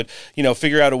 Essentially, they would,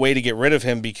 figure out a way to get rid of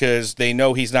him because they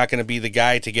know he's not going to be the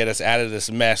guy to get us out of this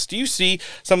mess. Do you see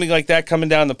something like that coming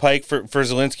down the pike for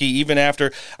Zelensky, even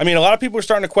after, a lot of people are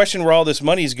starting to question where all this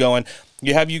money's going.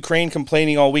 You have Ukraine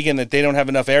complaining all weekend that they don't have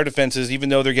enough air defenses, even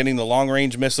though they're getting the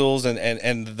long-range missiles and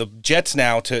the jets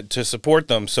now to support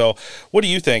them. So what do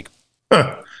you think?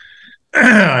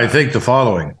 I think the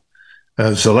following.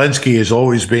 Zelensky has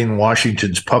always been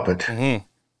Washington's puppet. Mm-hmm.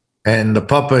 And the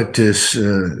puppet has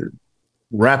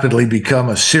rapidly become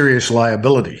a serious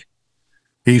liability.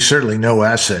 He's certainly no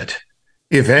asset.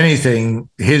 If anything,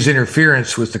 his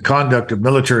interference with the conduct of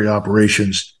military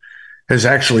operations has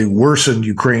actually worsened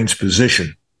Ukraine's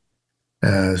position.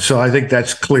 So I think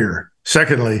that's clear.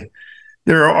 Secondly,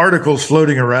 there are articles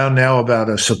floating around now about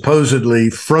a supposedly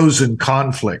frozen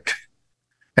conflict.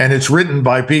 And it's written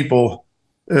by people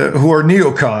who are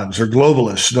neocons or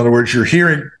globalists. In other words, you're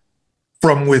hearing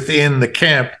from within the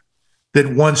camp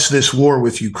that wants this war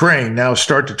with Ukraine now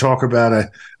start to talk about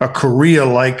a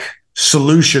Korea-like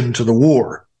solution to the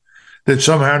war, that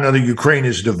somehow or another Ukraine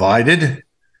is divided,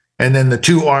 and then the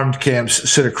two armed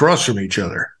camps sit across from each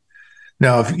other.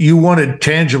 Now, if you wanted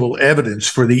tangible evidence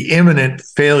for the imminent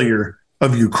failure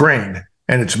of Ukraine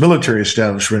and its military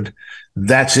establishment,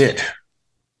 that's it.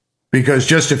 Because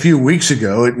just a few weeks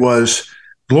ago, it was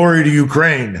glory to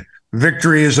Ukraine,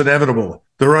 victory is inevitable,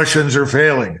 the Russians are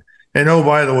failing. And oh,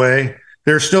 by the way,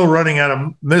 they're still running out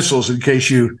of missiles, in case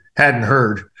you hadn't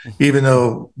heard, even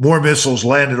though more missiles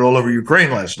landed all over Ukraine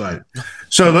last night.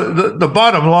 So the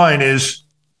bottom line is,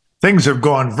 things have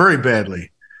gone very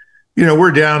badly.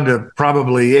 We're down to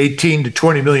probably 18 to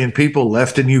 20 million people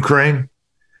left in Ukraine.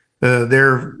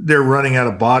 They're running out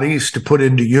of bodies to put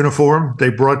into uniform. They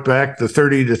brought back the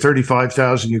 30 to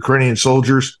 35,000 Ukrainian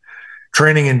soldiers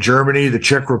training in Germany, the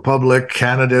Czech Republic,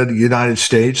 Canada, the United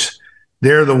States.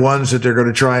 They're the ones that they're going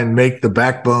to try and make the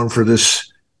backbone for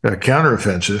this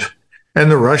counteroffensive.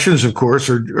 And the Russians, of course,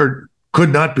 could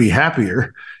not be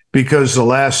happier, because the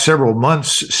last several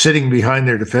months sitting behind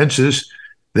their defenses,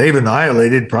 they've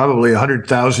annihilated probably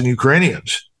 100,000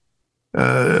 Ukrainians.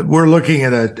 We're looking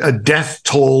at a death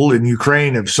toll in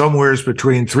Ukraine of somewhere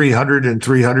between 300 and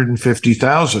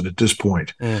 350,000 at this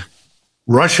point.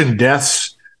 Russian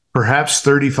deaths, perhaps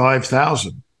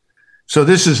 35,000. So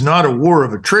this is not a war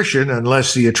of attrition,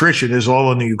 unless the attrition is all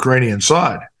on the Ukrainian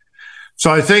side.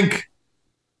 So I think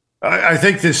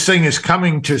this thing is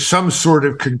coming to some sort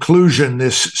of conclusion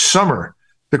this summer.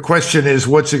 The question is,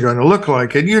 what's it going to look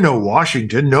like? And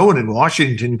Washington, no one in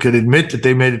Washington could admit that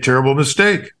they made a terrible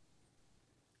mistake.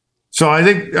 So I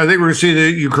think we're going to see the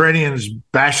Ukrainians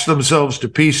bash themselves to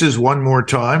pieces one more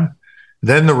time.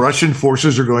 Then the Russian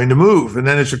forces are going to move. And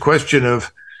then it's a question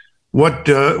of what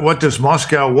does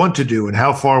Moscow want to do and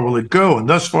how far will it go? And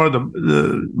thus far,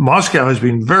 the Moscow has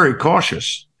been very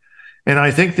cautious. And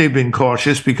I think they've been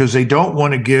cautious because they don't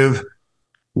want to give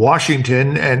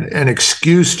Washington an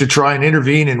excuse to try and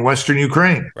intervene in Western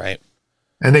Ukraine. Right.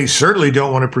 And they certainly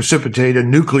don't want to precipitate a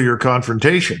nuclear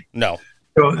confrontation. No.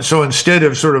 So instead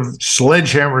of sort of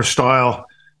sledgehammer style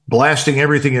blasting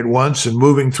everything at once and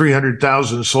moving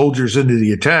 300,000 soldiers into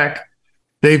the attack,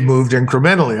 they've moved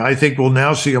incrementally. I think we'll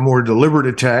now see a more deliberate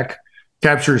attack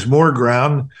captures more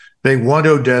ground. They want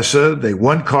Odessa. They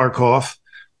want Kharkov.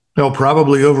 They'll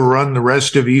probably overrun the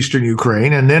rest of eastern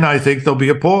Ukraine. And then I think there'll be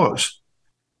a pause.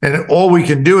 And all we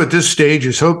can do at this stage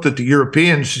is hope that the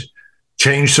Europeans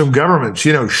change some governments.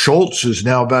 You know, Scholz is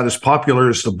now about as popular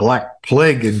as the Black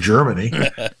Plague in Germany.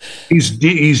 He's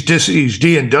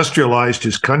deindustrialized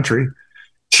his country.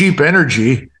 Cheap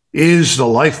energy is the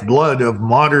lifeblood of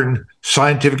modern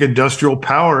scientific industrial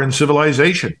power and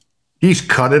civilization. He's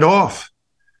cut it off.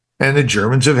 And the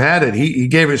Germans have had it. He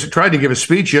tried to give a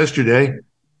speech yesterday.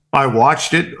 I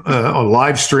watched it on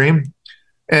live stream,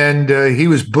 and he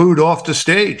was booed off the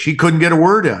stage. He couldn't get a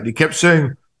word out. He kept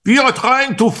saying, "We are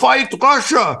trying to fight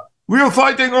Russia. We are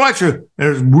fighting Russia." And it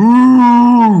was,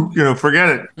 woo,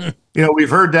 forget it. We've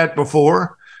heard that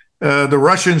before. The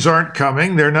Russians aren't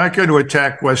coming. They're not going to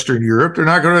attack Western Europe. They're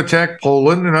not going to attack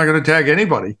Poland. They're not going to attack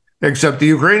anybody except the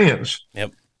Ukrainians.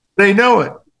 Yep. They know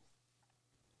it.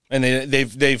 And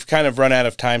they've kind of run out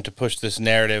of time to push this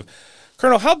narrative.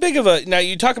 Colonel, how big of now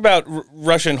you talk about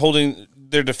Russia and holding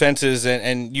their defenses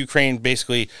and Ukraine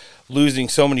basically losing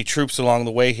so many troops along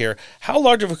the way here. How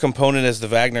large of a component has the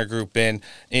Wagner Group been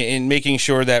in making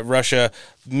sure that Russia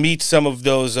meets some of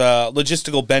those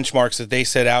logistical benchmarks that they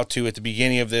set out to at the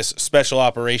beginning of this special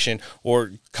operation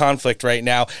or conflict right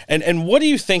now? And what do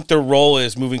you think their role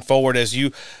is moving forward as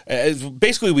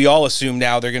basically we all assume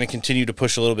now they're going to continue to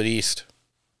push a little bit east?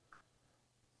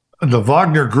 The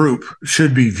Wagner Group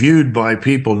should be viewed by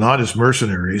people not as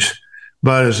mercenaries,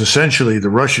 but as essentially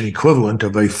the Russian equivalent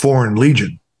of a foreign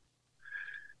legion.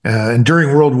 And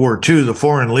during World War II, the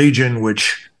Foreign Legion,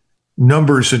 which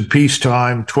numbers in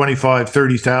peacetime 25,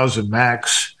 30,000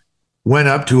 max, went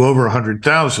up to over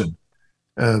 100,000.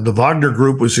 The Wagner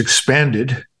Group was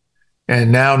expanded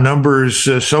and now numbers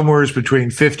somewhere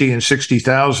between 50 and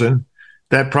 60,000.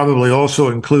 That probably also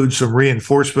includes some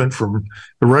reinforcement from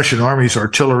the Russian army's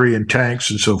artillery and tanks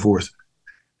and so forth.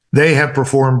 They have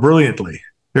performed brilliantly.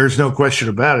 There's no question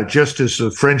about it, just as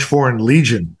the French Foreign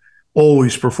Legion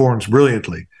always performs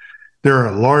brilliantly. There are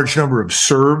a large number of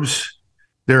Serbs.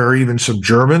 There are even some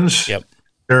Germans. Yep.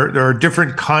 There are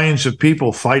different kinds of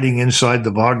people fighting inside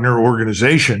the Wagner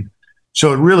organization.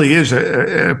 So it really is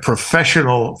a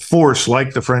professional force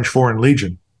like the French Foreign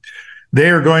Legion. They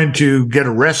are going to get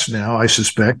a rest now, I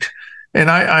suspect.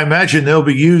 And I imagine they'll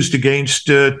be used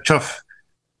against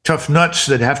tough nuts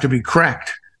that have to be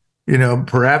cracked.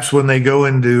 Perhaps when they go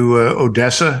into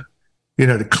Odessa,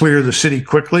 to clear the city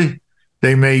quickly,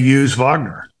 they may use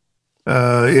Wagner.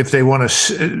 If they want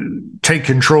to take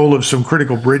control of some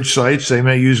critical bridge sites, they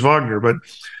may use Wagner. But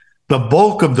the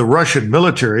bulk of the Russian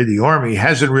military, the army,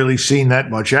 hasn't really seen that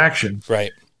much action.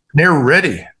 Right. They're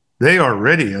ready. They are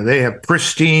ready. They have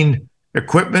pristine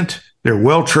equipment. They're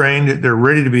well trained. They're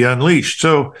ready to be unleashed.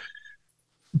 So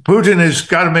Putin has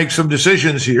got to make some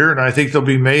decisions here, and I think they'll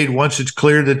be made once it's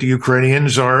clear that the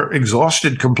Ukrainians are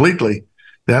exhausted completely.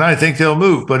 Then I think they'll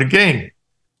move. But again,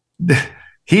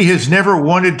 he has never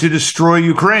wanted to destroy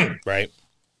Ukraine. Right.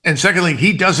 And secondly,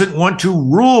 he doesn't want to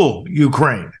rule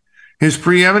Ukraine. His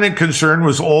preeminent concern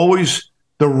was always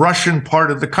the Russian part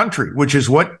of the country, which is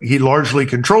what he largely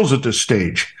controls at this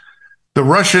stage. The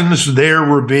Russians there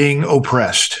were being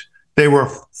oppressed. They were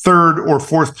third or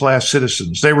fourth class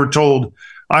citizens. They were told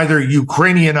either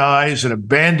Ukrainianize and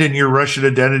abandon your Russian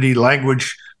identity,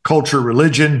 language, culture,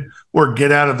 religion, or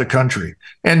get out of the country.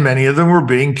 And many of them were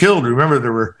being killed. Remember,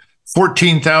 there were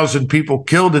 14,000 people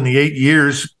killed in the 8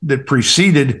 years that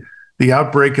preceded the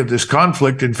outbreak of this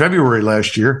conflict in February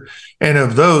last year. And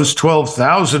of those,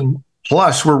 12,000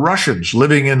 plus were Russians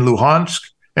living in Luhansk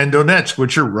and Donetsk,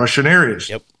 which are Russian areas.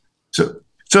 Yep.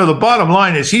 So the bottom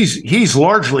line is he's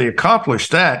largely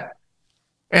accomplished that.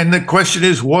 And the question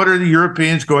is, what are the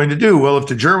Europeans going to do? Well, if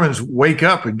the Germans wake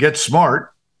up and get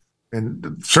smart,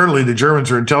 and certainly the Germans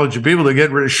are intelligent people, to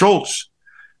get rid of Scholz,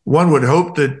 one would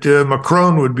hope that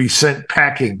Macron would be sent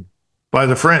packing by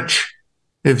the French.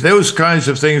 If those kinds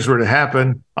of things were to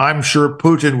happen, I'm sure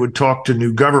Putin would talk to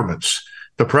new governments.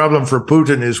 The problem for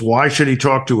Putin is, why should he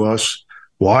talk to us?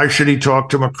 Why should he talk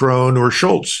to Macron or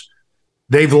Scholz?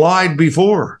 They've lied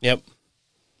before. Yep.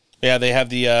 Yeah, they have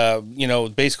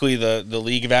the, basically the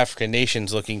League of African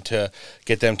Nations looking to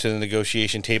get them to the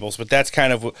negotiation tables. But that's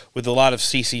kind of with a lot of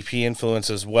CCP influence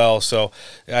as well. So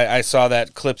I saw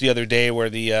that clip the other day where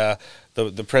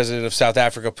the president of South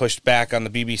Africa pushed back on the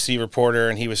BBC reporter,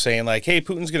 and he was saying, like, hey,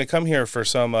 Putin's going to come here for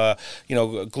some,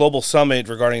 global summit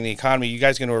regarding the economy. You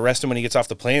guys going to arrest him when he gets off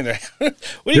the plane? They're like,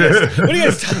 what are you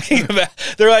guys talking about?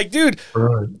 They're like, dude,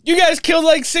 you guys killed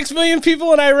like 6 million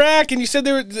people in Iraq, and you said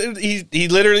he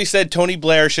literally said Tony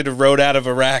Blair should have rode out of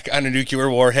Iraq on a nuclear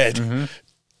warhead. Mm-hmm.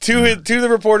 to the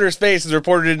reporter's face, and the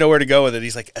reporter didn't know where to go with it.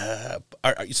 He's like,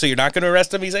 so you're not going to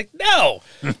arrest him? He's like, no.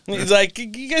 He's like,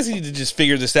 you guys need to just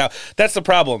figure this out. That's the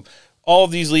problem. All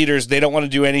of these leaders, they don't want to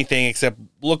do anything except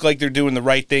look like they're doing the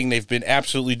right thing. They've been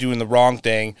absolutely doing the wrong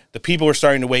thing. The people are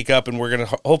starting to wake up, and we're going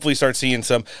to hopefully start seeing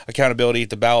some accountability at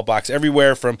the ballot box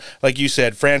everywhere from, like you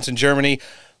said, France and Germany.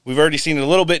 We've already seen it a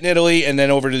little bit in Italy, and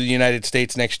then over to the United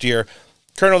States next year.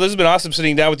 Colonel, this has been awesome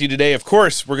sitting down with you today. Of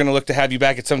course, we're going to look to have you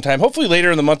back at some time, hopefully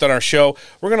later in the month on our show.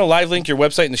 We're going to live link your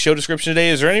website in the show description today.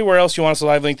 Is there anywhere else you want us to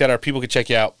live link that our people could check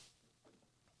you out?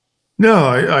 No,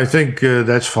 I think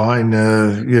that's fine.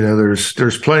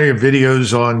 There's plenty of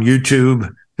videos on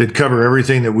YouTube that cover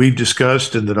everything that we've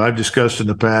discussed and that I've discussed in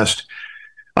the past.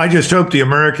 I just hope the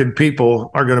American people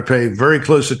are going to pay very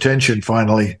close attention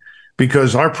finally,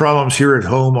 because our problems here at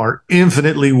home are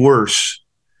infinitely worse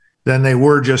than they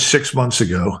were just 6 months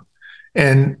ago.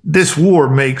 And this war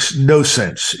makes no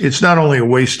sense. It's not only a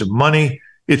waste of money,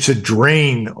 it's a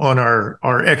drain on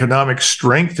our economic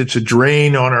strength. It's a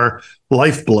drain on our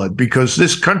lifeblood, because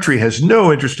this country has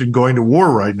no interest in going to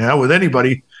war right now with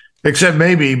anybody except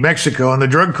maybe Mexico and the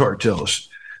drug cartels.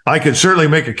 I could certainly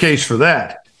make a case for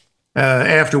that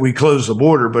after we close the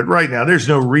border. But right now, there's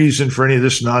no reason for any of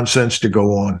this nonsense to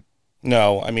go on.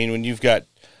 No, I mean, when you've got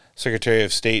Secretary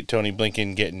of State Tony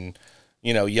Blinken getting,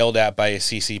 yelled at by his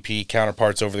CCP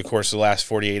counterparts over the course of the last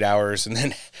 48 hours, and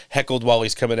then heckled while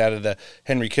he's coming out of the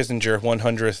Henry Kissinger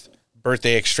 100th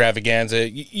birthday extravaganza,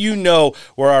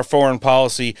 where our foreign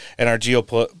policy and our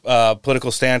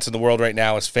geopolitical stance in the world right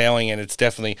now is failing, and it's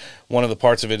definitely one of the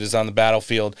parts of it is on the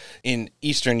battlefield in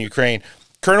eastern Ukraine.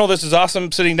 Colonel, this is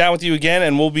awesome sitting down with you again,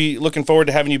 and we'll be looking forward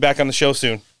to having you back on the show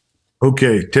soon.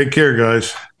 Okay, take care,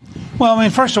 guys. Well, I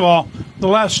mean, first of all, the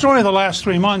last story of the last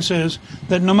 3 months is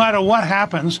that no matter what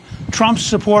happens, Trump's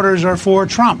supporters are for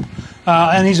Trump,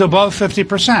 and he's above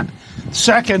 50%.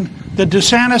 Second, that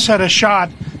DeSantis had a shot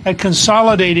at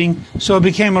consolidating, so it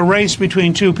became a race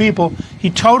between two people. He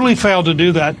totally failed to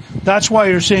do that. That's why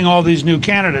you're seeing all these new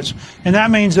candidates. And that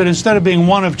means that instead of being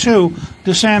one of two,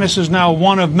 DeSantis is now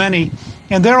one of many.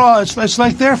 And they're all, it's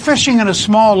like they're fishing in a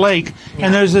small lake,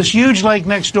 and there's this huge lake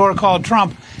next door called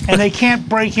Trump, and they can't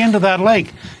break into that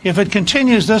lake. If it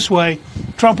continues this way,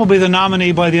 Trump will be the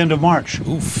nominee by the end of March.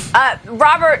 Oof.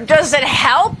 Robert, does it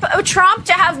help Trump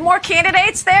to have more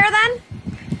candidates there then?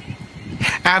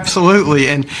 Absolutely.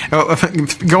 And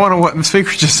going on what the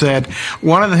speaker just said,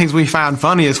 one of the things we find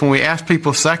funny is when we ask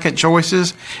people second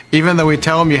choices, even though we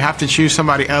tell them you have to choose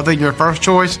somebody other than your first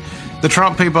choice, the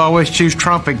Trump people always choose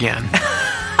Trump again.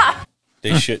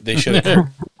 They should have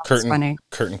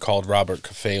curtain called Robert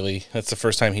Kafali. That's the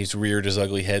first time he's reared his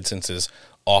ugly head since his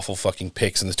awful fucking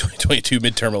picks in the 2022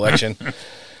 midterm election.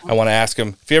 I want to ask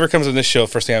him, if he ever comes on this show,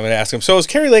 first thing I'm going to ask him, so is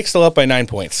Kari Lake still up by 9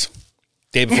 points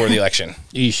day before the election?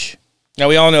 Eesh. Now,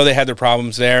 we all know they had their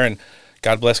problems there, and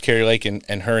God bless Kari Lake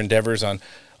and her endeavors on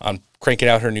cranking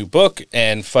out her new book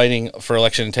and fighting for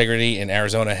election integrity in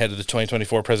Arizona ahead of the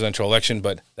 2024 presidential election.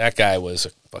 But that guy was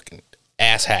a fucking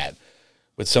asshat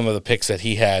with some of the picks that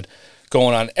he had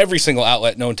going on every single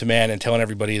outlet known to man and telling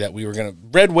everybody that we were going to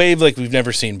red wave like we've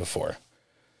never seen before.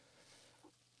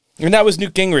 And that was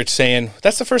Newt Gingrich saying,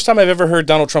 that's the first time I've ever heard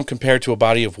Donald Trump compared to a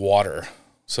body of water.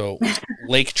 So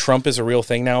Lake Trump is a real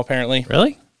thing now, apparently.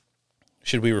 Really?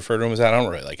 Should we refer to him as that? I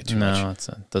don't really like it too much. No,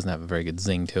 it doesn't have a very good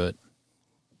zing to it.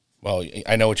 Well,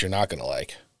 I know what you're not going to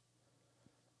like.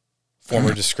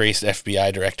 Former disgraced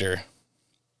FBI director,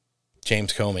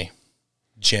 James Comey.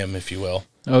 Jim, if you will.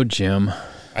 Oh, Jim.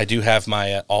 I do have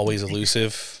my always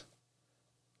elusive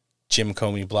Jim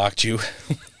Comey blocked you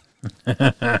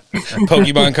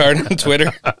Pokemon card on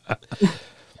Twitter.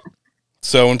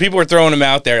 So when people are throwing them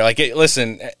out there, like,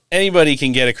 listen, anybody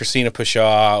can get a Christina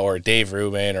Pushaw or a Dave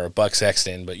Rubin or a Buck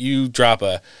Sexton, but you drop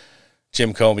a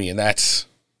Jim Comey and that's,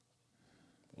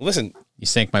 listen. You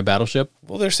sank my battleship?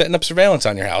 Well, they're setting up surveillance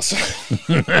on your house.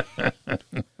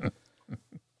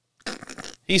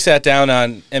 He sat down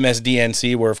on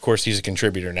MSDNC, where, of course, he's a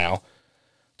contributor now,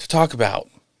 to talk about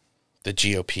the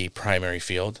GOP primary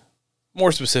field.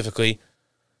 More specifically,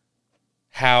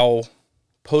 how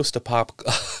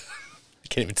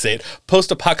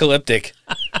post-apocalyptic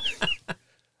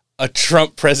a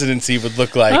Trump presidency would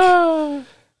look like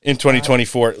in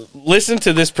 2024. Listen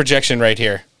to this projection right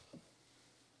here.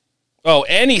 Oh,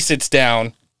 and he sits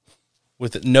down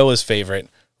with Noah's favorite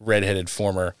redheaded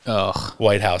former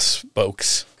White House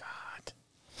spokes.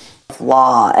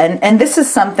 Law. And this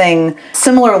is something,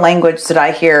 similar language that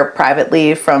I hear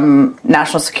privately from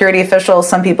national security officials,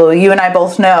 some people you and I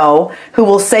both know, who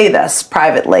will say this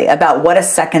privately about what a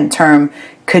second term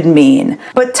could mean.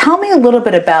 But tell me a little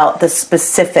bit about the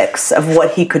specifics of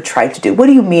what he could try to do. What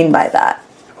do you mean by that?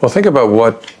 Well, think about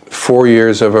what 4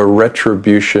 years of a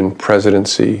retribution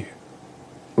presidency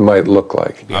might look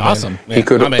like. Awesome. He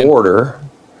could order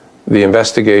the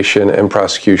investigation and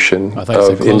prosecution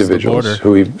of individuals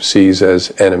who he sees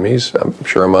as enemies. I'm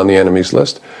sure I'm on the enemies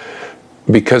list.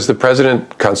 Because the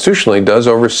president constitutionally does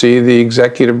oversee the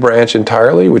executive branch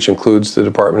entirely, which includes the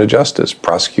Department of Justice,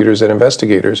 prosecutors and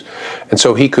investigators. And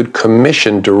so he could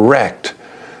direct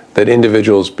that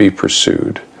individuals be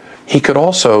pursued. He could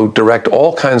also direct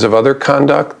all kinds of other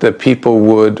conduct that people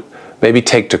would maybe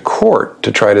take to court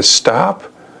to try to stop.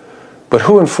 But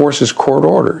who enforces court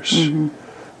orders? Mm-hmm.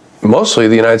 Mostly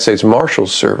the United States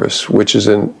Marshals Service, which is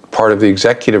in part of the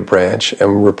executive branch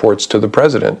and reports to the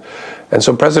president. And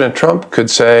so President Trump could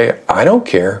say, I don't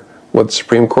care what the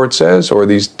Supreme Court says or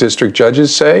these district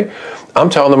judges say. I'm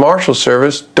telling the Marshals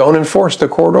Service, don't enforce the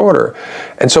court order.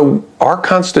 And so our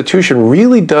Constitution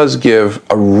really does give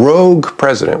a rogue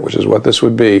president, which is what this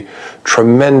would be,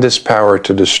 tremendous power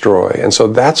to destroy. And so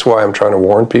that's why I'm trying to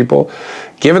warn people.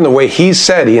 Given the way he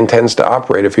said he intends to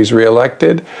operate if he's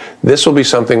reelected, this will be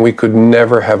something we could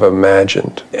never have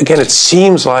imagined. Again, it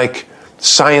seems like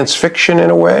science fiction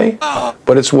in a way,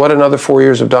 but it's what another 4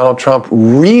 years of Donald Trump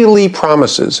really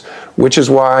promises, which is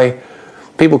why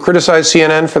people criticize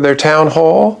CNN for their town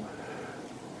hall.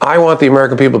 I want the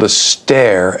American people to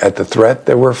stare at the threat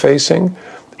that we're facing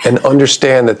and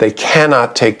understand that they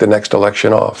cannot take the next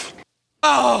election off.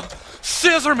 Oh,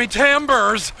 scissor me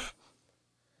timbers!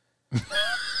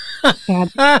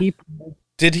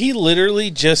 Did he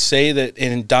literally just say that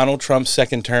in Donald Trump's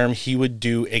second term, he would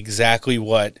do exactly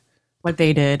what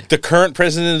they did? The current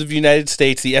president of the United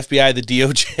States, the FBI, the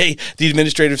DOJ, the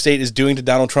administrative state is doing to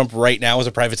Donald Trump right now as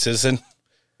a private citizen?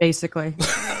 Basically.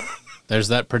 There's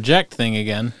that project thing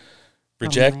again.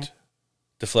 Project,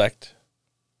 deflect,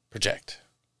 project.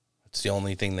 That's the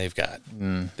only thing they've got.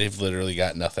 They've literally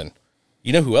got nothing.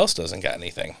 You know who else doesn't got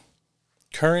anything?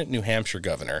 Current New Hampshire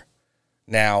governor,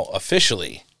 now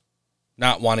officially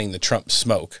not wanting the Trump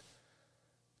smoke,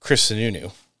 Chris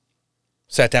Sununu,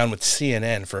 sat down with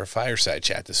CNN for a fireside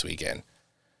chat this weekend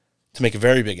to make a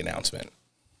very big announcement.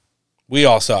 We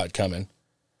all saw it coming.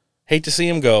 Hate to see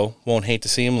him go, won't hate to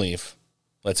see him leave.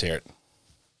 Let's hear it.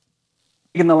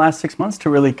 In the last 6 months to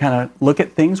really kind of look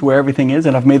at things where everything is,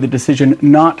 and I've made the decision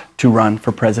not to run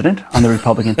for president on the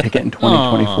Republican ticket in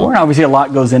 2024. And obviously a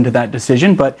lot goes into that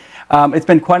decision, but it's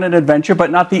been quite an adventure,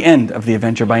 but not the end of the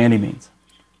adventure by any means.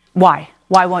 Why?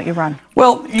 Why won't you run?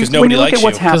 Well, when you look at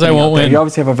what's happening out there, you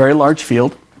obviously have a very large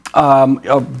field.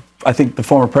 I think the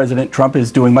former President Trump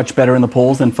is doing much better in the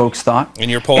polls than folks thought. And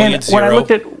you're polling at 0. When I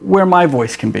looked at where my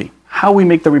voice can be, how we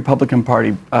make the Republican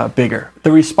Party bigger,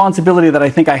 the responsibility that I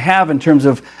think I have in terms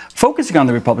of focusing on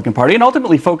the Republican Party and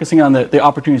ultimately focusing on the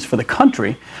opportunities for the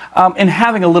country, and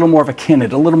having a little more of a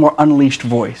candidate, a little more unleashed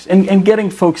voice, and getting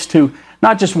folks to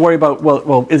not just worry about,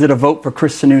 well, is it a vote for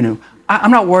Chris Sununu?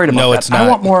 I'm not worried about that. It's not. I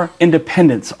want more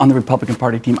independents on the Republican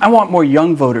Party team. I want more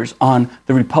young voters on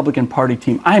the Republican Party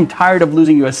team. I am tired of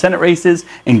losing U.S. Senate races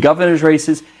and governor's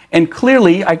races. And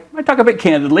clearly, I talk a bit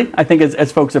candidly, I think as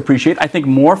folks appreciate, I think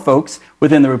more folks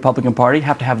within the Republican Party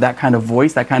have to have that kind of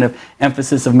voice, that kind of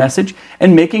emphasis of message,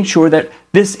 and making sure that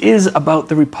this is about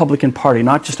the Republican Party,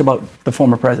 not just about the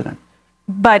former president.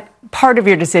 But part of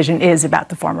your decision is about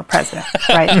the former president,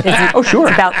 right? Oh, sure.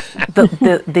 It's about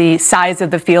the size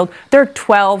of the field. There are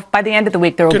 12, by the end of the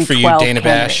week, there will be 12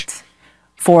 candidates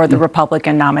for the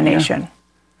Republican nomination. Yeah.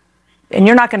 And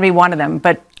you're not going to be one of them,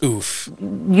 but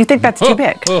you think that's too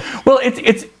big. Well,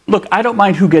 it's look, I don't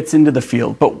mind who gets into the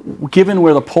field, but given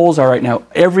where the polls are right now,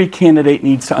 every candidate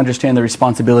needs to understand the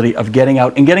responsibility of getting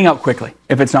out and getting out quickly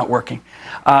if it's not working.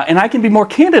 And I can be more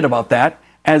candid about that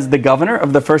as the governor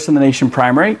of the First in the Nation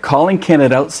primary, calling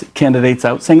candidates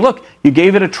out, saying, look, you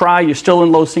gave it a try, you're still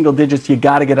in low single digits, you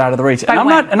got to get out of the race. I'm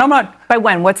not. By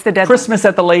when? What's the deadline? Christmas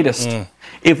at the latest.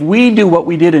 If we do what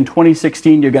we did in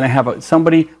 2016, you're going to have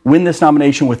somebody win this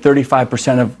nomination with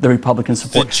 35% of the Republican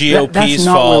support. The GOP's that's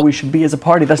not where we should be as a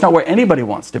party. That's not where anybody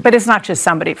wants to be. But it's not just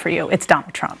somebody for you. It's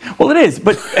Donald Trump. Well, it is.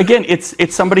 But again,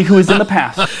 it's somebody who is in the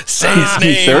past. Say his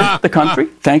name. He served the country.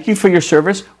 Thank you for your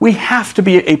service. We have to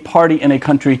be a party in a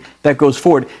country that goes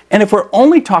forward. And if we're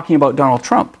only talking about Donald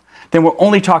Trump, then we're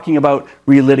only talking about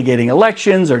relitigating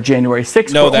elections or January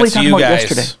 6th. No, we're only that's talking you about guys.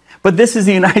 yesterday. But this is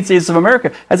the United States of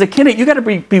America. As a candidate, you got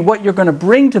to be what you're going to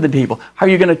bring to the table, how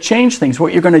you're going to change things,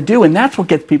 what you're going to do, and that's what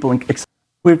gets people excited.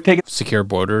 We've taken secure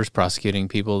borders, prosecuting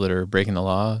people that are breaking the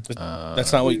law.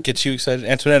 That's not what gets you excited.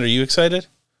 Antoinette, are you excited?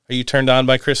 Are you turned on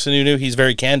by Chris Sununu? He's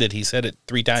very candid. He said it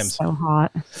 3 times. So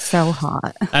hot. So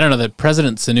hot. I don't know. The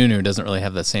President Sununu doesn't really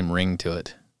have the same ring to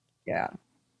it. Yeah.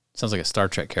 Sounds like a Star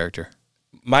Trek character.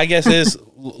 My guess is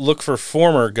look for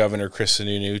former Governor Chris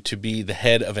Sununu to be the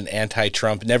head of an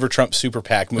anti-Trump, never Trump super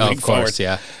PAC moving forward. Of course,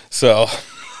 yeah. So,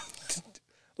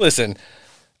 listen.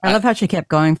 I love how she kept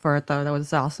going for it, though. That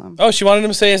was awesome. Oh, she wanted him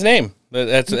to say his name.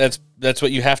 That's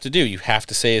what you have to do. You have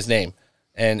to say his name.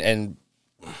 And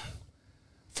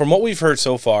from what we've heard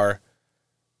so far,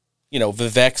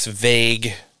 Vivek's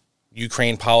vague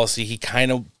Ukraine policy, he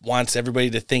kind of wants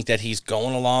everybody to think that he's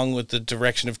going along with the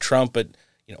direction of Trump, but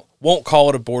won't call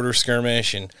it a border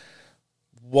skirmish and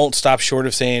won't stop short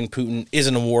of saying Putin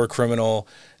isn't a war criminal.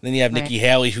 And then you have Nikki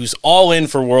Haley, who's all in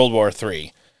for World War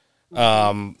III.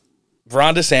 Ron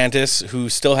DeSantis, who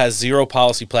still has zero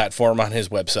policy platform on his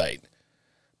website,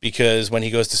 because when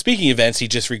he goes to speaking events, he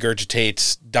just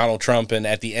regurgitates Donald Trump, and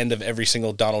at the end of every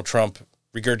single Donald Trump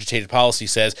regurgitated policy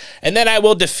says, and then I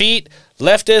will defeat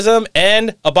leftism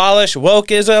and abolish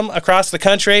wokeism across the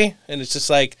country. And it's just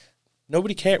like,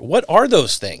 nobody cares. What are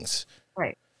those things?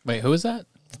 Right. Wait, who is that?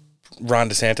 Ron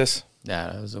DeSantis.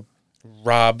 Yeah, that was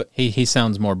Rob. He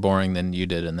sounds more boring than you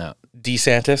did in that.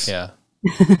 DeSantis? Yeah.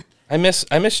 I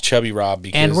miss Chubby Rob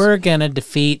because... And we're going to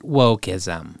defeat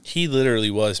wokeism. He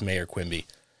literally was Mayor Quimby.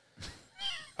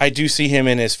 I do see him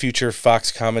in his future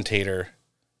Fox commentator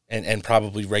and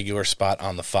probably regular spot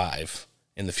on the 5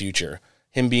 in the future.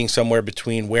 Him being somewhere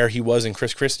between where he was in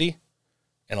Chris Christie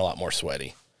and a lot more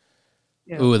sweaty.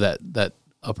 Yeah. Ooh, that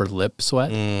upper lip sweat.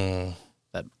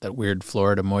 That weird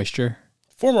Florida moisture.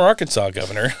 Former Arkansas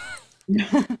governor.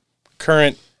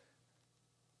 Current,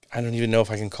 I don't even know if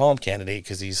I can call him candidate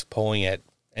because he's polling at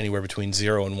anywhere between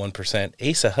 0 and 1%.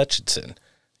 Asa Hutchinson.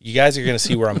 You guys are going to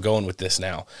see where I'm going with this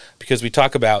now, because we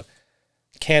talk about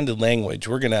candid language.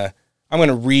 I'm going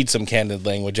to read some candid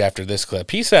language after this clip.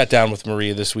 He sat down with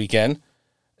Maria this weekend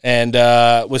and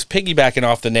was piggybacking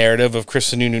off the narrative of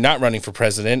Chris Sununu not running for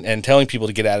president and telling people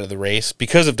to get out of the race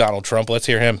because of Donald Trump. Let's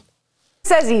hear him.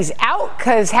 Says he's out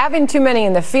because having too many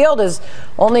in the field is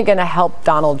only going to help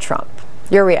Donald Trump.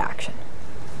 Your reaction?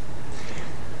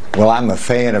 Well, I'm a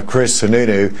fan of Chris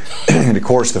Sununu, and of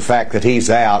course the fact that he's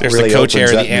out There's really the co-chair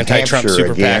opens of up the anti-Trump New Hampshire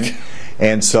super again. PAC.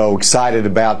 And so excited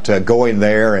about going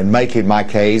there and making my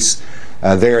case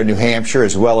there in New Hampshire,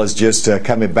 as well as just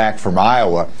coming back from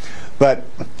Iowa. But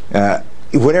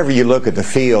whenever you look at the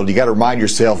field, you got to remind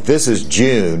yourself this is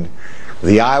June.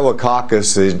 The Iowa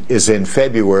caucus is in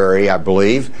February, I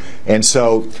believe, and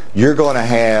so you're going to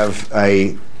have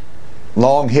a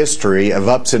long history of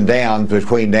ups and downs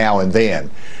between now and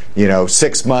then.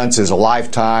 6 months is a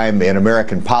lifetime in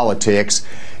American politics.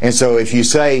 And so if you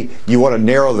say you want to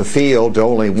narrow the field to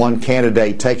only one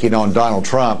candidate taking on Donald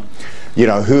Trump,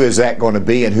 who is that going to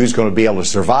be and who's going to be able to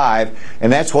survive? And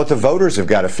that's what the voters have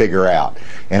got to figure out.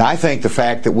 And I think the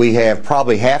fact that we have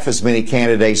probably half as many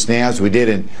candidates now as we did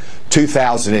in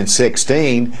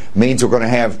 2016 means we're going to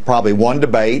have probably one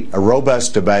debate, a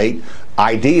robust debate,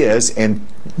 ideas, and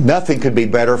nothing could be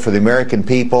better for the American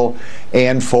people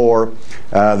and for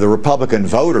the Republican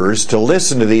voters to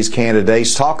listen to these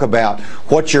candidates talk about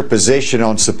what's your position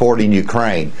on supporting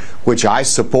Ukraine, which I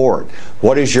support.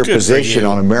 What is your position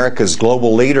on America's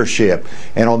global leadership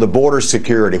and on the border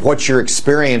security? What's your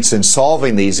experience in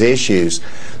solving these issues?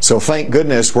 So thank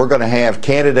goodness we're going to have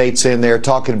candidates in there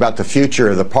talking about the future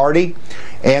of the party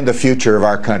and the future of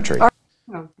our country.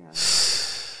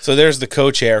 So there's the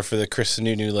co-chair for the Chris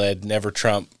Sununu-led Never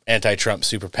Trump, anti-Trump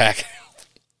super PAC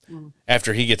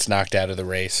after he gets knocked out of the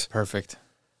race. Perfect.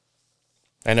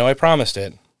 I know I promised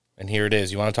it, and here it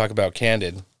is. You want to talk about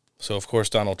candid? So, of course,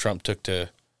 Donald Trump took to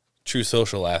True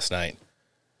Social last night.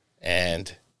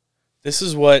 And this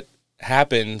is what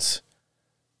happens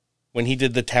when he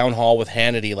did the town hall with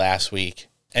Hannity last week.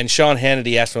 And Sean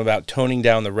Hannity asked him about toning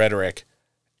down the rhetoric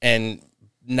and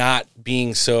not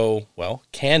being so,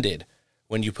 candid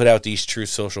when you put out these True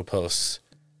Social posts.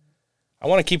 I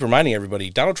want to keep reminding everybody,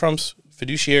 Donald Trump's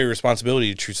fiduciary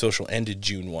responsibility to True Social ended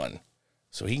June 1.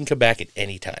 So he can come back at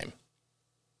any time.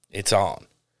 It's on.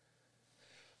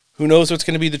 Who knows what's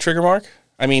going to be the trigger mark?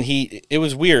 I mean, it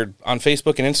was weird. On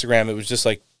Facebook and Instagram, it was just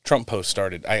like Trump posts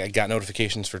started. I got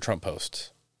notifications for Trump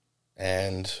posts.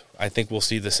 And I think we'll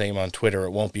see the same on Twitter.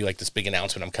 It won't be like this big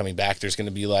announcement, I'm coming back. There's going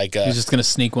to be like... He's just going to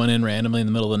sneak one in randomly in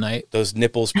the middle of the night. Those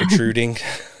nipples protruding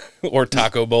or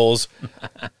taco bowls.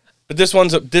 But this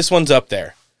one's up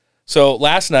there. So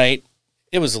last night,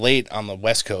 it was late on the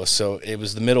West Coast, so it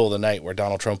was the middle of the night where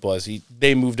Donald Trump was.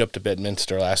 They moved up to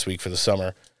Bedminster last week for the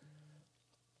summer.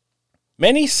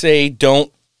 Many say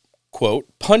don't quote,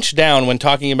 punch down when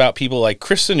talking about people like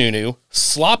Chris Sununu,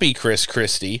 Sloppy Chris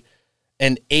Christie,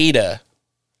 and Ada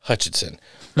Hutchinson,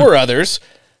 or others.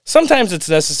 Sometimes it's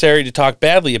necessary to talk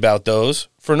badly about those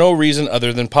for no reason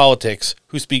other than politics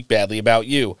who speak badly about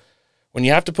you. When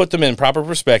you have to put them in proper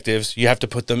perspectives, you have to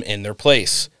put them in their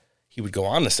place. He would go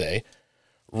on to say,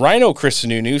 Rhino Chris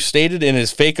Sununu stated in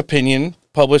his fake opinion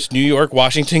published New York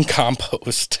Washington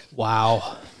Compost.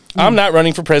 Wow. I'm not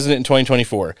running for president in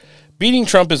 2024. Beating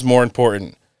Trump is more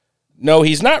important. No,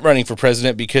 he's not running for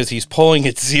president because he's polling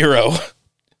at 0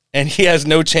 and he has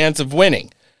no chance of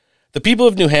winning. The people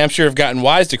of New Hampshire have gotten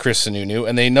wise to Chris Sununu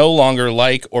and they no longer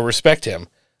like or respect him.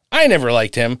 I never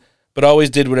liked him, but always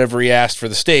did whatever he asked for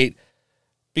the state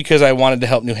because I wanted to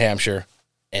help New Hampshire,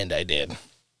 and I did.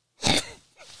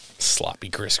 Sloppy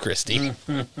Chris Christie.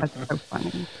 That's so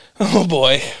funny. Oh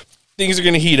boy, things are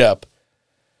going to heat up.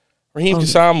 Raheem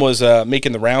Kassam was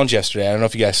making the rounds yesterday. I don't know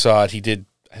if you guys saw it. He did,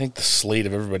 I think, the Slate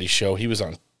of Everybody's show. He was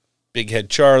on Big Head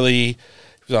Charlie. He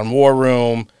was on War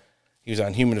Room. He was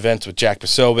on Human Events with Jack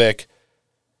Posobiec.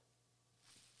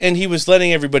 And he was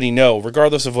letting everybody know,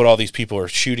 regardless of what all these people are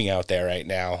shooting out there right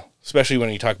now, especially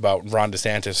when you talk about Ron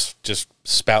DeSantis just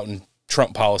spouting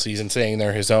Trump policies and saying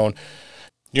they're his own,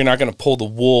 you're not going to pull the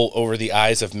wool over the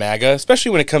eyes of MAGA,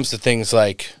 especially when it comes to things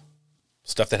like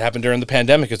stuff that happened during the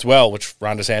pandemic as well, which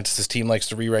Ron DeSantis' team likes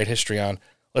to rewrite history on.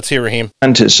 Let's hear Raheem.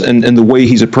 And the way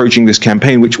he's approaching this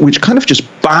campaign, which kind of just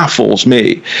baffles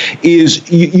me, is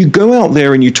you go out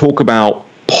there and you talk about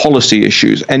policy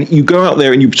issues, and you go out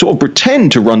there and you sort of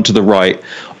pretend to run to the right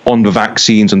on the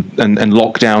vaccines and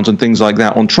lockdowns and things like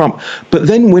that on Trump. But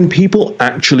then when people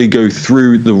actually go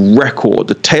through the record,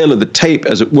 the tail of the tape,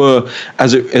 as it were,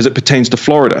 as it pertains to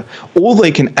Florida, all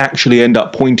they can actually end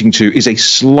up pointing to is a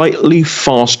slightly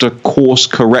faster course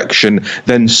correction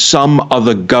than some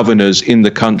other governors in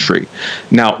the country.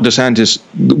 Now, DeSantis,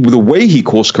 the way he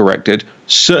course corrected,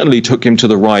 certainly took him to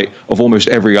the right of almost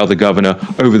every other governor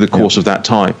over the course of that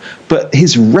time. But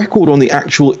his record on the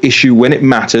actual issue when it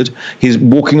mattered, his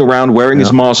walking around wearing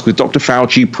his mask with Dr.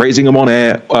 Fauci, praising him on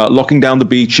air, locking down the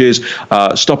beaches,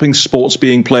 stopping sports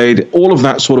being played, all of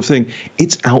that sort of thing,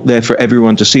 it's out there for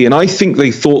everyone to see. And I think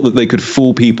they thought that they could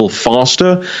fool people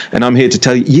faster. And I'm here to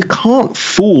tell you, you can't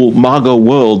fool MAGA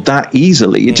world that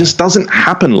easily. It just doesn't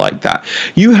happen like that.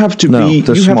 You have to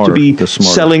be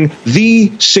selling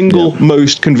the single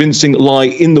most convincing lie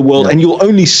in the world, and you'll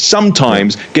only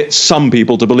sometimes get some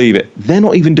people to believe it. They're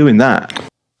not even doing that.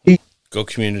 Go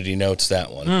Community Notes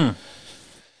that one.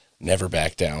 Never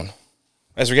back down.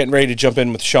 As we're getting ready to jump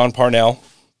in with Sean Parnell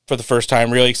for the first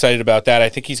time, really excited about that. I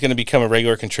think he's going to become a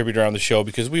regular contributor on the show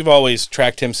because we've always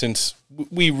tracked him since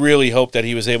we really hoped that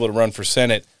he was able to run for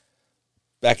Senate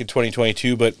back in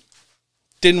 2022, but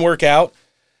didn't work out.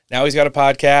 Now he's got a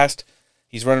podcast.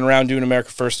 He's running around doing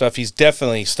America First stuff. He's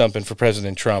definitely stumping for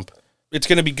President Trump. It's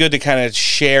going to be good to kind of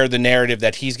share the narrative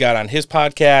that he's got on his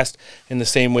podcast in the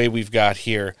same way we've got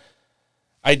here.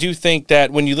 I do think that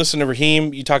when you listen to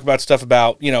Raheem, you talk about stuff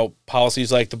about,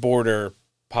 policies like the border,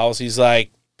 policies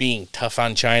like being tough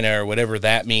on China or whatever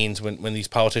that means when these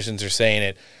politicians are saying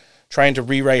it, trying to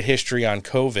rewrite history on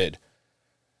COVID.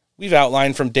 We've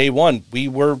outlined from day one, we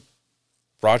were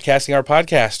broadcasting our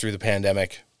podcast through the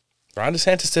pandemic. Ron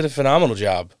DeSantis did a phenomenal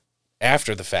job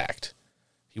after the fact.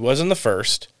 He wasn't the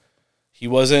first. He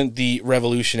wasn't the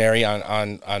revolutionary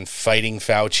on fighting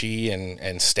Fauci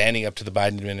and standing up to the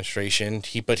Biden administration.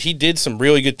 But he did some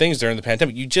really good things during the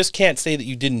pandemic. You just can't say that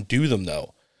you didn't do them,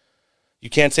 though.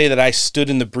 You can't say that I stood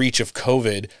in the breach of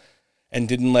COVID and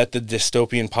didn't let the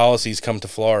dystopian policies come to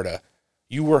Florida.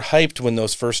 You were hyped when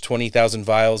those first 20,000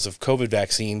 vials of COVID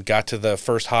vaccine got to the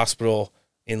first hospital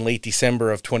in late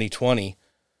December of 2020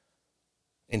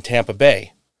 in Tampa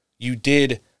Bay. You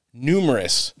did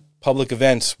numerous public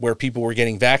events where people were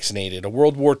getting vaccinated. A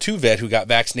World War II vet who got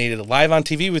vaccinated live on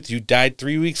TV with you died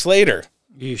 3 weeks later.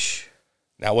 Yeesh.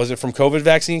 Now, was it from COVID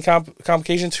vaccine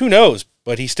complications? Who knows?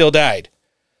 But he still died.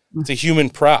 It's a human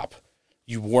prop.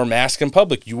 You wore masks in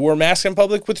public. You wore masks in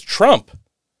public with Trump.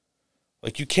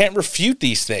 Like, you can't refute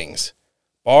these things.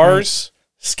 Bars,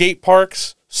 skate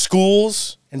parks,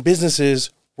 schools, and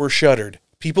businesses were shuttered.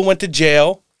 People went to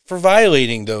jail for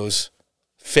violating those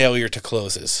failure to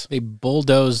closes. They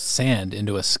bulldozed sand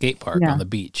into a skate park on the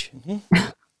beach. Mm-hmm.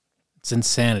 It's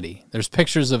insanity. There's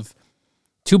pictures of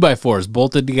 2x4s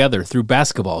bolted together through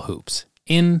basketball hoops.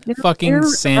 Fucking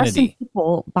sanity.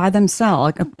 People by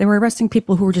themselves. Like, they were arresting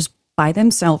people who were just by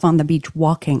themselves on the beach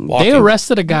walking. They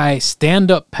arrested a guy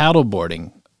stand-up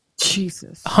paddleboarding.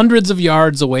 Jesus. Hundreds of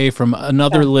yards away from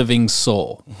another living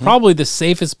soul. Mm-hmm. Probably the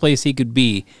safest place he could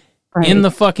be in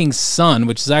the fucking sun,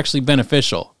 which is actually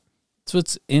beneficial.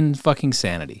 That's what's in fucking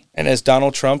sanity. And as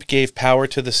Donald Trump gave power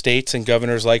to the states and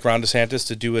governors like Ron DeSantis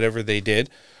to do whatever they did,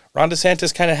 Ron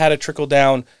DeSantis kind of had a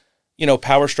trickle-down,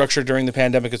 power structure during the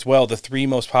pandemic as well. The 3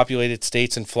 most populated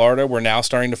states in Florida, we're now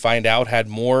starting to find out, had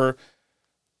more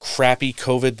crappy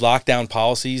COVID lockdown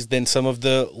policies than some of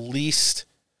the least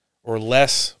or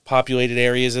less populated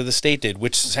areas of the state did,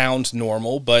 which sounds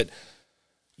normal, but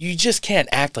you just can't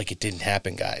act like it didn't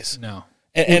happen, guys. No.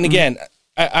 And again,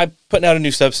 I'm putting out a new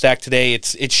Substack today.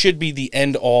 It should be the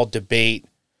end-all debate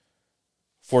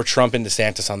for Trump and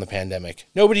DeSantis on the pandemic.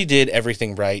 Nobody did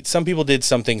everything right. Some people did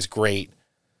some things great,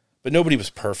 but nobody was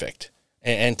perfect.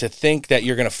 And to think that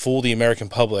you're going to fool the American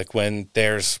public when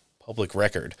there's public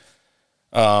record,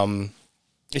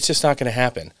 it's just not going to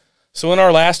happen. So in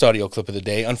our last audio clip of the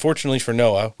day, unfortunately for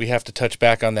Noah, we have to touch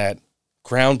back on that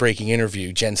groundbreaking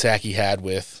interview Jen Psaki had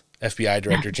with FBI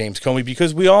Director James Comey,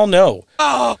 because we all know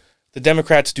the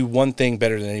Democrats do one thing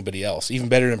better than anybody else, even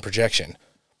better than projection.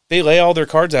 They lay all their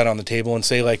cards out on the table and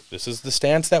say, like, this is the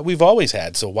stance that we've always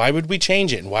had, so why would we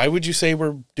change it? And why would you say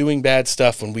we're doing bad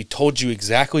stuff when we told you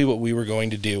exactly what we were going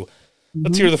to do?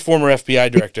 Let's hear the former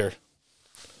FBI director.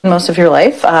 Most of your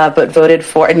life, but voted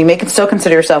for, and you may still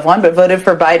consider yourself one, but voted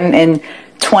for Biden in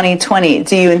 2020.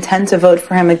 Do you intend to vote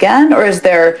for him again, or is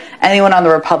there anyone on the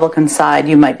Republican side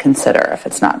you might consider if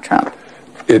it's not Trump?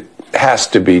 It has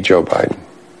to be Joe Biden.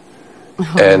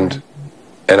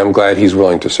 And I'm glad he's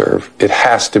willing to serve. It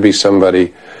has to be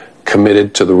somebody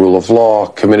committed to the rule of law,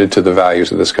 committed to the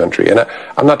values of this country. And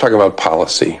I'm not talking about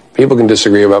policy. People can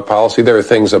disagree about policy. There are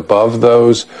things above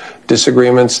those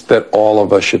disagreements that all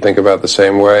of us should think about the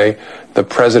same way. The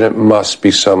president must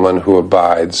be someone who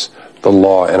abides the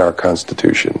law and our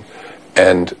Constitution.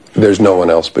 And there's no one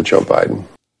else but Joe Biden.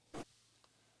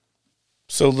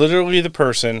 So literally the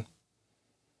person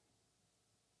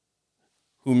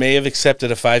who may have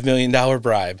accepted a $5 million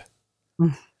bribe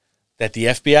that the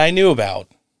FBI knew about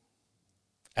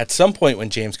at some point when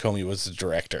James Comey was the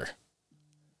director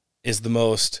is the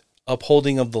most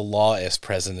upholding of the law-est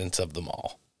presidents of them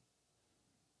all.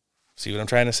 See what I'm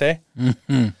trying to say?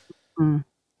 Mm-hmm.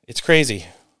 It's crazy.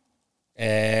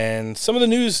 And some of the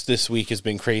news this week has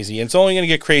been crazy, and it's only going to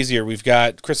get crazier. We've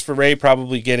got Christopher Wray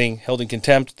probably getting held in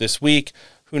contempt this week.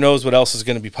 Who knows what else is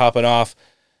going to be popping off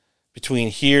between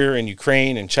here and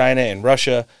Ukraine and China and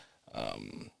Russia.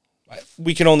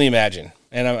 We can only imagine.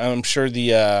 And I'm sure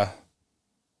the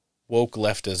woke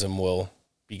leftism will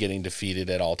be getting defeated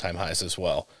at all-time highs as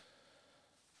well.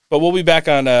 But we'll be back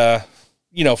on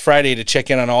Friday to check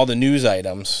in on all the news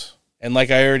items. And like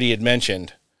I already had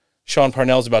mentioned, Sean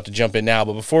Parnell's about to jump in now.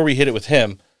 But before we hit it with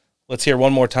him, let's hear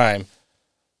one more time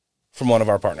from one of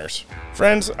our partners.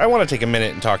 Friends, I want to take a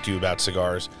minute and talk to you about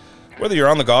cigars. Whether you're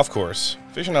on the golf course,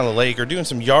 fishing on the lake, or doing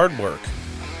some yard work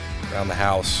around the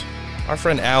house, our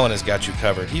friend Alan has got you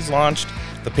covered. He's launched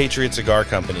the Patriot Cigar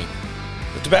Company.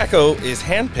 The tobacco is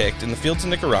hand-picked in the fields of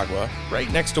Nicaragua,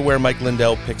 right next to where Mike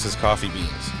Lindell picks his coffee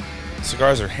beans. The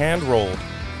cigars are hand-rolled,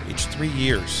 aged 3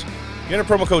 years. You enter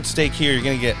promo code STEAK here, you're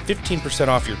going to get 15%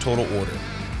 off your total order.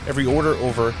 Every order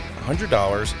over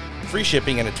 $100, free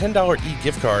shipping, and a $10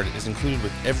 e-gift card is included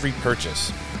with every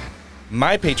purchase.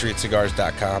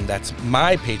 MyPatriotCigars.com, that's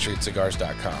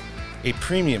MyPatriotCigars.com, a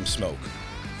premium smoke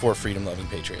for freedom-loving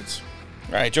patriots.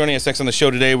 All right, joining us next on the show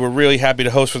today, we're really happy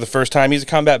to host for the first time. He's a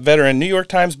combat veteran, New York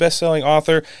Times bestselling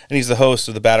author, and he's the host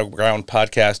of the Battleground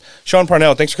podcast. Sean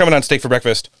Parnell, thanks for coming on Steak for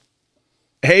Breakfast.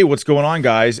 Hey, what's going on,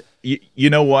 guys? You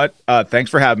know what? Thanks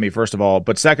for having me, first of all.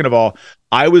 But second of all,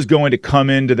 I was going to come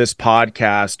into this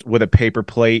podcast with a paper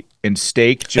plate and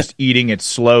steak, just eating it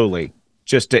slowly,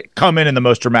 just to come in the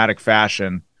most dramatic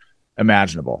fashion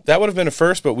imaginable. That would have been a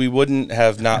first, but we wouldn't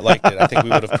have not liked it. I think we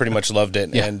would have pretty much loved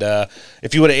it. Yeah. And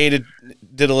if you would have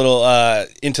did a little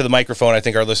into the microphone, I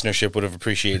think our listenership would have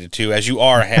appreciated it too, as you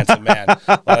are a handsome man.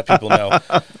 A lot of people know.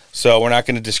 So we're not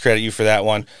going to discredit you for that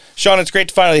one. Sean, it's great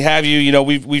to finally have you. You know,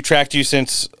 we've tracked you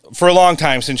for a long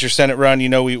time since your Senate run. You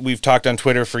know, we've talked on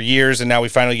Twitter for years, and now we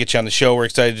finally get you on the show. We're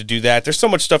excited to do that. There's so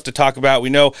much stuff to talk about. We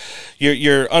know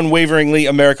you're unwaveringly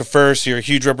America first. You're a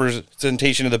huge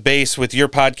representation of the base with your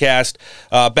podcast,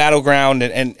 Battleground,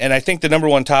 and I think the number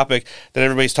one topic that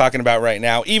everybody's talking about right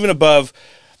now, even above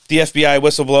the FBI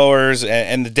whistleblowers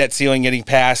and the debt ceiling getting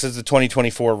passed, is the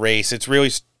 2024 race. It's really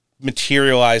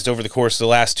materialized over the course of the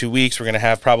last 2 weeks. We're going to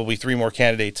have probably 3 more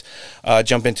candidates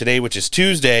jump in today, which is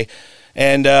Tuesday.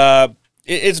 And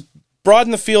it's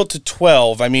broadened the field to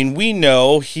 12. I mean, we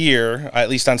know here, at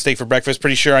least on Steak for Breakfast,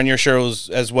 pretty sure on your shows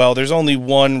as well, there's only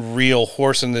one real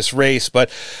horse in this race.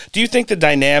 But do you think the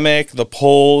dynamic, the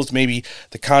polls, maybe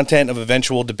the content of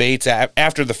eventual debates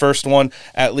after the first one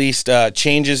at least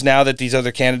changes now that these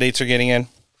other candidates are getting in?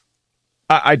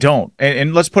 I don't.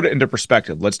 And let's put it into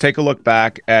perspective. Let's take a look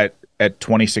back at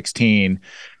 2016,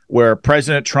 where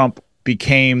President Trump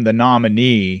became the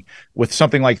nominee with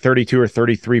something like 32 or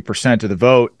 33% of the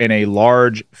vote in a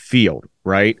large field,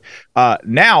 right?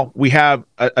 Now we have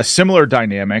a similar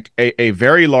dynamic, a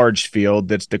very large field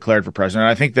that's declared for president.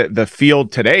 I think that the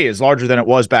field today is larger than it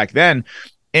was back then,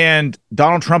 and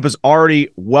Donald Trump is already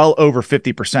well over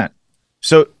 50%.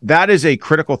 So that is a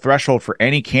critical threshold for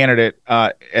any candidate,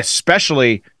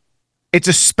 it's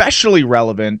especially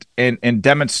relevant and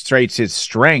demonstrates his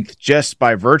strength just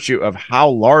by virtue of how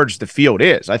large the field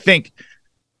is. I think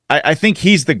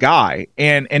he's the guy.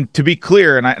 And to be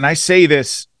clear, and I say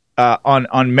this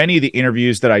on many of the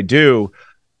interviews that I do,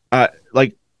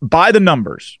 like by the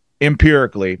numbers,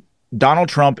 empirically, Donald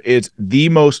Trump is the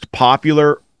most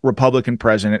popular Republican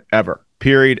president ever.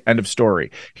 Period. End of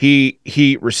story.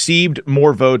 He received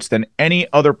more votes than any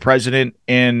other president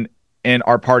in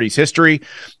our party's history.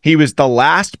 He was the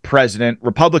last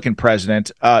Republican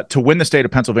president, to win the state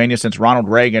of Pennsylvania since Ronald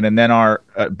Reagan. And then our,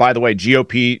 by the way,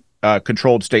 GOP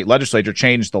controlled state legislature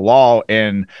changed the law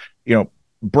and,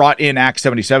 brought in Act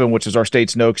 77, which is our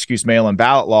state's no excuse mail-in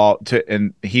ballot law,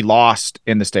 and he lost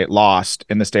in the state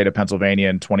of Pennsylvania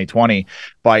in 2020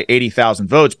 by 80,000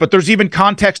 votes. But there's even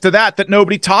context to that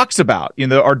nobody talks about.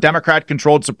 Our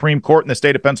Democrat-controlled Supreme Court in the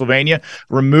state of Pennsylvania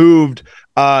removed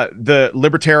the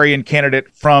Libertarian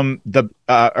candidate from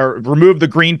or removed the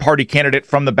Green Party candidate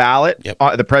from the ballot,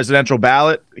 the presidential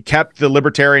ballot, kept the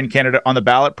Libertarian candidate on the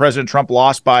ballot. President Trump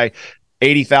lost by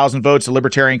 80,000 votes. The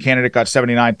Libertarian candidate got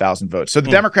 79,000 votes. So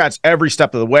the Democrats, every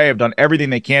step of the way, have done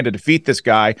everything they can to defeat this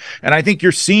guy. And I think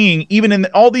you're seeing, even in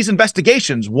all these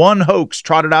investigations, one hoax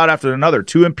trotted out after another,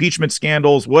 2 impeachment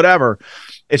scandals, whatever.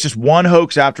 It's just one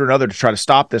hoax after another to try to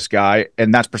stop this guy.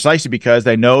 And that's precisely because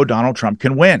they know Donald Trump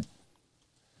can win.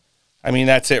 I mean,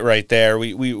 that's it right there.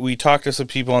 We talked to some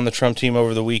people on the Trump team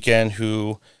over the weekend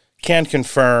who can't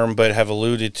confirm but have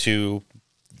alluded to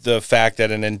the fact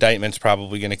that an indictment's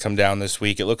probably going to come down this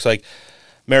week. It looks like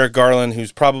Merrick Garland,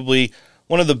 who's probably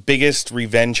one of the biggest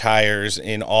revenge hires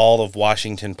in all of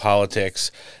Washington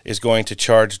politics, is going to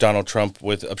charge Donald Trump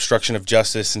with obstruction of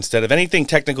justice instead of anything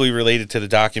technically related to the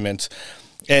documents.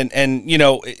 And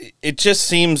it just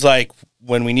seems like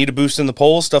when we need a boost in the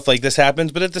polls, stuff like this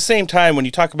happens. But at the same time, when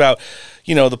you talk about,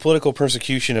 the political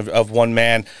persecution of one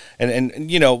man and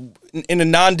in a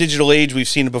non-digital age, we've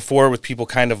seen it before with people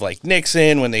kind of like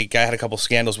Nixon when they had a couple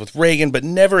scandals with Reagan, but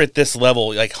never at this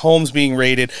level, like homes being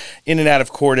raided, in and out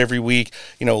of court every week,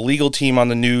 legal team on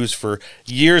the news for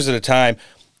years at a time.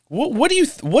 What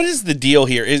is the deal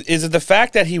here? Is it the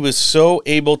fact that he was so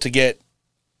able to get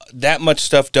that much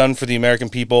stuff done for the American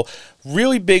people,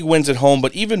 really big wins at home,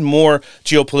 but even more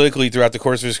geopolitically throughout the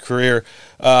course of his career,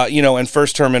 and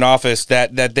first term in office,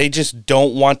 that they just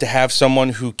don't want to have someone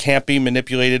who can't be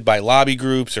manipulated by lobby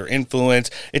groups or influence?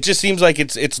 It just seems like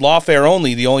it's lawfare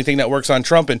only, the only thing that works on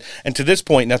Trump, and to this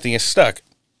point, nothing is stuck.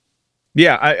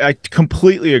 Yeah, I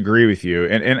completely agree with you.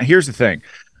 And here's the thing.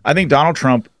 I think Donald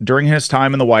Trump, during his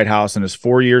time in the White House and his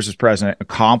 4 years as president,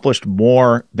 accomplished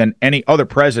more than any other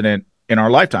president in our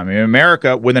lifetime. I mean,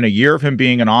 America, within a year of him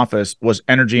being in office, was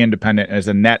energy independent as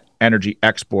a net energy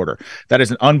exporter. That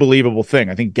is an unbelievable thing.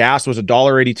 I think gas was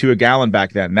 $1.82 a gallon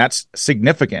back then. That's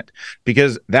significant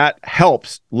because that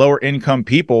helps lower income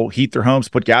people heat their homes,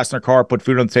 put gas in their car, put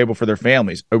food on the table for their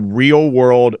families. A real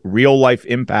world, real life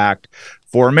impact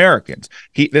for Americans.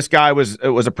 This guy was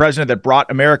a president that brought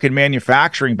American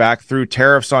manufacturing back through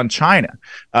tariffs on China.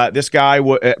 This guy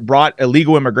brought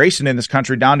illegal immigration in this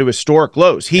country down to historic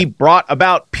lows. He brought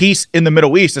about peace in the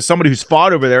Middle East. As somebody who's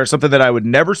fought over there, something that I would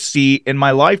never see in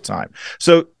my lifetime.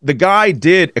 So the guy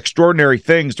did extraordinary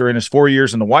things during his 4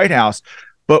 years in the White House.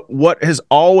 But what has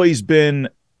always been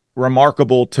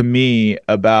remarkable to me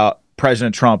about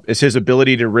President Trump is his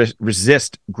ability to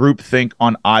resist groupthink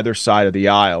on either side of the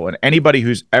aisle. And anybody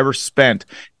who's ever spent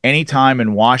any time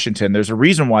in Washington, there's a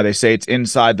reason why they say it's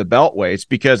inside the Beltway. It's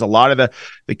because a lot of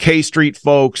the K Street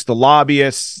folks, the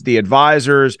lobbyists, the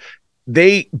advisors,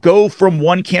 they go from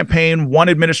one campaign, one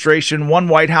administration, one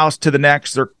White House to the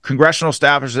next. They're congressional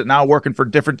staffers that now working for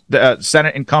different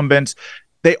Senate incumbents.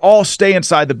 They all stay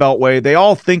inside the Beltway. They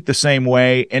all think the same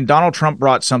way. And Donald Trump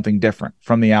brought something different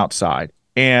from the outside.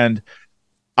 And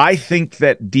I think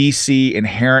that DC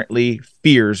inherently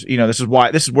fears, this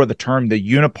is where the term the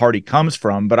uniparty comes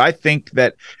from. But I think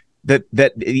that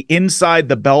the inside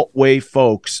the Beltway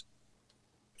folks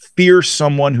fear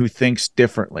someone who thinks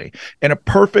differently. And a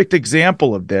perfect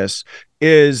example of this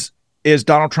is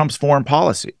Donald Trump's foreign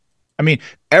policy. I mean,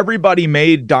 everybody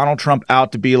made Donald Trump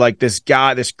out to be like this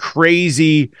guy, this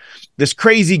crazy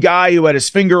guy who had his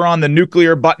finger on the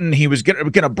nuclear button. He was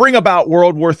going to bring about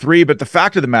World War III. But the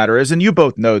fact of the matter is, and you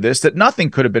both know this, that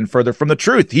nothing could have been further from the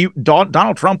truth.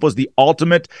 Donald Trump was the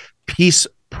ultimate peace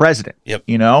president,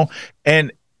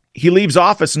 and he leaves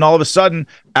office, and all of a sudden,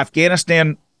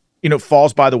 Afghanistan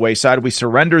falls by the wayside. We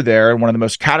surrender there, one of the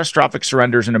most catastrophic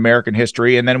surrenders in American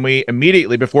history. And then we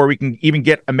immediately, before we can even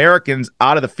get Americans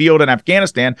out of the field in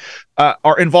Afghanistan,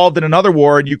 are involved in another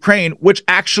war in Ukraine, which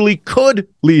actually could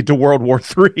lead to World War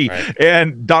III. Right.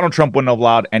 And Donald Trump wouldn't have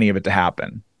allowed any of it to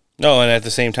happen. No, and at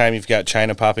the same time, you've got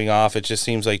China popping off. It just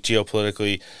seems like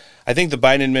geopolitically, I think the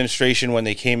Biden administration, when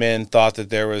they came in, thought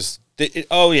that there was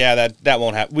that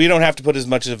won't happen. We don't have to put as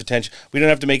much of attention. We don't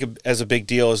have to make as a big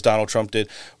deal as Donald Trump did.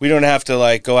 We don't have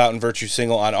to go out and virtue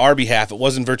signal on our behalf. It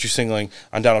wasn't virtue signaling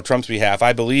on Donald Trump's behalf.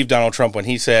 I believe Donald Trump when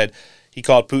he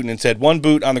called Putin and said, one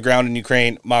boot on the ground in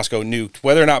Ukraine, Moscow nuked.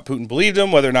 Whether or not Putin believed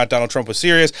him, whether or not Donald Trump was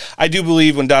serious, I do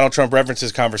believe when Donald Trump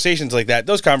references conversations like that,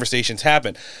 those conversations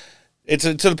happen. It's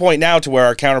to the point now to where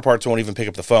our counterparts won't even pick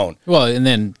up the phone. Well, and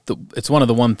then it's one of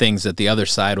the one things that the other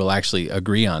side will actually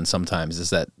agree on sometimes is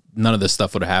that none of this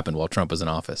stuff would have happened while Trump was in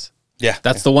office. Yeah.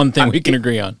 That's the one thing we can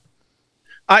agree on.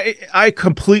 I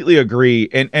completely agree.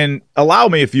 And allow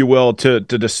me, if you will, to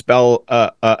dispel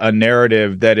a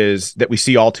narrative that we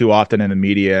see all too often in the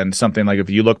media. And something like, if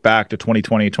you look back to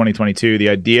 2020, 2022, the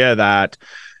idea that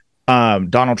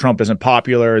Donald Trump isn't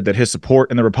popular, that his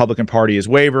support in the Republican Party is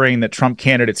wavering, that Trump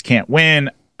candidates can't win.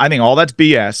 I think all that's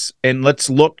BS. And let's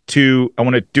look to, I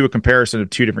want to do a comparison of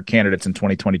two different candidates in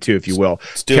 2022, if you will.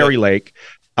 Kari Lake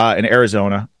in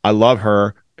Arizona. I love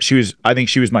her. I think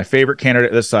she was my favorite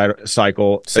candidate this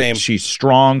cycle. Same. She's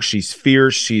strong. She's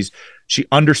fierce. She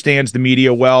understands the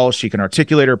media well. She can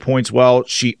articulate her points well.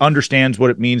 She understands what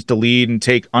it means to lead and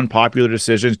take unpopular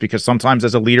decisions, because sometimes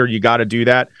as a leader, you got to do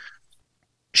that.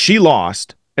 She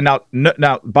lost. And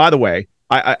now, by the way,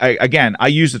 I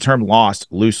use the term lost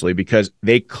loosely because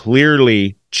they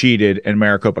clearly cheated in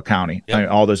Maricopa County. Yep. I mean,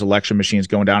 all those election machines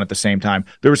going down at the same time.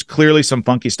 There was clearly some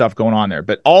funky stuff going on there.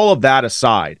 But all of that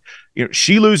aside,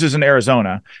 she loses in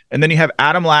Arizona, and then you have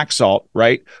Adam Laxalt,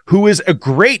 right, who is a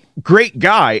great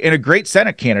guy and a great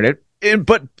Senate candidate,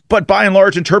 but by and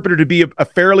large interpreted to be a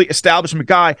fairly establishment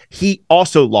guy. He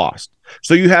also lost.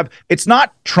 So it's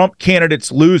not Trump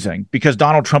candidates losing because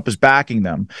Donald Trump is backing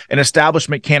them and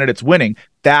establishment candidates winning.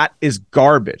 That is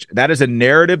garbage. That is a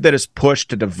narrative that is pushed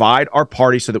to divide our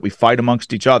party so that we fight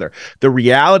amongst each other. The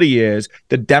reality is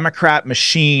the Democrat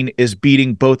machine is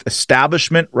beating both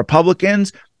establishment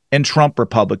Republicans and Trump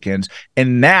Republicans.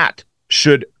 And that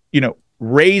should,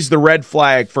 raise the red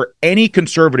flag for any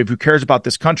conservative who cares about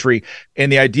this country,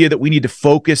 and the idea that we need to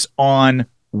focus on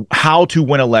how to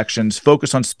win elections,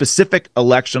 focus on specific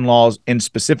election laws in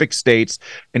specific states,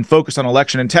 and focus on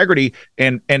election integrity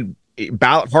and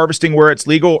ballot harvesting where it's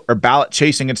legal, or ballot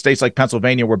chasing in states like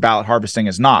Pennsylvania where ballot harvesting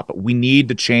is not. But we need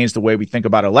to change the way we think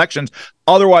about elections.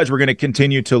 Otherwise, we're going to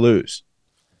continue to lose.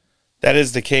 That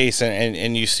is the case.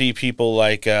 And you see people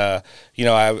like, I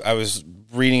was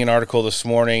reading an article this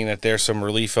morning that there's some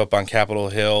relief up on Capitol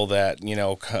Hill that,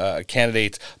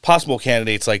 possible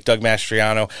candidates like Doug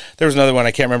Mastriano. There was another one,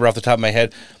 I can't remember off the top of my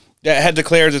head, that had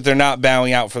declared that they're not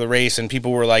bowing out for the race, and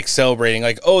people were celebrating,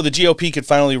 the GOP could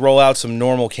finally roll out some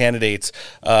normal candidates,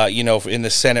 in the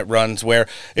Senate runs, where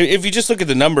if you just look at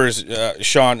the numbers,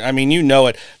 Sean, I mean,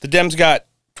 it, the Dems got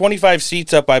 25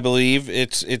 seats up, I believe.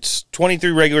 It's 23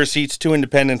 regular seats, 2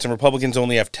 independents, and Republicans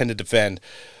only have 10 to defend.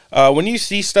 When you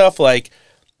see stuff like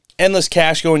endless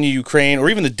cash going to Ukraine, or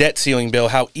even the debt ceiling bill,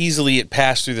 how easily it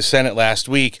passed through the Senate last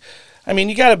week, I mean,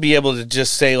 you got to be able to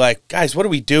just say, guys, what are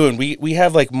we doing? We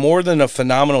have more than a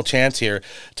phenomenal chance here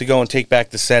to go and take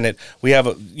back the Senate. We have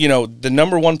the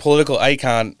number one political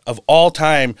icon of all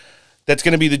time that's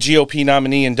going to be the GOP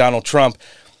nominee in Donald Trump.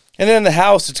 And then in the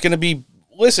House, it's going to be,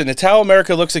 it's how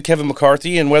America looks at Kevin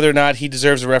McCarthy and whether or not he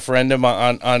deserves a referendum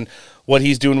on what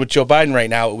he's doing with Joe Biden right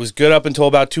now. It was good up until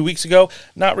about 2 weeks ago,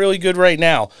 not really good right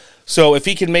now. So if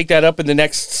he can make that up in the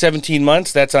next 17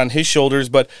 months, that's on his shoulders.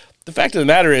 But the fact of the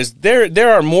matter is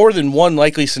there are more than one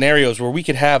likely scenarios where we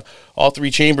could have all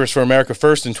three chambers for America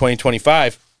First in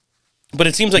 2025. But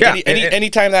it seems like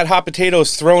anytime that hot potato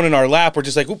is thrown in our lap, we're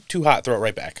just oop, too hot, throw it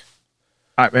right back.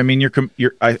 I mean,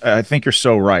 I think you're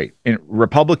so right. And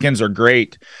Republicans are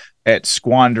great at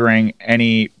squandering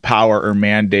any power or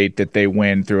mandate that they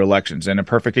win through elections. And a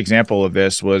perfect example of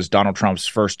this was Donald Trump's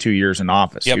first 2 years in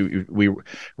office. Yep.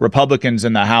 Republicans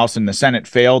in the House and the Senate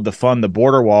failed to fund the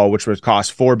border wall, which would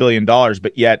cost $4 billion.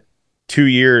 But yet 2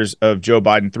 years of Joe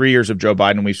Biden, 3 years of Joe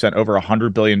Biden, we've sent over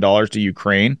 $100 billion to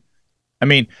Ukraine. I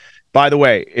mean, By the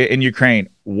way, in Ukraine,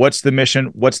 what's the mission?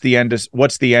 What's the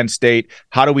end state?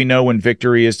 How do we know when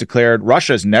victory is declared?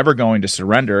 Russia is never going to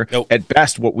surrender. Nope. At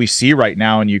best, what we see right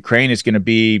now in Ukraine is going to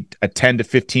be a 10 to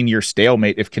 15 year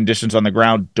stalemate if conditions on the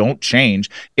ground don't change,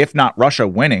 if not Russia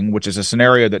winning, which is a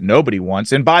scenario that nobody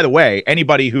wants. And by the way,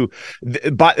 anybody who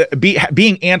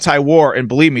being anti-war, and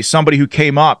believe me, somebody who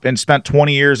came up and spent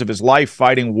 20 years of his life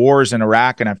fighting wars in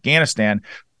Iraq and Afghanistan,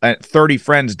 30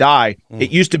 friends die. It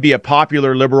used to be a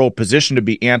popular liberal position to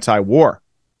be anti-war.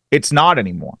 It's not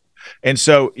anymore. And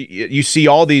so you see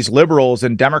all these liberals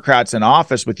and Democrats in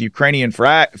office with Ukrainian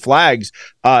flags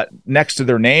next to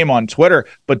their name on Twitter,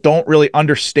 but don't really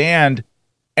understand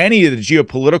any of the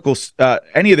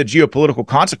geopolitical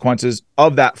consequences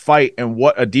of that fight and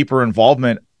what a deeper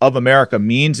involvement of America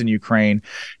means in Ukraine.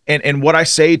 And what I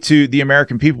say to the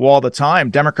American people all the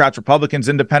time, Democrats, Republicans,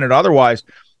 independent, otherwise,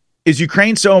 is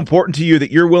Ukraine so important to you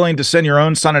that you're willing to send your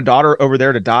own son and daughter over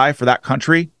there to die for that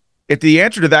country? If the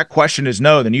answer to that question is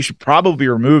no, then you should probably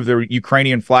remove the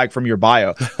Ukrainian flag from your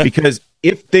bio, because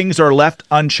if things are left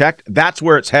unchecked, that's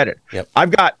where it's headed. Yep.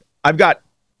 I've got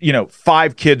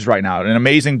 5 kids right now, an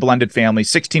amazing blended family,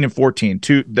 16 and 14,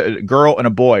 a girl and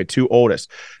a boy, 2 oldest.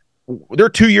 They're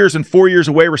 2 years and 4 years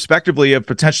away, respectively, of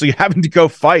potentially having to go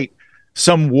fight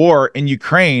some war in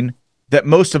Ukraine that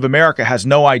most of America has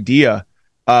no idea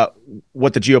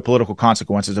what the geopolitical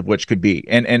consequences of which could be.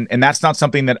 And that's not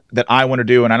something that I want to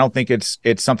do. And I don't think it's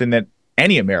something that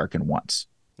any American wants.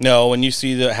 No, when you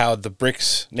see how the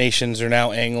BRICS nations are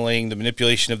now angling the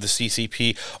manipulation of the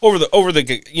CCP over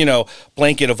the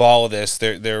blanket of all of this,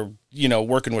 they're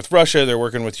working with Russia, they're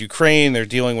working with Ukraine, they're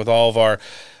dealing with all of our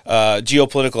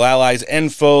geopolitical allies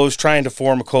and foes, trying to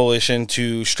form a coalition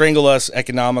to strangle us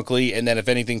economically, and then if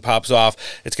anything pops off,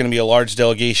 it's going to be a large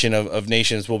delegation of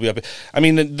nations will be up. I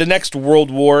mean, the next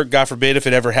world war, God forbid if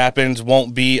it ever happens,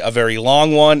 won't be a very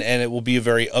long one, and it will be a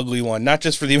very ugly one, not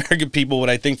just for the American people, but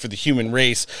I think for the human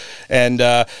race. And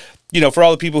for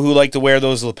all the people who like to wear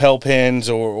those lapel pins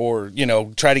or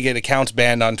try to get accounts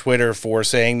banned on Twitter for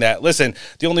saying that, listen,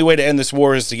 the only way to end this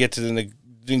war is to get to the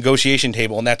negotiation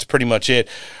table, and that's pretty much it,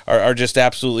 are just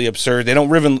absolutely absurd. They don't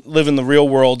live in the real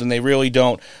world, and they really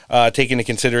don't take into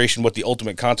consideration what the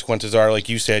ultimate consequences are. Like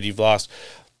you said, you've lost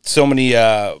so many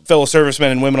fellow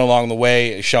servicemen and women along the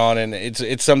way, Sean, and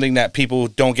it's something that people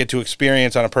don't get to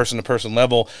experience on a person-to-person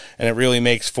level, and it really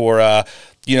makes for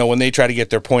when they try to get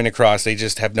their point across, they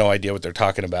just have no idea what they're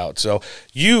talking about. So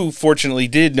you, fortunately,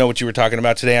 did know what you were talking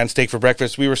about today on Steak for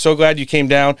Breakfast. We were so glad you came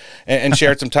down and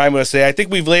shared some time with us today. I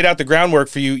think we've laid out the groundwork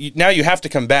for you. Now you have to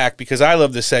come back, because I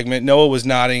love this segment. Noah was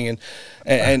nodding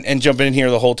and jumping in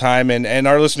here the whole time, and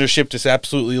our listenership just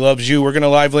absolutely loves you. We're going to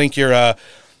live link your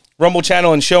Rumble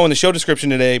channel and show in the show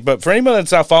description today. But for anyone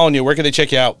that's not following you, where can they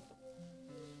check you out?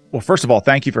 Well, first of all,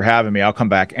 thank you for having me. I'll come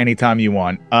back anytime you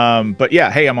want. But yeah,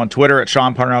 hey, I'm on Twitter at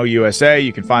Sean Parnell USA.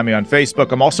 You can find me on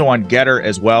Facebook. I'm also on Getter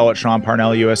as well at Sean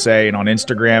Parnell USA, and on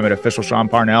Instagram at Official Sean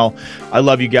Parnell. I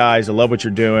love you guys. I love what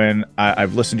you're doing.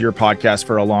 I've listened to your podcast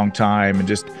for a long time, and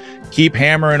just keep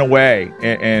hammering away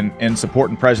and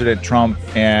supporting President Trump,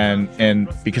 and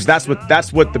because that's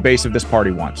what the base of this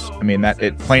party wants. I mean, that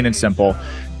it plain and simple.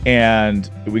 And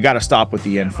we got to stop with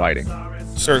the infighting.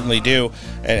 Certainly do.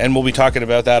 And we'll be talking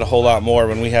about that a whole lot more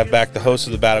when we have back the host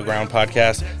of the Battleground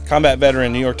podcast, combat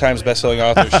veteran, New York Times bestselling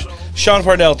author, Sean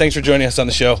Parnell. Thanks for joining us on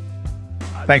the show.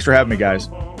 Thanks for having me, guys.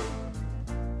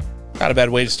 Not a bad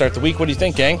way to start the week. What do you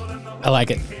think, gang? I like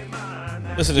it.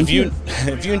 Listen,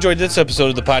 if you enjoyed this episode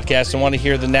of the podcast and want to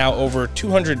hear the now over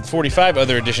 245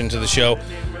 other editions of the show,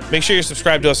 make sure you're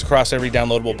subscribed to us across every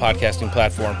downloadable podcasting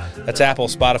platform. That's Apple,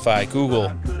 Spotify, Google,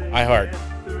 iHeart.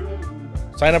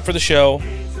 Sign up for the show,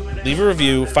 leave a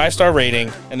review, 5-star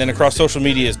rating, and then across social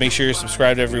medias, make sure you're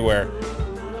subscribed everywhere.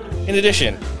 In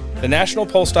addition,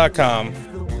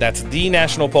 thenationalpulse.com, that's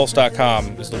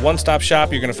thenationalpulse.com, is the one-stop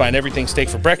shop. You're going to find everything Steak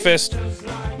for Breakfast.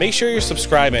 Make sure you're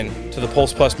subscribing to the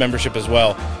Pulse Plus membership as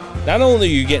well. Not only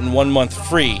are you getting 1 month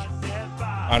free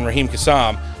on Raheem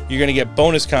Kassam, you're going to get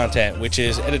bonus content, which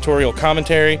is editorial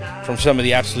commentary from some of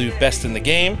the absolute best in the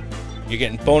game. You're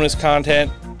getting bonus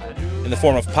content in the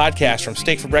form of podcasts from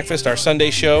Steak for Breakfast, our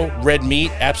Sunday show, Red Meat,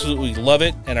 absolutely love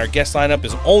it, and our guest lineup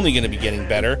is only going to be getting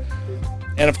better.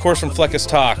 And of course from Fleckus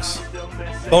Talks,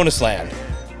 Bonus Land.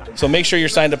 So make sure you're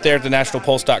signed up there at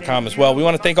thenationalpulse.com as well. We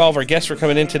want to thank all of our guests for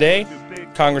coming in today.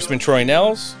 Congressman Troy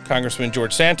Nehls, Congressman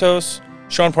George Santos,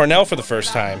 Sean Parnell for the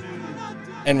first time,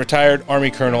 and retired Army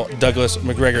Colonel Douglas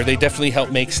McGregor. They definitely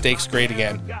helped make steaks great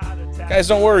again. Guys,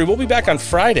 don't worry, we'll be back on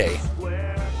Friday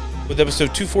with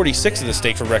episode 246 of the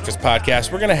Steak for Breakfast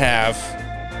podcast. We're going to have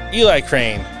Eli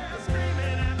Crane,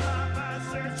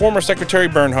 former Secretary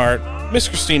Bernhardt, Miss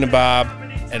Christina Bobb,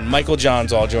 and Michael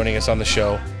Johns all joining us on the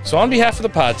show. So on behalf of the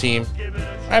pod team,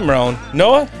 I'm Roan.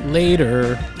 Noah?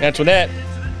 Later. Antoinette?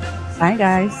 Bye,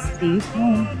 guys. See you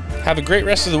soon. Have a great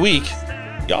rest of the week.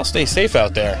 Y'all stay safe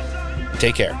out there.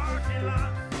 Take care.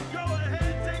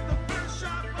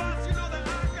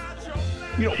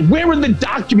 Where are the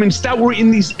documents that were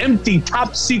in these empty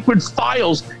top secret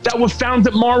files that were found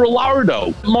at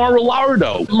Mar-a-Lardo?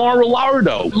 Mar-a-Lardo.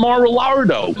 Mar-a-Lardo.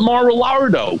 Mar-a-Lardo.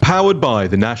 Mar-a-Lardo. Powered by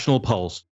the National Pulse.